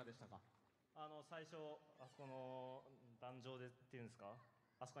ていうのはいかがでしたか？最初あそこの壇上でっていうんですか、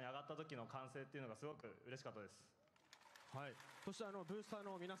あそこに上がった時の歓声っていうのがすごく嬉しかったです。はい、そしてブースター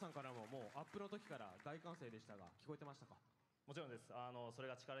の皆さんからももうアップの時から大歓声でしたが聞こえてましたか？いもちろんです。それ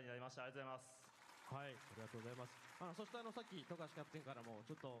が力になりました。ありがとうございます。はい、ありがとうございます。そしてさっき富樫キャプテンからも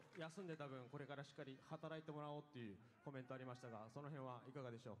ちょっと休んでた分これからしっかり働いてもらおうっていうコメントありましたが、その辺はいかが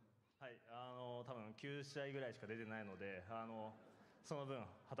でしょう。はい、多分9試合ぐらいしか出てないので、その分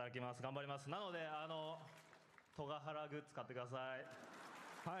働きます。頑張ります。なので戸ヶ原グッズ買ってください。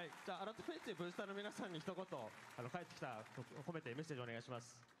はい、じゃあ改めてブースターの皆さんに一言帰ってきた込めてメッセージお願いしま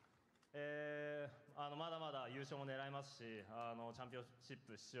す。まだまだ優勝も狙えますし、チャンピオンシッ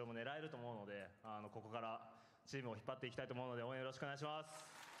プ出場も狙えると思うので、ここからチームを引っ張っていきたいと思うので応援よろしくお願いします。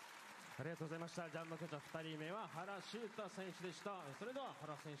ありがとうございました。ジャンボくんと2人目は原修太選手でした。それでは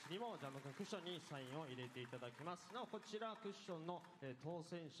原選手にもジャンボくんクッションにサインを入れていただきます。なおこちらクッションの当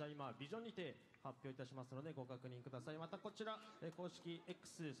選者今ビジョンにて発表いたしますのでご確認ください。またこちら公式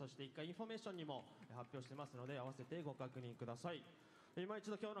X そして1回インフォメーションにも発表してますので合わせてご確認ください。今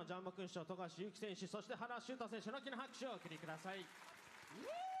一度今日のジャンボくん賞富樫勇樹選手そして原修太選手の大きな拍手をお送りください。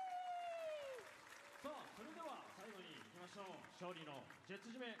さあそれでは最後にいきましょう。勝利のジェッツ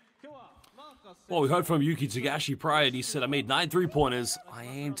締め。今日はマーカス Well, we heard from Yuki Tagashi prior, and he said, I made 9 3-pointers. I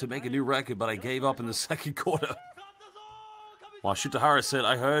aimed to make a new record, but I gave up in the second quarter. While Shutahara said,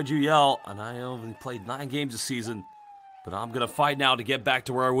 I heard you yell, and I only played 9 games this season, but I'm going to fight now to get back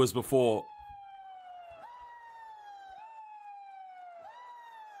to where I was before.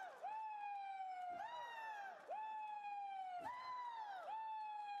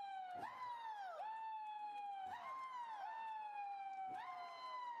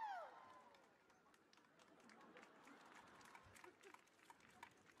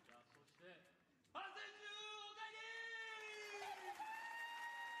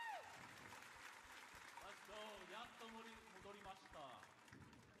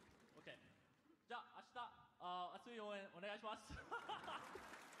 OK。じゃあ明日熱い応援お願いします。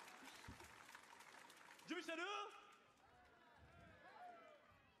準備してる？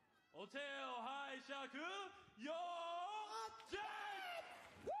お手を拝借よージェー！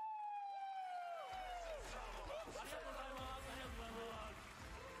ありがとうございます。ありがとうございます。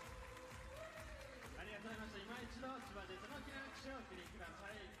ありがとうございました。今一度千葉でその大きな拍手をお送りくださ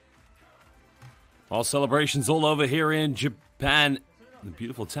い。All celebrations all over here in Japan, the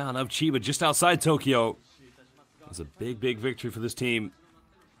beautiful town of Chiba, just outside Tokyo. It was a big, big victory for this team.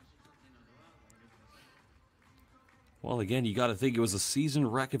 Well, again, you got to think it was a season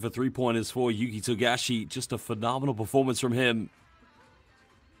record for three-pointers for Yuki Togashi. Just a phenomenal performance from him.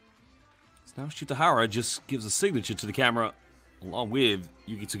 So now Shutahara just gives a signature to the camera, along with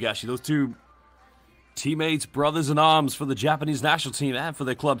Yuki Togashi. Those two teammates, brothers in arms for the Japanese national team and for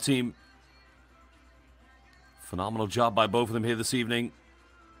their club team. Phenomenal job by both of them here this evening.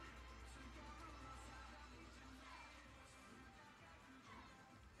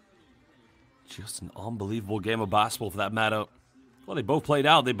 Just an unbelievable game of basketball for that matter. Well, they both played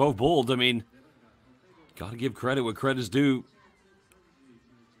out. They both bowled. I mean, got to give credit where credit's due.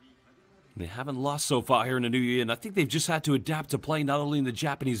 They haven't lost so far here in the new year, and I think they've just had to adapt to playing not only in the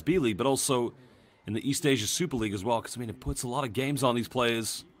Japanese B.LEAGUE, but also in the East Asia Super League as well, because, I mean, it puts a lot of games on these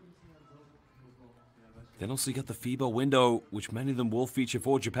players. Then also you got the FIBA window, which many of them will feature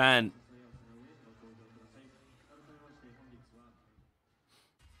for Japan.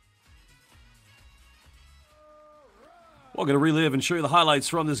 We're going to relive and show you the highlights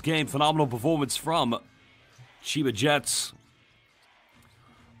from this game. Phenomenal performance from Chiba Jets.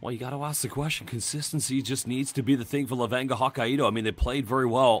 Well, you got to ask the question. Consistency just needs to be the thing for LEVANGA HOKKAIDO. I mean, they played very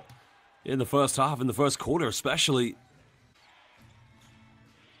well in the first half, in the first quarter especially.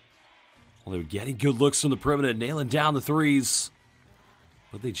 Well, they were getting good looks from the perimeter, nailing down the threes.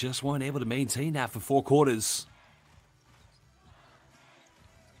 But they just weren't able to maintain that for 4 quarters.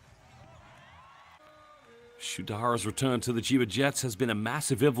 Shutahara's return to the Chiba Jets has been a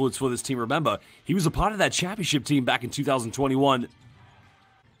massive influence for this team. Remember, he was a part of that championship team back in 2021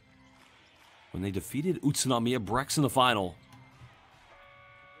 when they defeated Utsunomiya Brex in the final.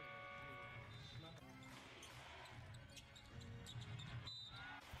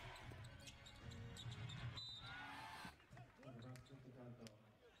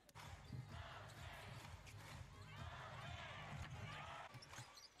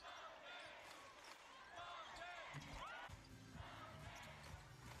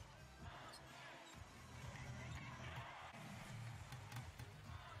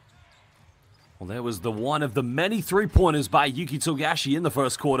 Well, there was the one of the many three-pointers by Yuki Togashi in the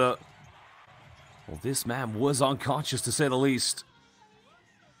first quarter. Well, this man was unconscious, to say the least.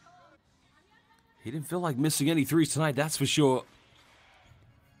 He didn't feel like missing any threes tonight, that's for sure.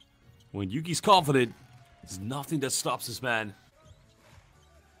 When Yuki's confident, there's nothing that stops this man.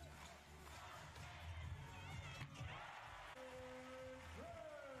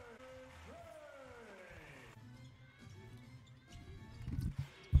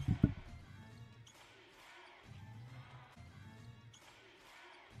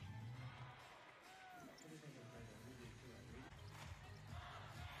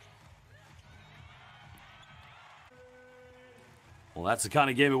 Well, that's the kind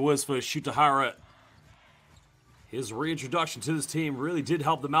of game it was for Shutahara. His reintroduction to this team really did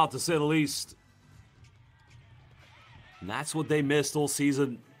help them out, to say the least. And that's what they missed all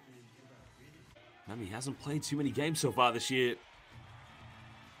season. I mean, he hasn't played too many games so far this year.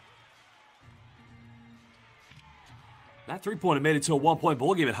 That three-pointer made it to a one-point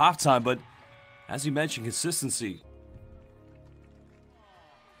ball game at halftime, but as you mentioned, consistency.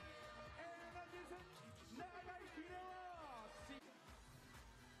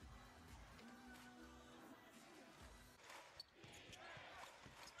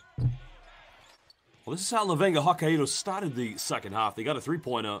 Well, this is how LEVANGA HOKKAIDO started the second half. They got a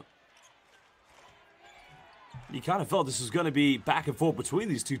three-pointer. You kind of felt this was going to be back and forth between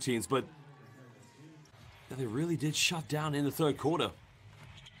these two teams, but they really did shut down in the third quarter.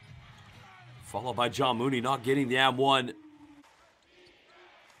 Followed by John Mooney not getting the and one.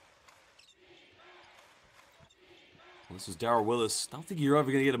 Well, this is Darrell Willis. I don't think you're ever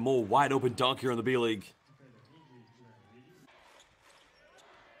going to get a more wide-open dunk here in the B-League.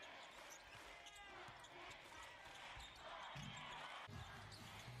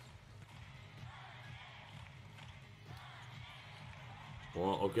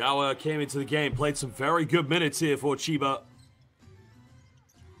 Well, Ogawa came into the game, played some very good minutes here for Chiba.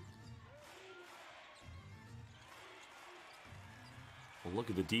 Well, look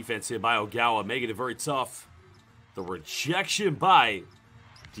at the defense here by Ogawa, making it very tough. The rejection by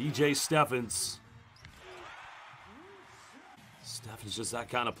DJ Steffens. Steffens just that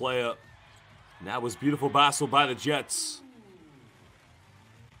kind of player. And that was beautiful basel by the Jets.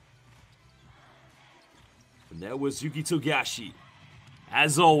 And there was Yuki Togashi.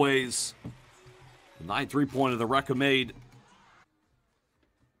 As always, the 9 3-pointer the record made.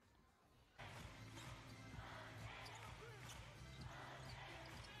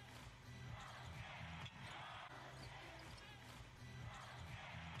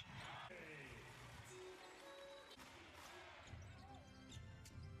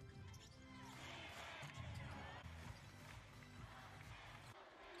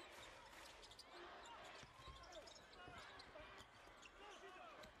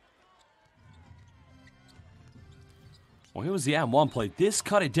 Well, here was the M1 play. This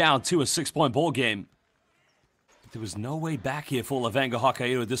cut it down to a 6-point ball game. But there was no way back here for LEVANGA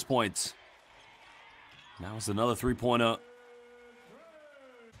HOKKAIDO at this point. Now it's another 3-pointer.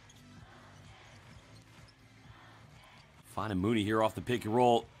 Finding Mooney here off the pick and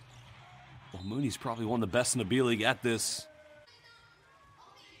roll. Well, Mooney's probably one of the best in the B-League at this.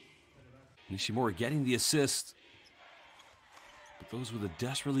 Nishimura getting the assist. But those were the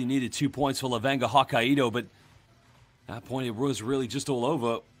desperately needed 2 points for LEVANGA HOKKAIDO, but at that point, it was really just all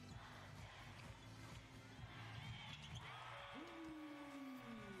over.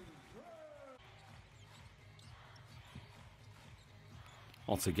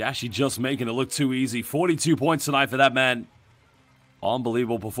 Well, Togashi just making it look too easy. 42 points tonight for that man.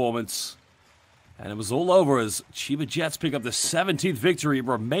 Unbelievable performance. And it was all over as Chiba Jets pick up the 17th victory and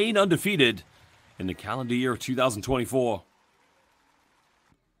remain undefeated in the calendar year of 2024.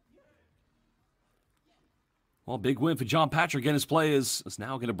 Well, big win for John Patrick and his players. Is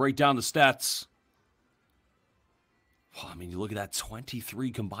now going to break down the stats. Oh, I mean, you look at that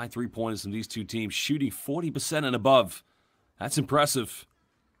 23 combined three-pointers from these two teams, shooting 40% and above. That's impressive.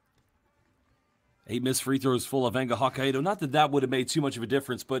 8 missed free throws for LEVANGA HOKKAIDO. Not that that would have made too much of a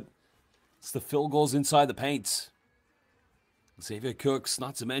difference, but it's the field goals inside the paint. Xavier Cooks,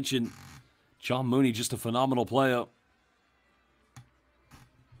 not to mention John Mooney, just a phenomenal player.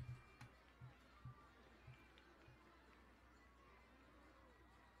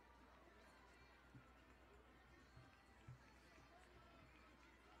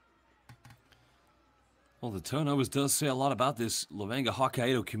 Well, the turnovers does say a lot about this. LEVANGA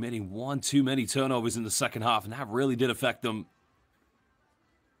HOKKAIDO committing one too many turnovers in the second half, and that really did affect them.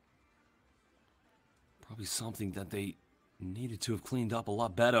 Probably something that they needed to have cleaned up a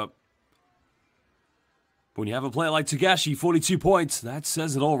lot better. But when you have a player like Togashi, 42 points, that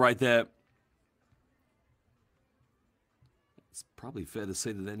says it all right there. It's probably fair to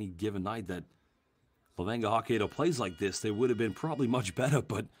say that any given night that LEVANGA HOKKAIDO plays like this, they would have been probably much better,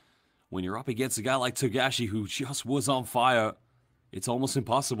 but when you're up against a guy like Togashi who just was on fire, it's almost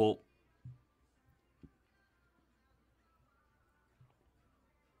impossible.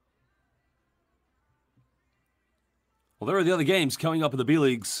 Well, there are the other games coming up in the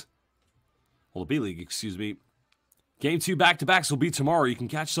B-Leagues. Well, the B-League, excuse me. Game 2 back-to-backs will be tomorrow. You can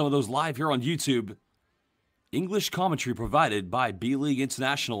catch some of those live here on YouTube. English commentary provided by B.LEAGUE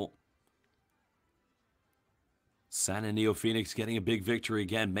International. San and Neo Phoenix getting a big victory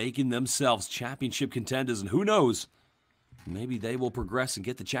again, making themselves championship contenders. And who knows Maybe they will progress and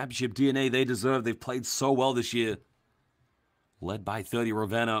get the championship DNA they deserve. They've played so well this year. Led by 30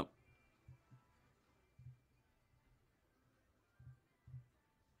 Ravenna.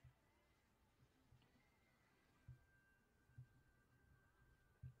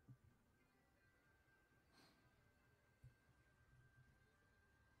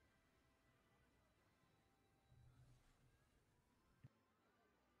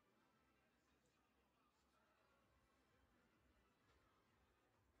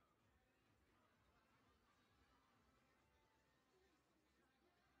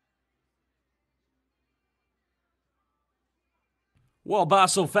 Well,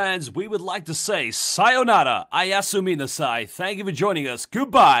 Basel fans, we would like to say sayonara, ayasu minasai. Thank you for joining us.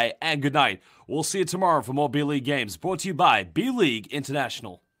 Goodbye and good night. We'll see you tomorrow for more B-League games brought to you by B-League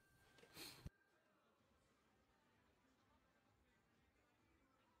International.